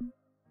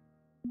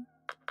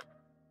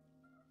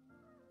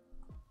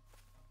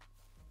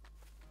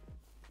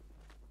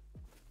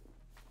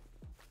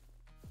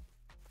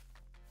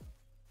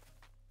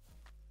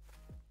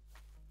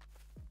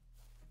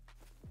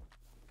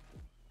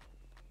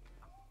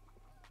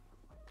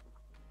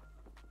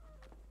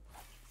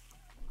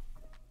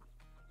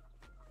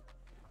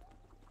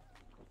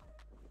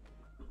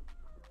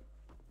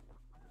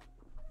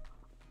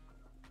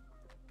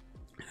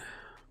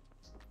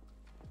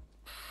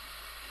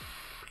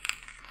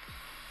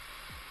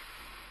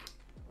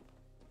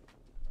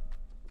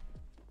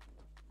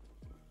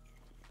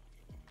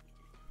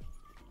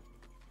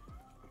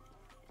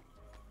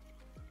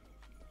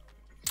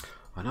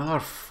 Another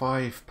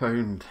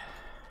 £5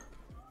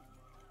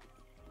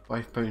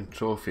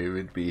 trophy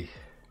would be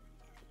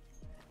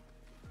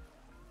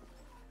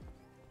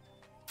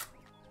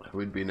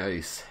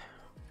nice.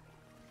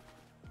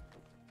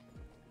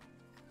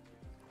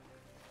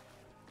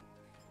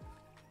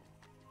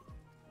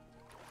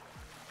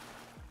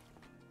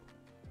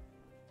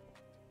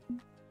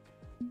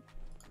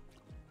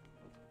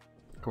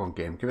 Come on,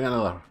 game, give me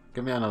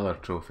another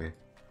trophy.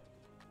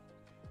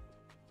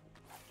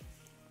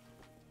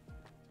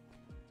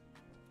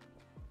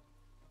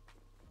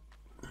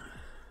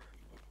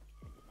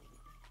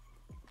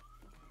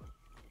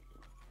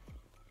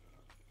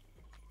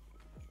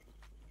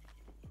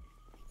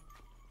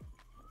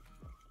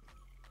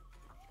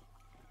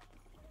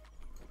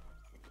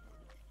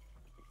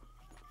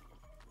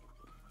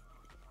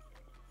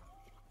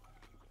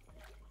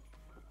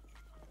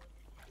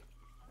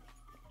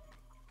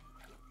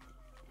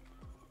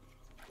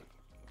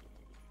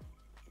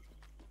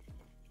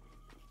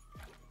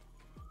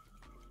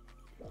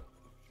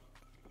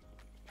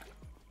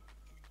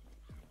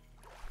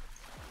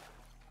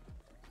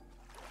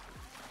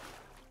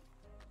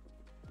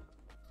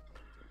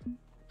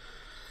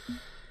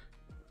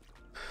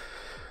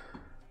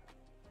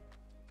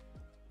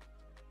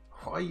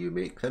 you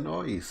make the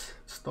noise?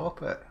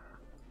 Stop it.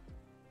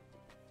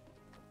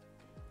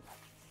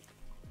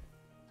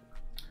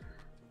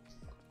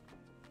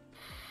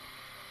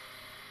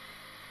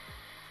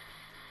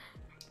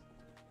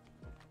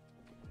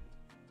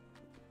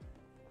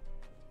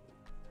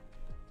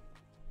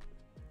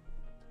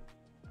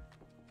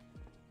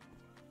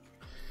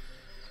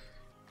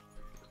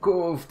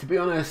 Cove, to be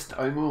honest,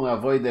 I'm only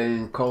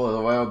avoiding Call of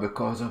the Wild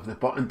because of the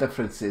button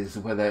differences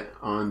with it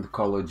and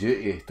Call of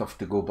Duty. Tough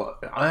to go, but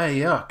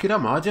yeah, I could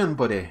imagine,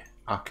 buddy.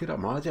 I could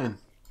imagine.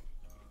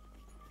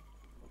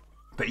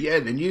 But yeah,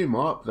 the new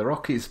map, the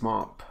Rockies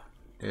map,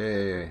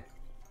 as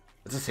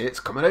I say,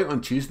 it's coming out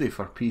on Tuesday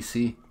for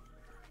PC.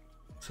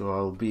 So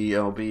I'll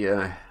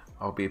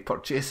be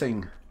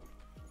purchasing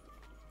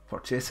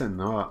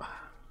that.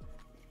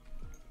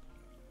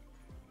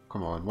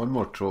 Come on, one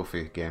more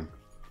trophy game.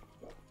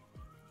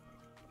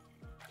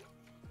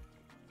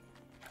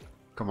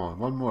 Come on,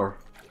 one more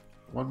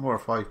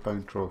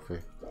 £5 trophy.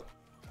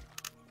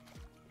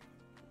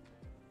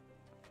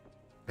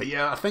 But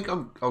yeah, I think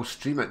I'll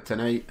stream it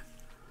tonight.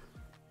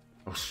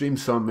 I'll stream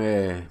some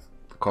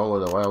Call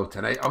of the Wild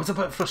tonight. I was a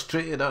bit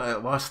frustrated at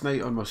it last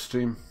night on my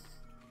stream,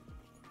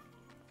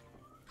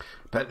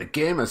 but the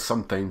game is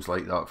sometimes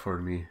like that for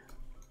me.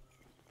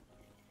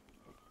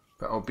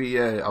 But I'll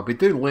be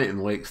doing Leighton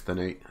Lakes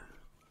tonight.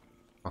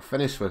 I'll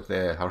finish with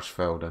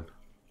Hirschfelden.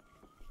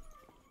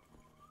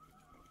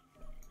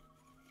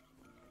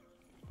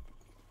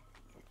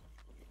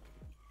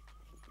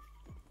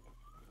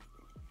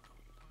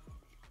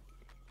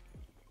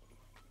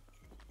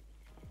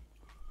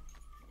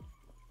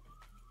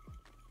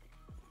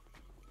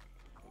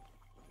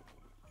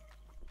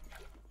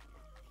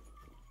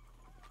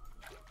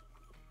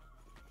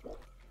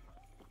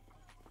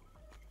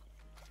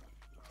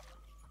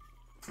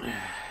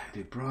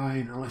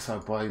 Brian, unless I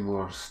buy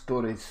more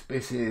storage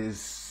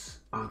spaces.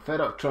 I'm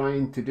fed up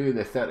trying to do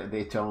the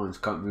 30-day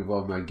challenge, can't move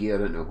all my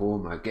gear into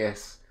home. I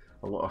guess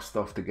a lot of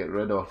stuff to get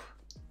rid of.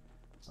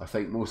 I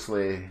think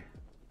mostly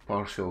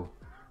partial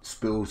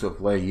spools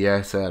of line.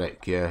 Yes,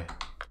 Eric, yeah.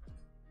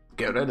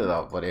 Get rid of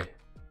that, buddy. I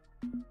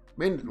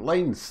mean,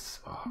 lines.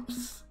 Oh,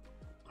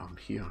 I'm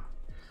here.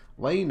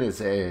 Line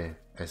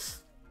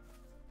is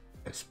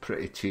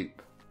pretty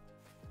cheap.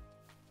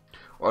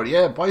 Or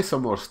yeah, buy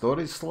some more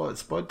storage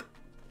slots, bud.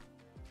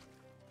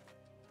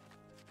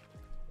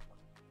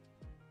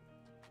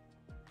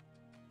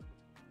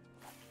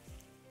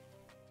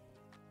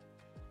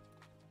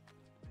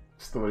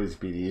 Storage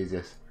be the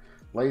easiest.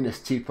 Line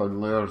is cheap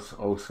on lures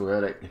also,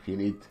 Eric, if you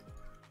need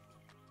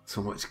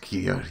so much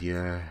gear,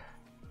 yeah.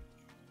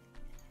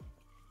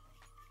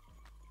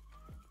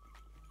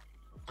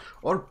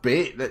 Or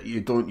bait that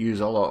you don't use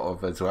a lot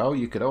of as well,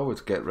 you could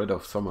always get rid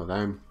of some of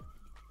them.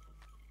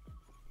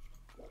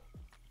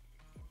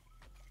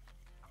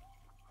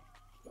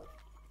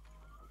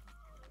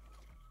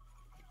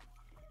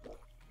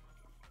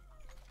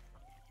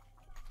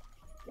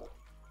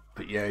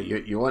 But yeah,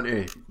 you want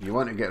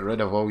to get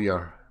rid of all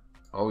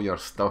your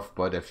stuff,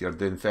 bud, if you're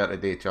doing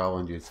 30-day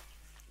challenges,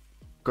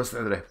 because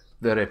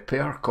the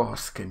repair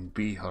costs can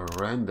be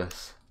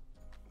horrendous.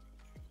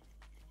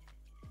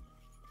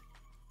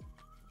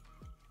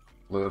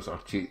 Lures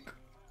are cheap,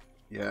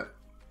 yeah.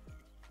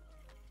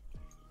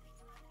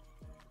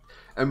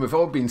 And we've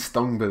all been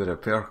stung by the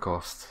repair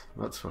costs,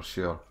 that's for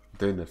sure.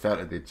 Doing the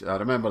 30-day, I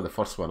remember the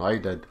first one I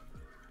did.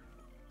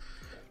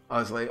 I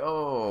was like,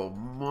 oh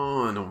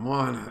man,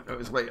 it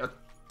was like a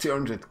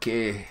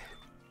 200k.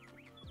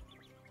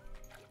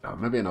 Oh,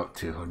 maybe not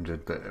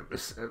 200, but it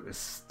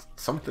was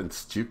something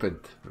stupid.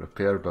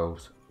 Repair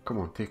bills. Come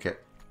on, take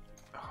it.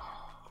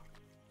 Oh.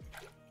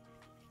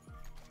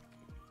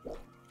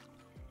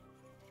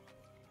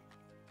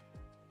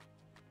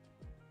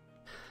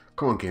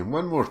 Come on, game,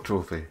 one more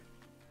trophy.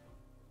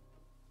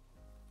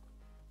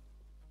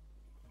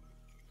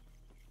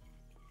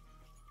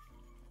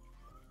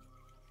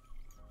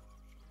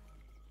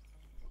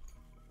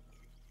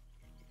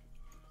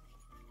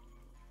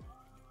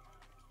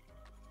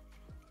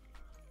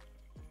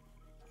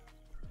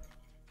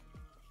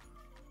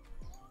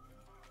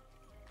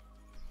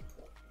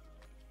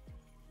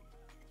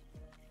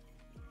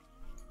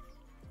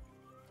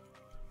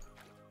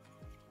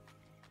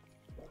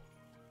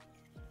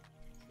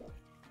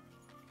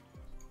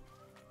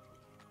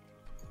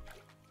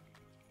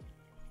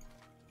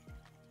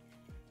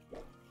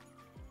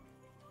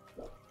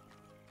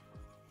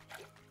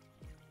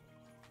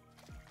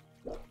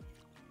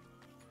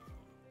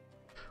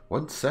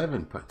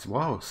 £17.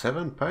 Wow,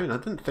 £7. I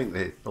didn't think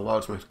the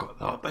largemouth got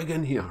that big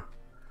in here.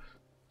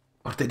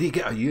 Or did he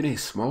get a uni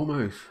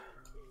smallmouth?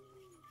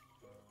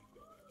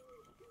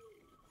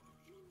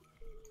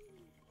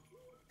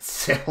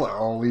 Sell it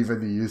all, even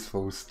the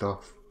useful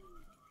stuff.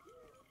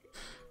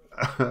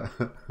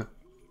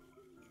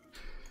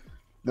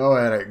 No,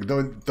 Eric,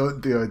 don't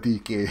do a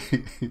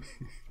DK.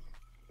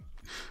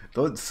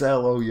 Don't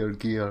sell all your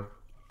gear.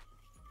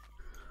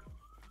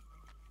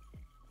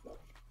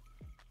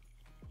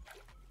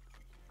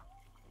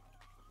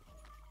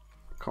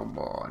 Come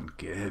on,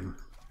 game.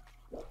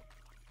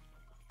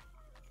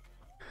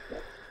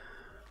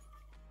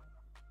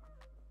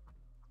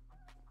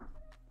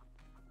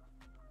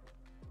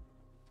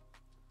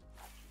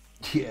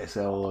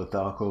 TSL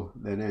Otaku,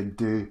 and then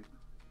do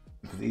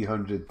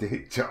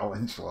 300-day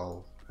challenge,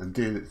 lol, and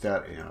do the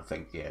 30. And I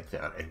think, yeah,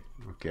 30.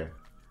 Okay.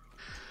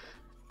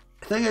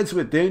 The thing is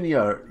with doing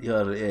your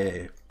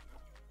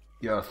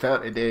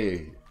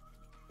 30-day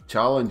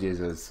challenges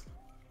is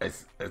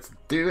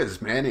do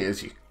as many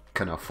as you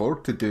can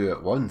afford to do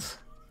at once.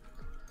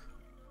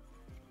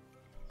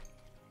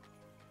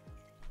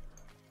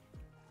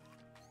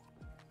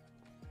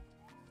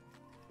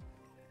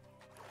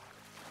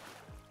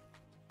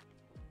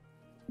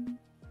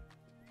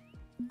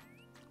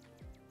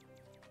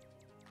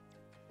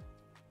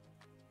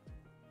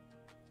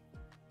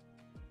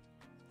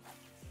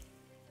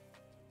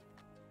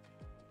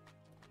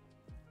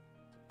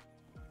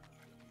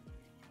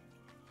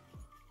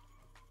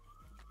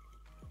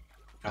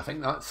 I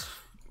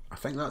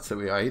think that's the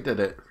way I did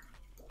it.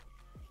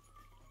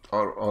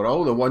 Or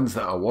all the ones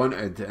that I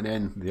wanted, and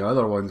then the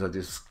other ones I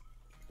just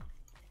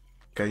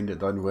kind of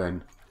done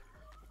when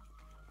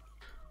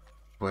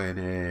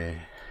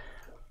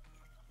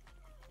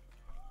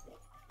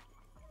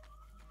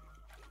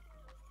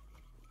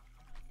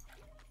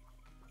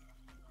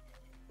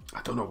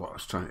I don't know what I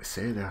was trying to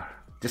say there.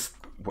 Just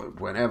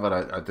whenever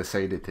I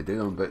decided to do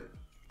them, but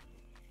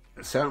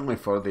certainly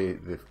for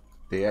the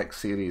X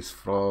series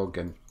Frog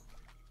and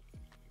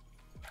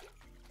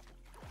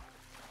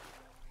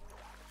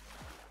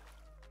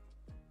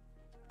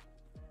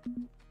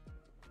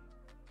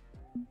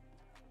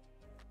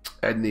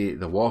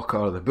the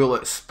walker, the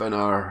bullet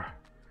spinner,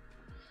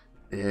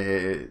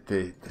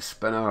 the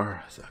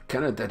spinner, I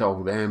kind of did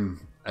all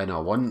them in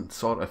a one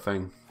sort of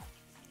thing.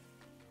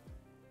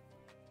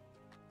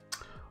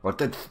 Or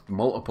did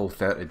multiple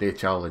 30-day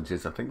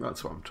challenges, I think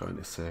that's what I'm trying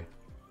to say.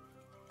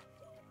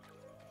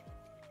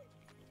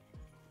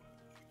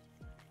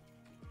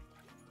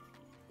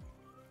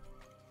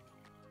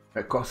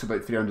 It costs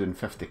about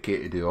 350k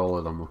to do all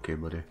of them, okay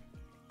buddy.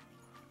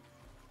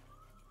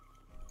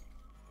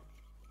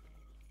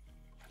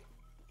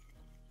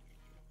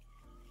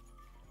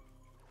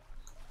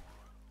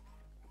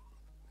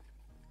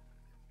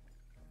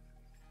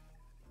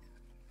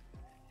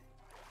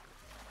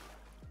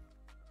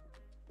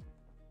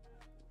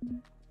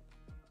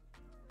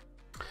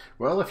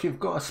 Well, if you've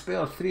got a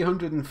spare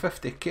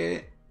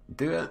 350k,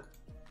 do it.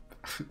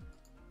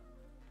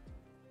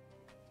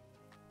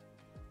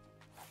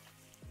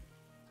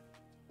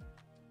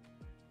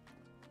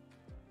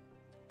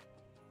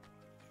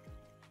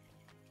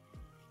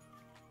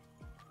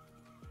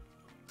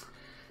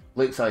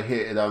 Lakes I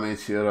hated, I made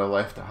sure I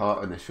left a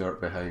hat and a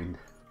shirt behind.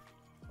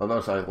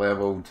 Others I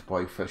levelled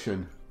by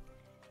fishing,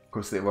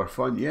 because they were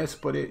fun. Yes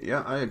buddy,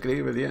 yeah, I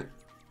agree with you.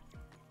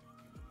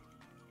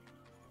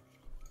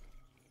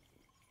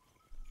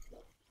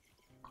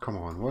 Come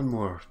on, one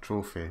more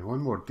trophy, one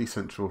more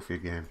decent trophy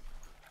game.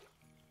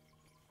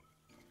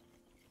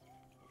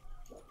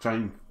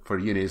 Trying for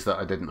unis that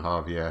I didn't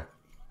have, yeah.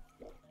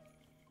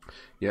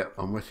 Yeah,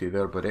 I'm with you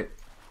there, buddy.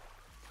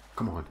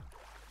 Come on.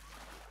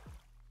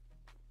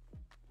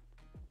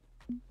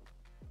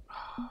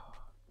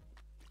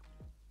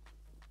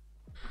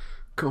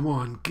 Come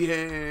on,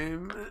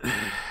 game.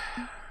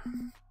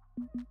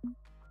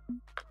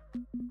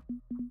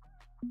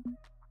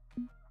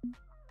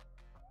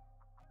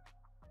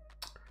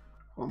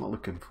 What am I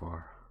looking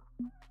for?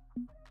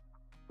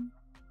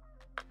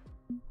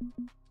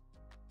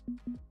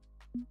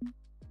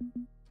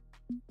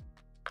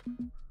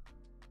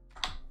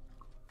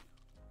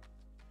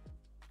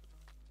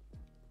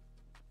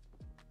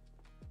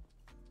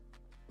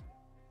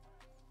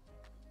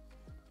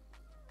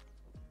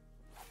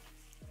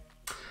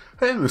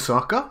 Hey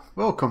Musaka,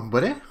 welcome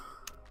buddy.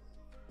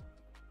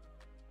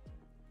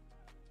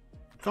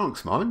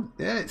 Thanks man.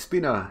 Yeah, it's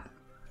been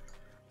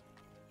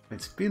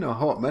a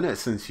hot minute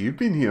since you've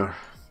been here,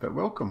 but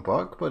welcome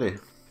back buddy.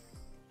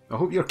 I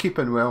hope you're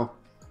keeping well.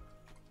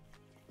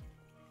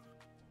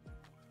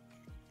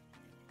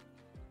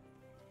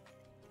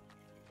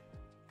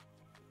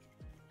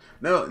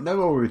 Now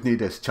all we would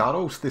need is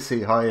Charles to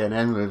say hi, and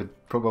then we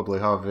would probably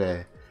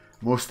have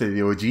most of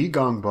the OG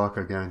gang back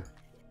again.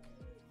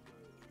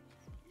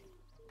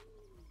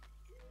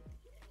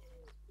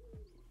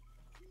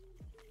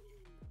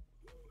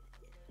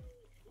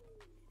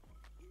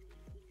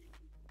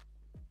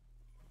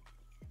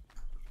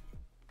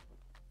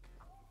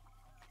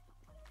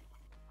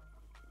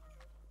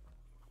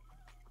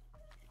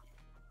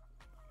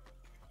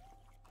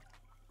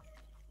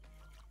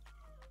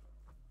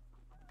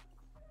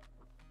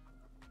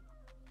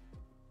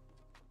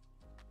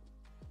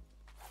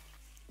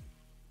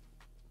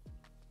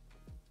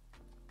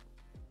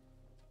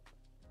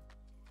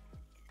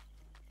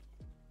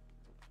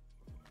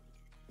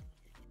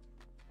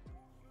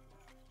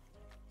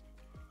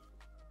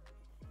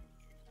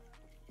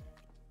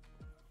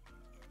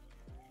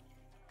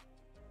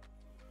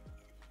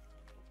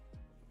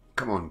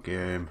 Come on,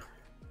 game.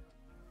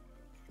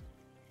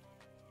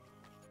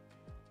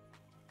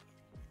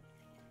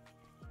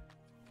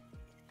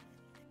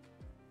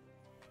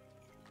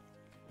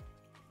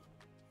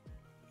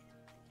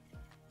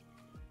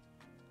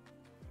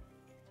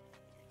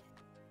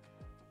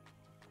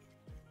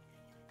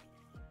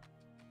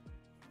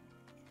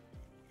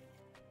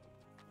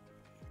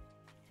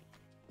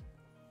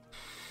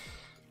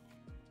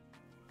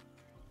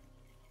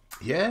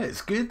 Yeah,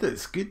 it's good.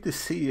 It's good to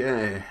see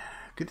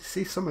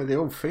some of the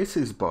old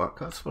faces back.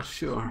 That's for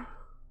sure.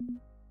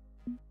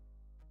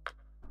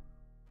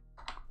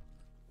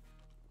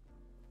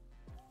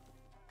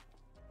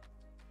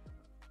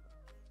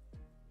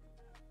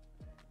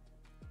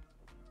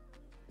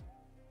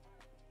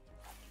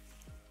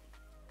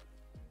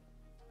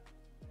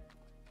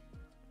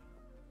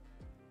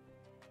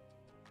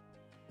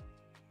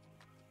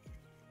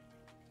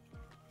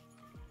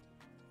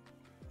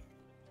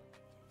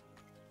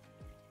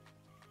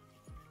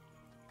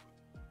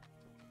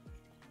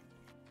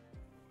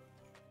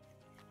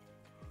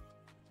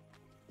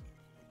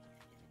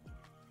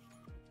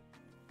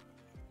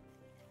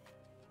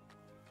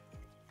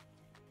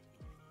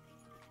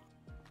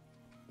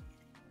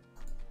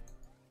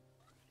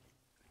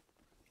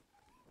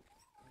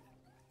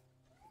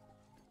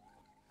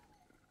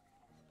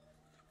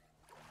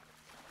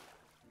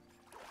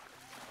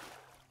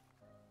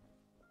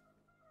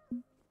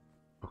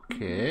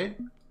 Okay.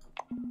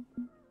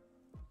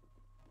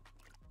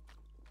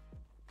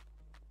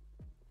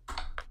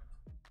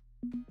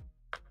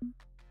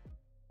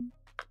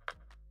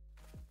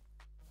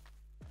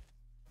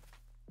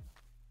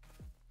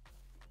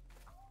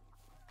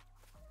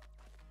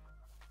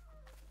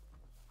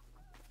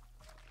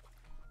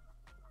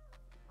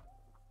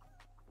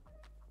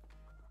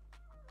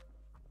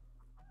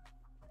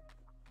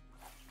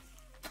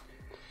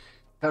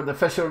 Heard the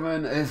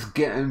Fisherman is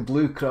getting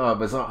blue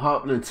crab. Is that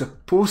happening? It's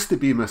supposed to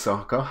be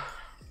Masaka.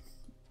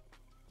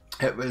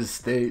 It was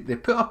they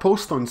put a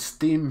post on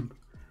Steam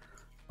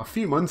a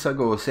few months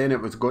ago saying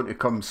it was going to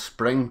come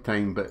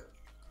springtime, but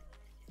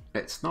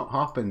it's not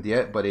happened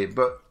yet, buddy.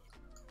 But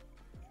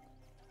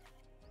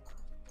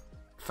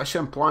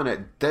Fishing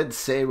Planet did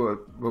say we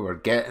were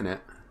getting it.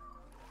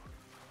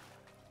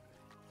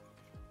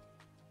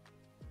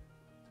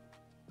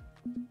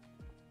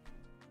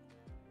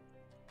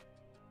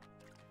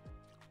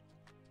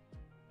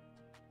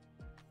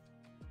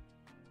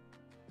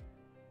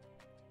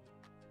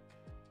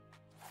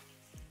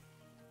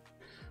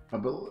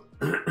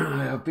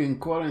 I have been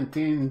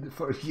quarantined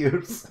for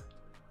years,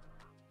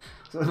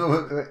 so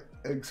no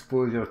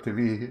exposure to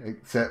me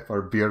except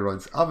for beer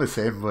runs. I'm the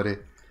same, buddy.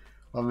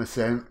 I'm the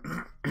same.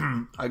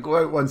 I go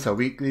out once a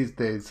week these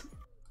days,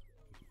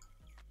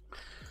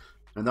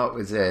 and that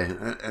was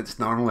it's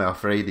normally a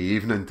Friday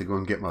evening to go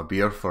and get my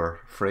beer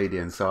for Friday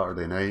and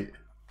Saturday night.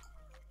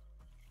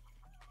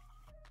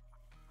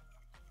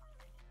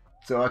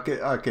 So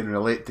I can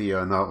relate to you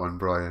on that one,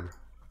 Brian.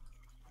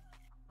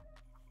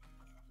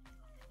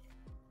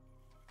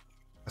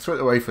 That's what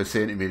the wife was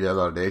saying to me the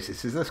other day. She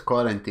says, this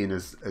quarantine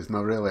has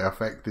not really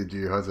affected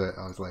you, has it?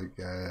 I was like,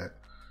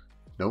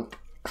 nope.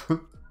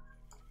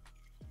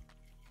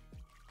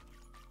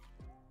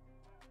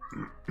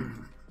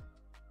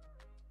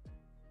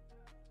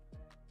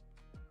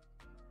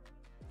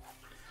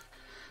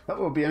 That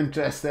will be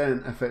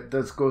interesting if it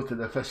does go to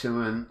the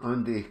Fisherman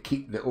and they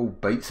keep the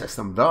old byte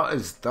system. That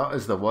is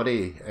the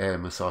worry,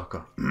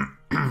 Masaka.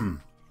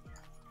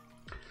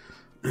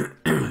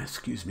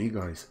 Excuse me,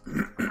 guys.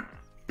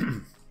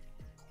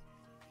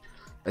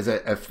 Is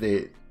it if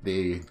they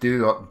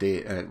do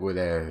update it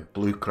with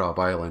Blue Crab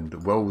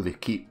Island, will they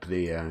keep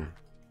the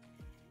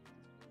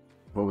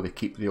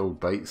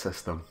old byte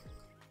system?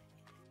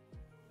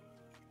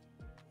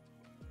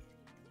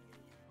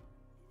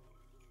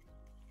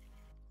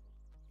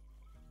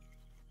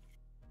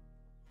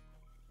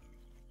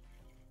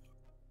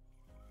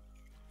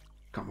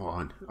 Come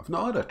on, I've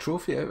not had a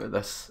trophy out of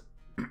this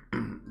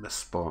this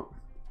spot.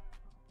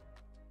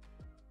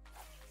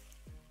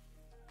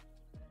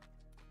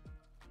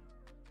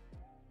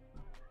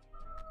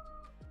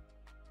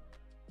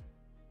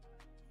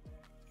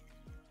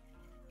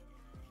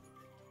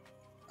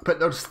 But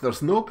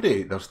there's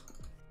nobody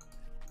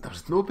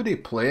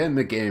playing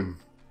the game,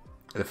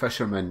 the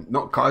Fisherman,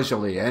 not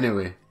casually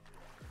anyway.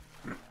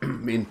 I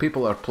mean,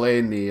 people are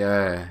playing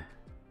the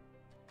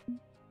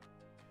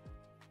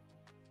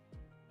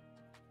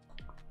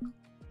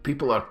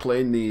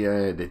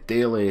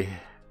daily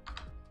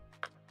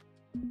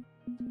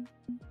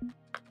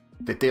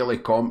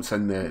comps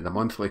and the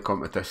monthly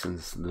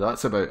competitions.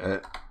 That's about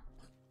it.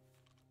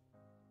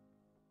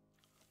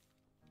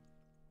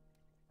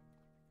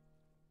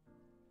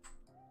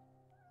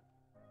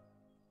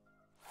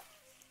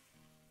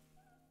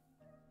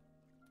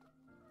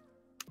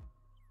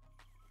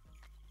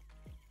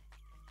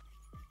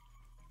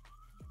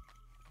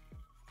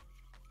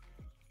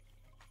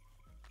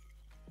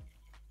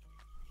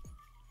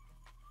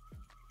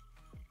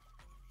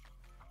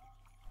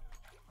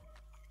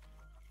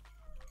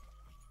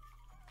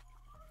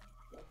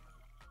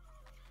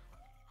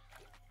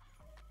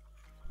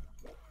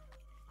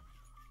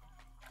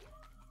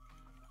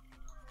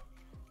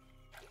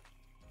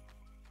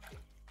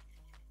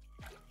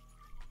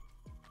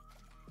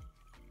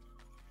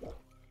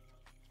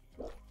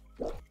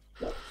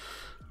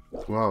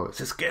 Wow, it's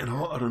just getting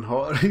hotter and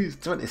hotter. It's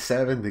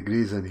 27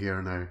 degrees in here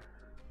now.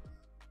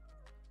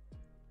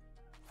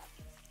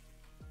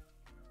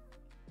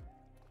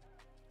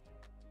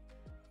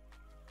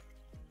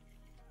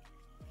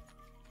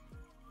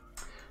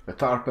 The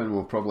tarpon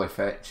will probably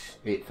fetch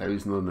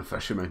 8,000 on the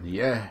Fisherman.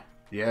 Yeah,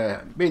 yeah.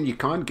 I mean, you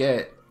can't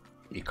get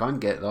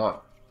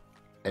that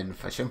in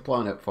Fishing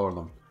Planet for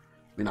them.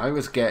 I mean, I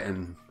was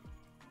getting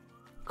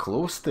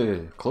close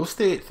to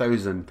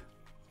 8,000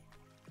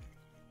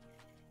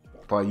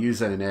 by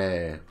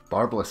using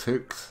barbless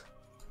hooks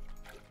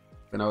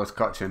when I was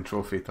catching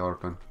trophy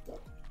tarpon.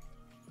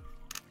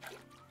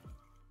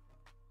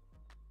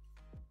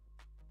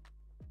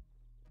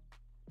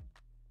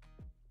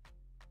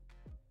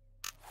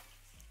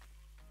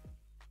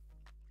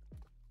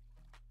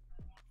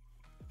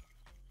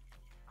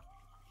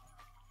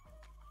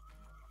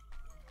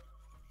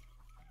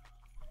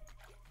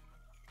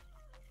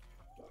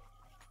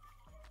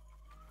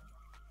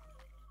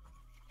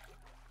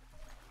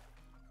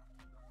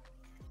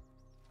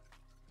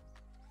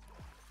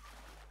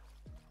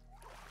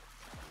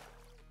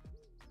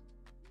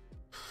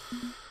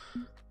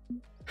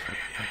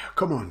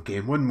 Come on,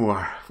 game, one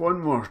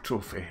more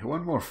trophy,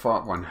 one more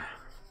fat one.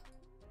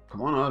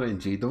 Come on,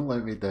 RNG, don't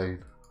let me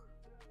down.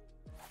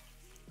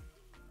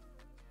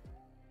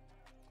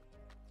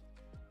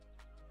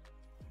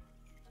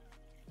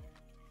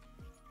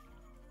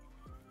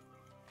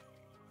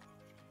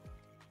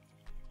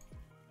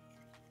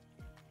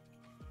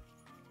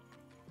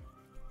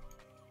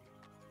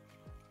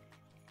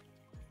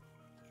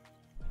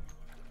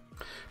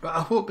 But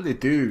I hope they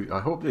do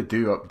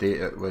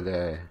update it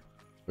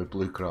with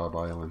Blue Crab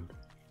Island.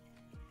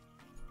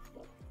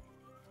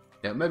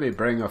 Yeah, maybe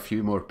bring a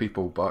few more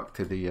people back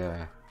to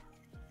the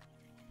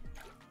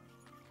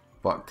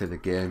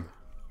game.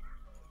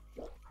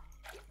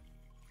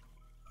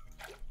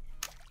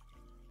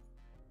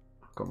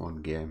 Come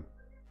on, game.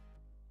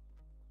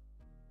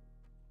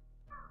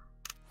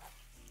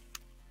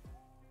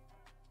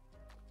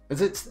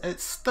 It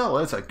still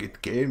is a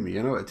good game,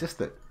 you know. It's just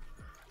that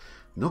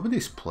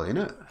nobody's playing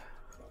it.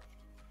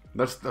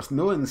 There's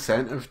no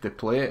incentive to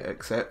play it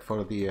except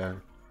for the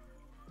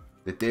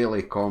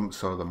daily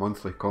comps or the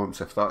monthly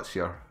comps, if that's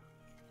your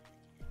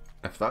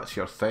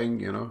thing,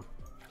 you know.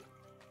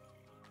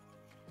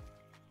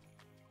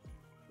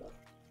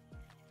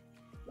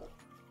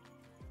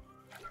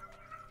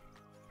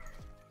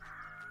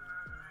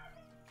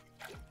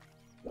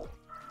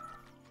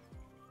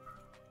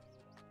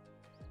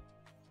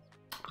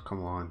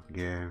 Come on,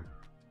 game.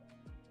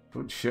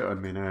 Don't shit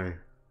on me now.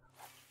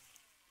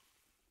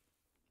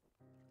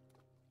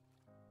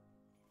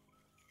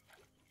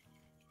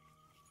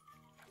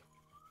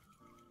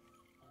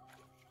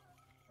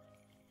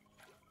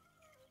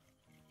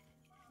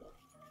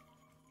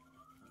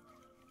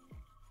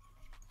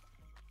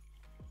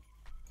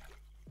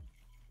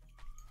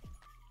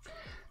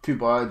 Too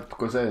bad,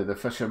 because the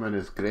Fisherman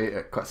is great,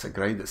 it cuts a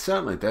grind. It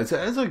certainly does. It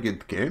is a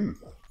good game.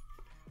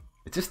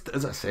 It just,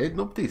 as I said,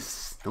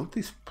 nobody's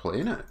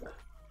playing it.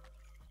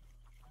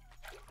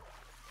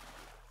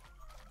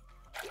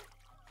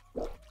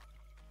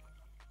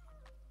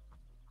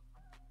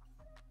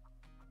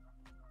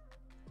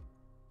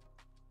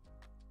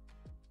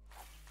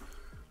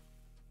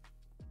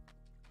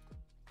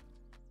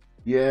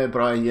 Yeah,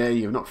 Brian, yeah,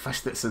 you've not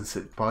fished it since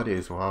it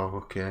parties. Wow,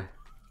 okay.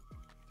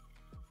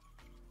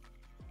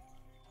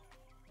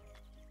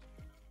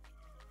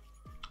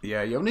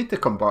 Yeah, you'll need to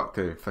come back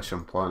to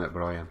Fishing Planet,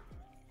 Brian.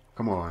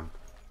 Come on.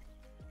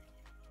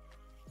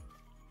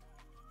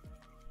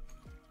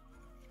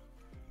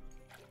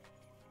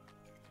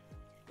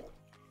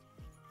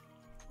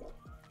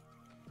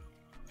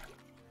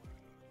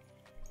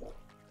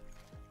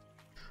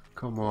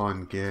 Come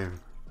on, game.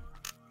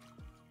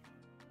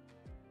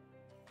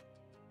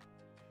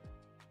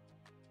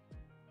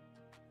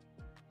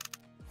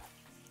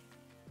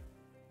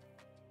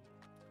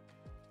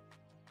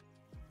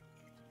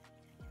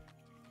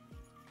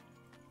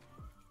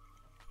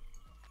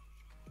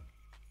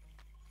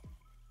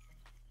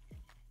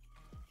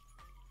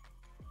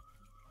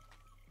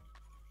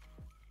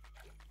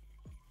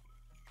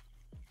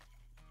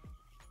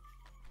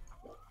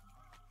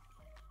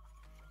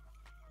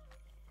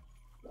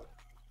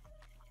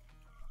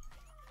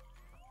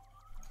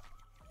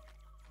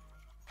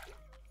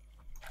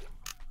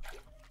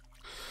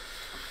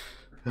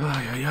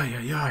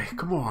 Ay,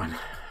 come on.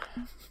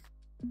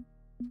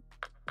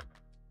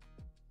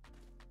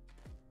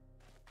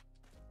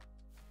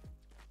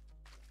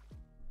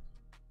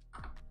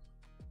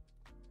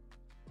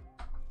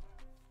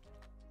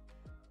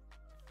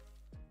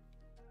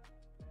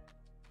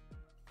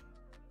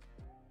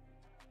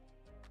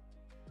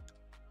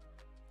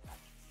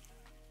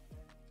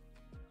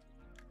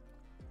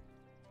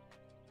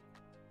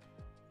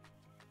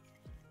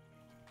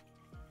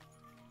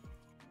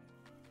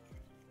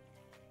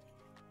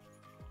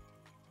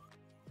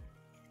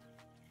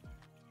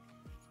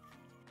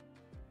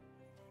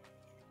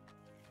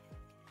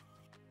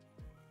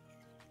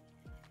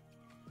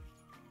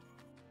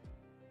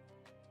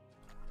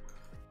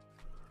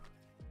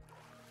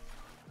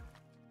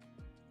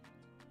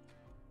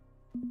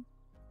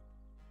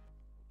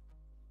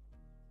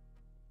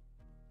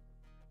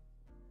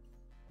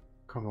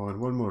 Come on,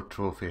 one more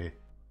trophy.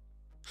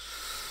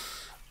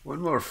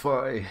 One more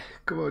fight.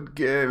 Come on,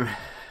 game.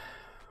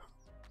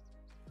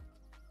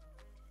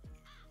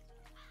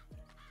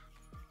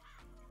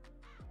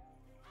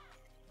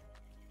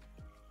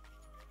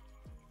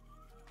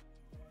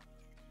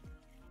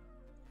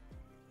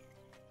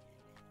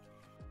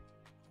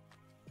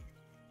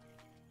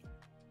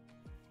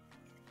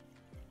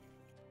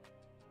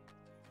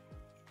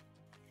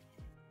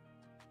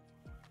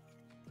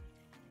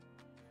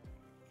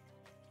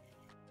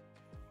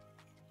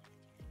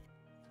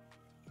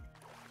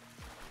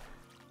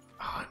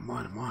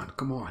 Come on,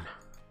 come on.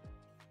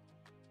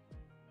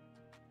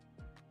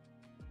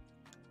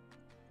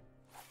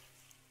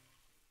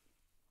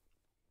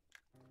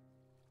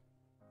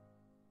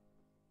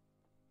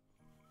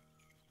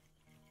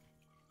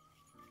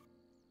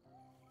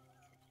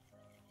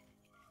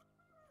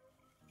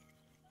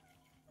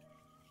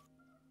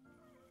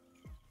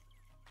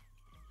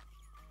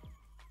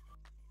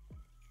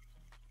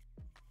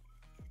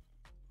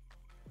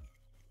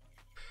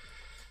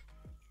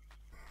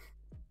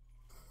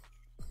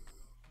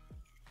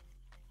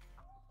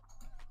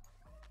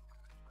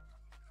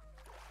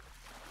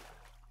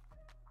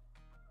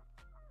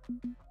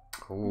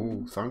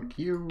 Oh, thank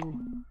you.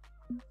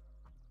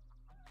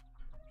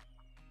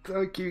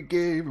 Thank you,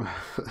 game.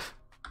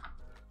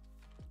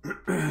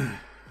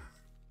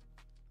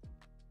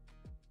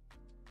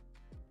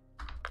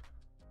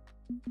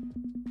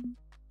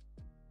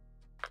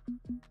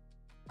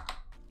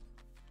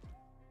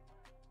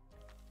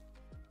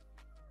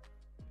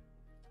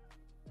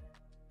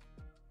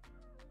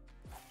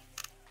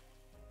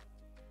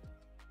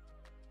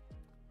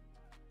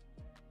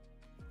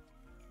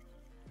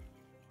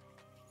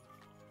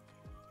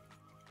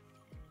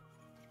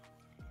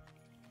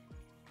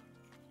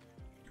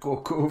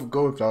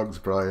 Go, thanks,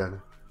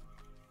 Brian.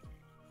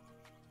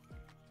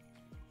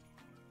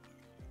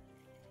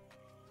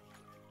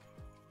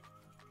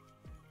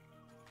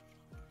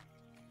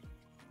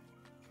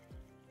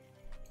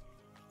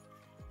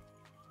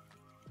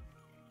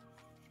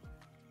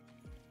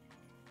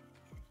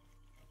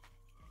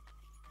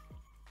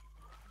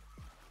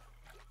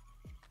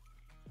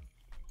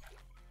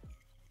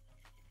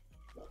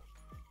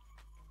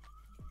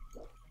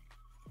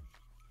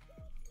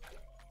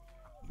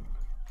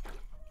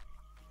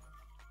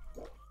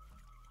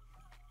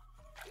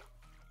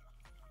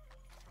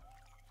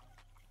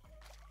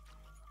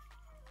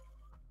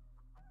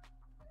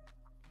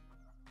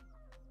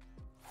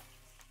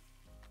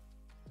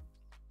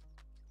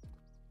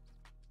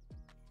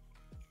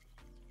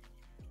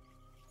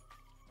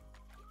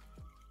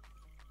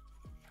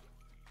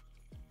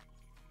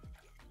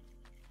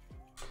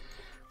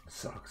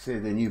 Sucks. Say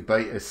the new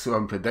bite is so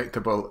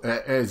unpredictable.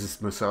 It is,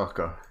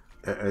 Masaka.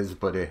 It is,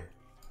 buddy.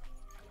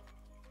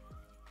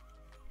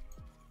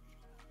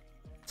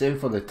 Same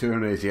for the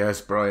tourneys,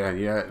 yes, Brian.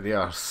 Yeah, they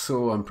are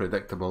so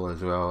unpredictable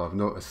as well. I've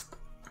noticed.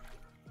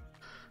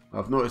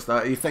 I've noticed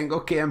that. You think,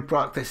 okay, in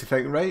practice, you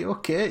think, right,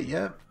 okay,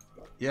 yeah,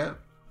 yeah.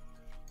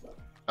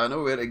 I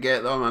know where to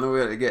get them. I know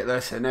where to get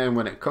this, and then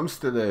when it comes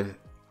to the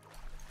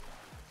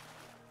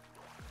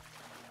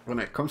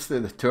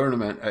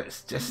tournament,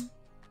 it's just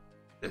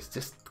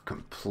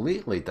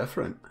completely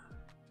different.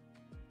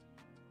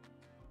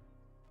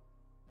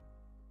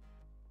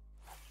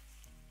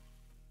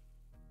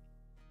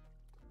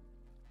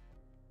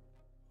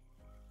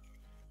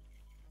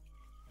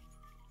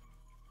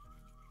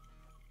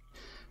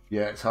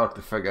 Yeah, it's hard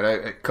to figure out.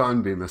 It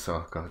can be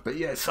Masaka, but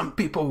yeah, some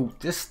people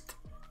just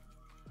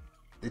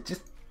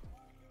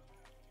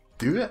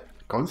do it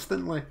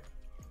constantly.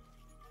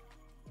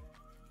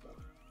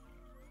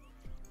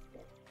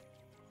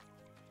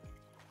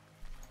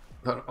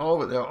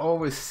 They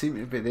always seem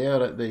to be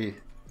there at the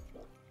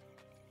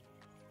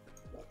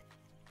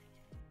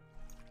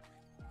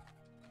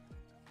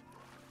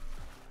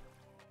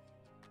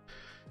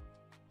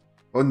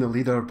on the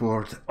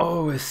leaderboard.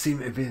 Always seem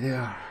to be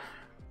there.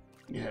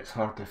 Yeah, it's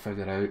hard to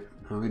figure out.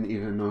 I wouldn't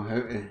even know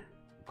how to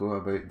go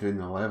about doing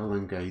the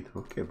leveling guide.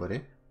 Okay,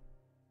 buddy.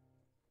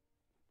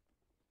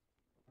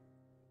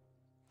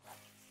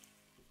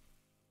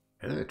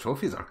 Yeah, the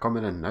trophies are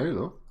coming in now,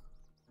 though.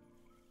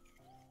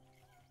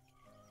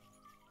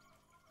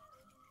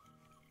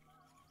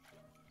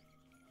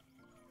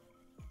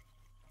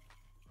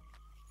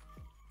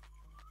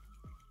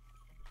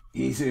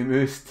 Easy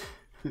Moost.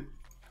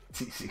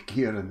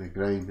 Secure in the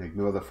grind,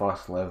 ignore the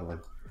fast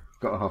leveling.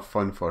 Gotta have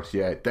fun first.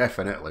 Yeah,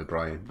 definitely,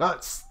 Brian.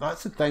 That's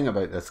the thing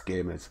about this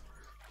game is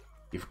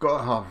you've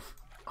got to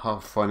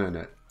have fun in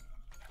it.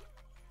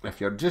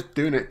 If you're just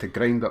doing it to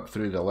grind up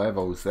through the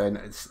levels, then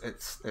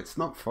it's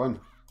not fun.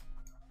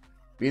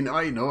 I mean,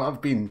 I know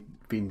I've been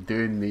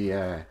doing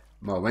the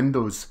my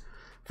Windows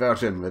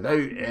version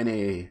without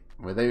any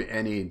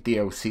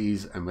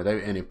DLCs and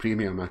without any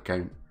premium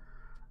account.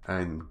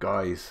 And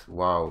guys,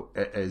 wow,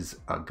 it is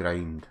a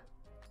grind.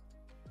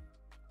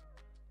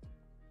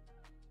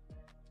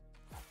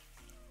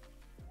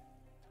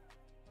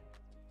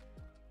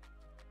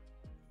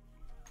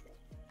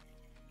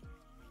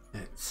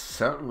 It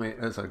certainly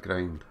is a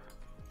grind.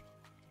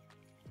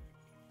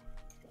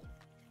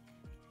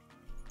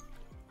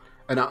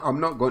 And I'm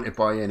not going to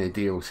buy any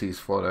DLCs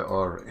for it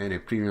or any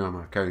premium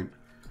account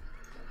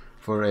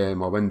for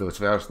my Windows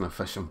version of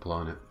Fishing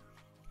Planet.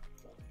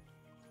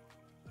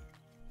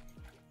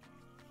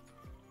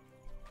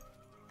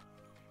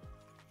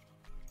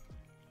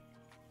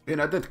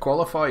 And I did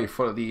qualify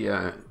for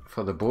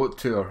the boat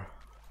tour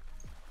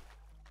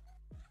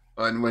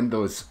on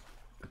Windows,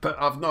 but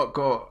I'm not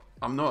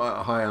at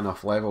a high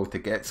enough level to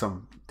get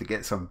some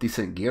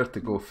decent gear to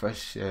go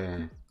fish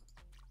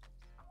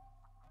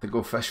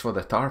for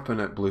the tarpon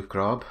at Blue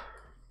Crab.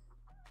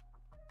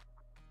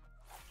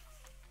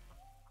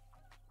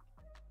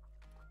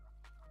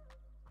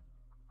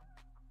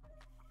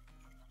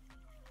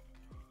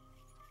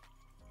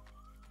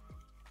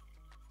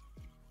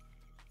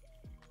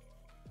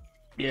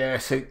 Yeah,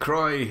 St.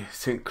 Croix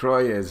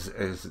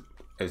is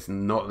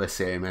not the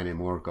same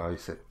anymore,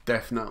 guys. It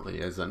definitely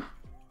isn't.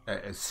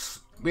 It is.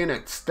 I mean,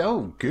 it's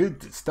still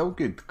good. It's still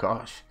good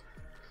cash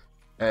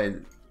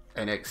and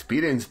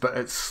experience, but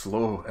it's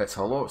slow. It's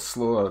a lot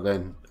slower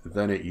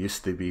than it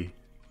used to be.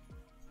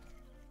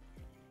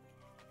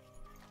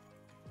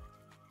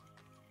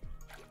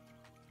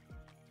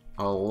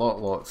 A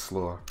lot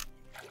slower.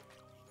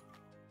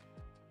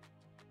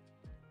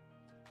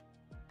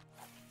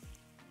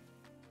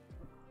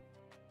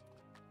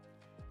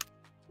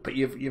 But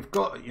you've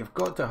got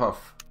to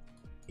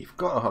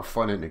have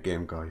fun in the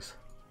game, guys.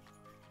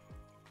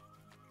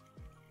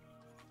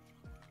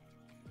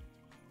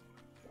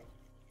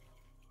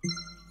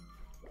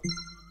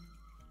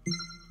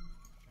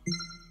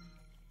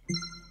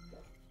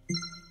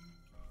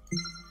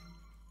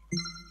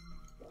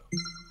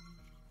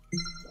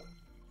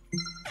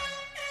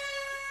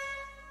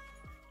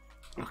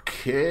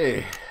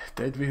 Okay,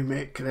 did we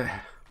make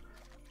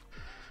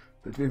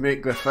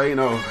the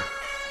final?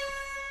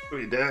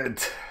 We did.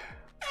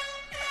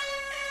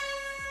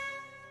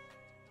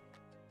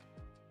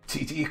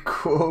 GG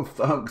Cove,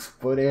 thanks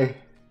buddy.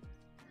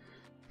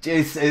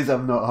 Jay says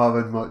I'm not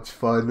having much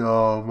fun.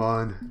 Oh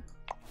man.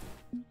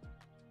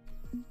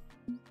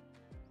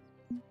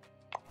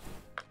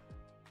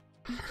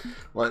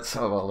 Let's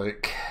have a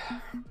look.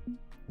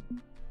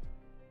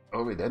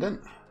 Oh, we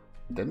didn't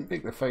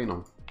make the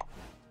final.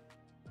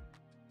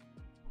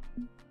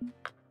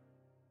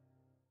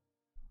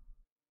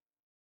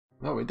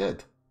 No, we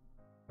did.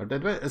 Or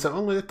did we? Is it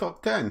only the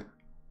top 10?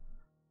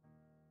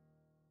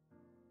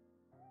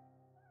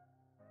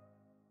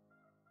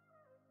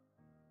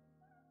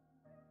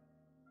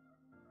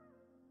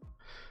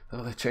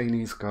 Oh, the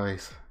Chinese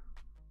guys.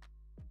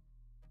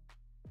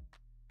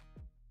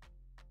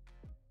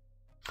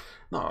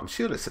 No, I'm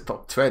sure it's the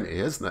top 20,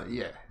 isn't it?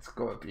 Yeah, it's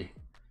got to be.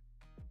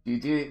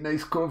 GG,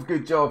 nice Cove,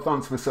 good job.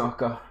 Thanks,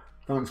 Masaka.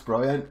 Thanks,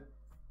 Brian.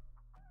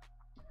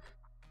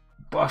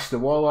 Bash the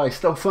walleye,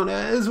 still fun.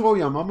 It is,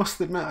 William. I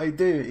must admit, I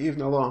do.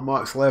 Even a lot of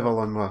max level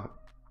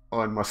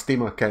on my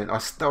Steam account, I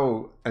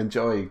still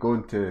enjoy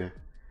going to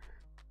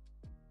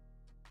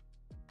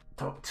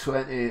top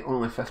 20.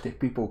 Only 50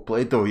 people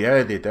played though.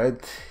 Yeah, they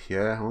did.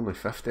 Yeah, only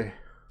 50.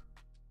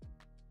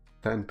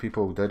 10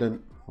 people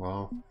didn't.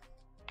 Wow.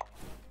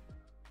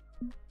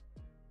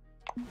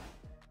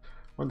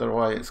 Wonder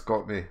why it's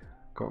got me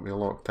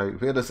locked out.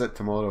 Where is it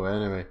tomorrow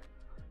anyway?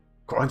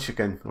 Go on,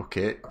 chicken.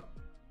 Okay.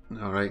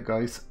 All right,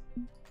 guys.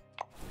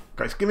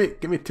 Guys, give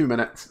me 2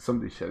 minutes.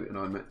 Somebody's shouting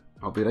on me.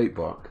 I'll be right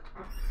back.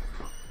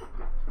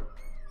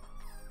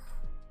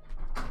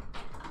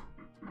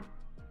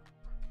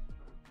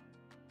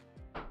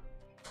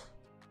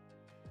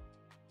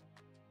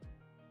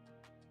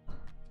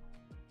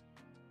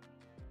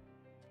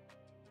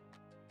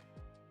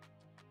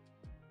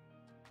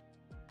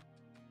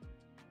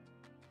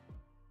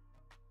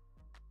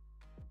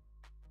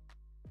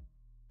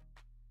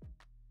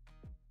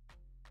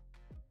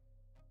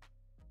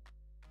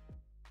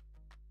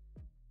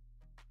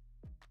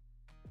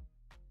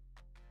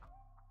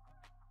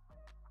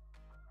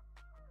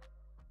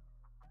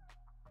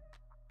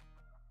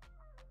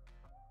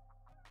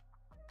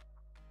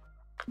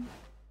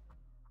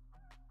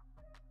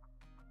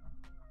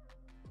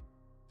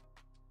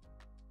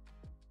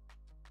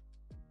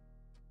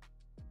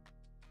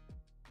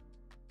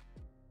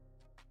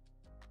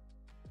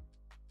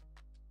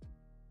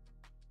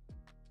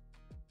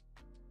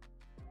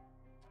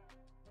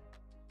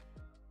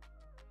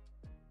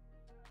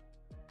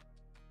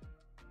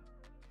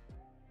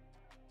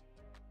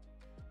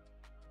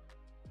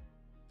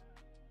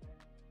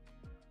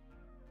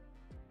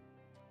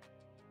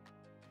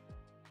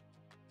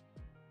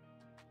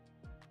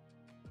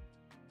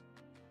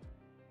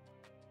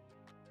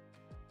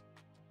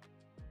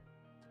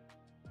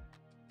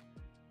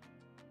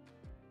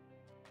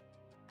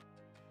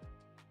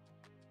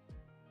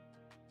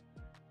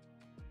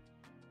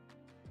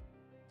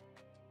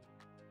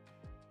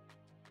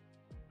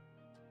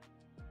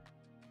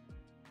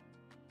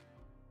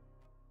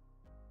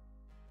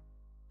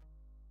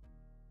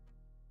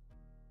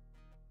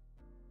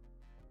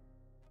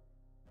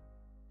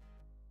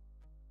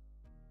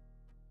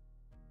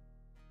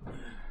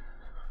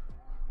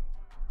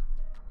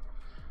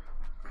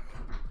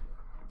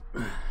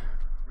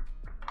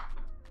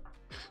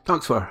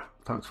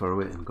 thanks for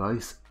waiting,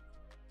 guys.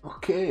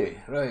 Okay,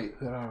 right,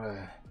 where are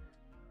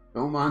we?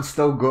 Oh man,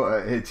 still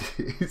got it.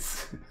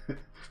 Jeez.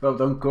 Well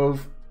done,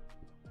 Cove.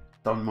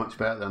 Done much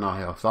better than I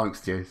have.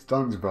 Thanks, Jace.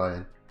 Thanks,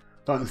 Brian.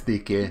 Thanks,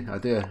 DK.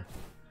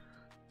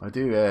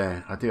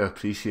 I do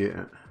appreciate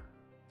it.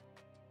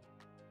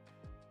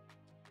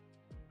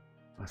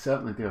 I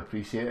certainly do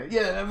appreciate it.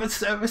 Yeah, it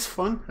was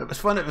fun. It was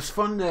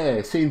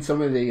fun seeing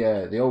some of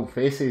the old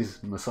faces,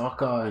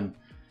 Masaka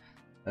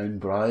and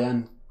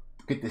Brian.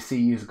 Good to see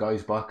you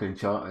guys back in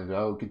chat as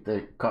well. Good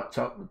to catch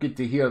up. Good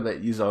to hear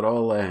that you are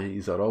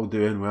all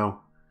doing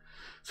well.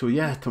 So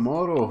yeah,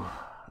 tomorrow.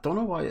 I don't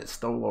know why it's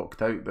still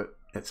locked out, but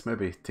it's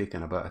maybe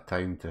taking a bit of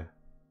time to.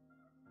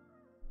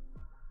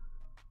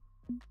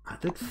 I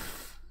did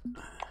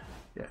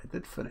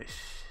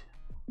finish.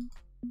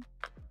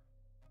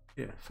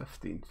 Yeah,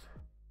 15th.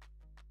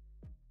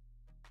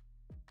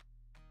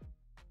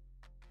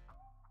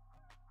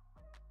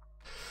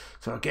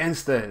 So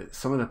against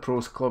some of the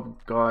Pros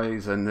Club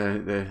guys and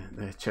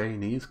the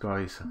Chinese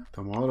guys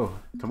tomorrow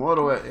at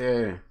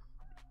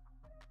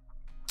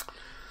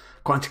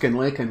Quantican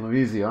Lake in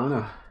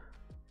Louisiana.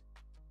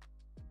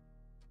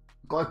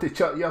 Glad to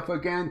chat you up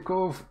again,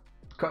 Cove.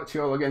 Catch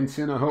you all again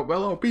soon, I hope.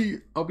 Well,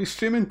 I'll be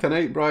streaming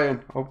tonight,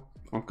 Brian.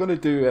 I'm gonna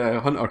do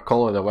Hunter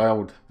Call of the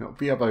Wild. It'll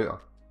be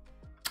about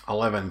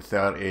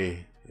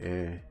 11:30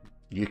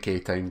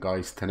 UK time,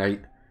 guys,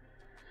 tonight.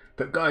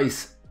 But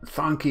guys,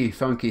 thank you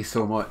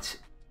so much.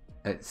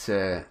 It's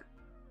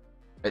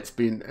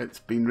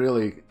been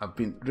really, I've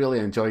been really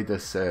enjoyed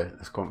this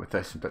this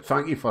competition. But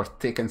thank you for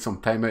taking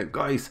some time out,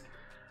 guys.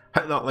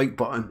 Hit that like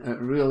button. It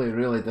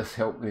really does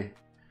help me.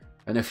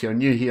 And if you're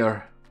new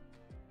here,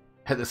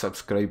 hit the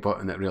subscribe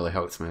button. It really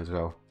helps me as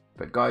well.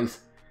 But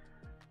guys,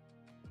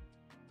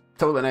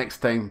 till the next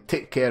time,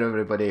 take care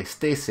everybody.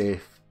 Stay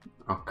safe.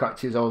 I'll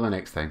catch you all the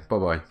next time. Bye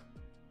bye.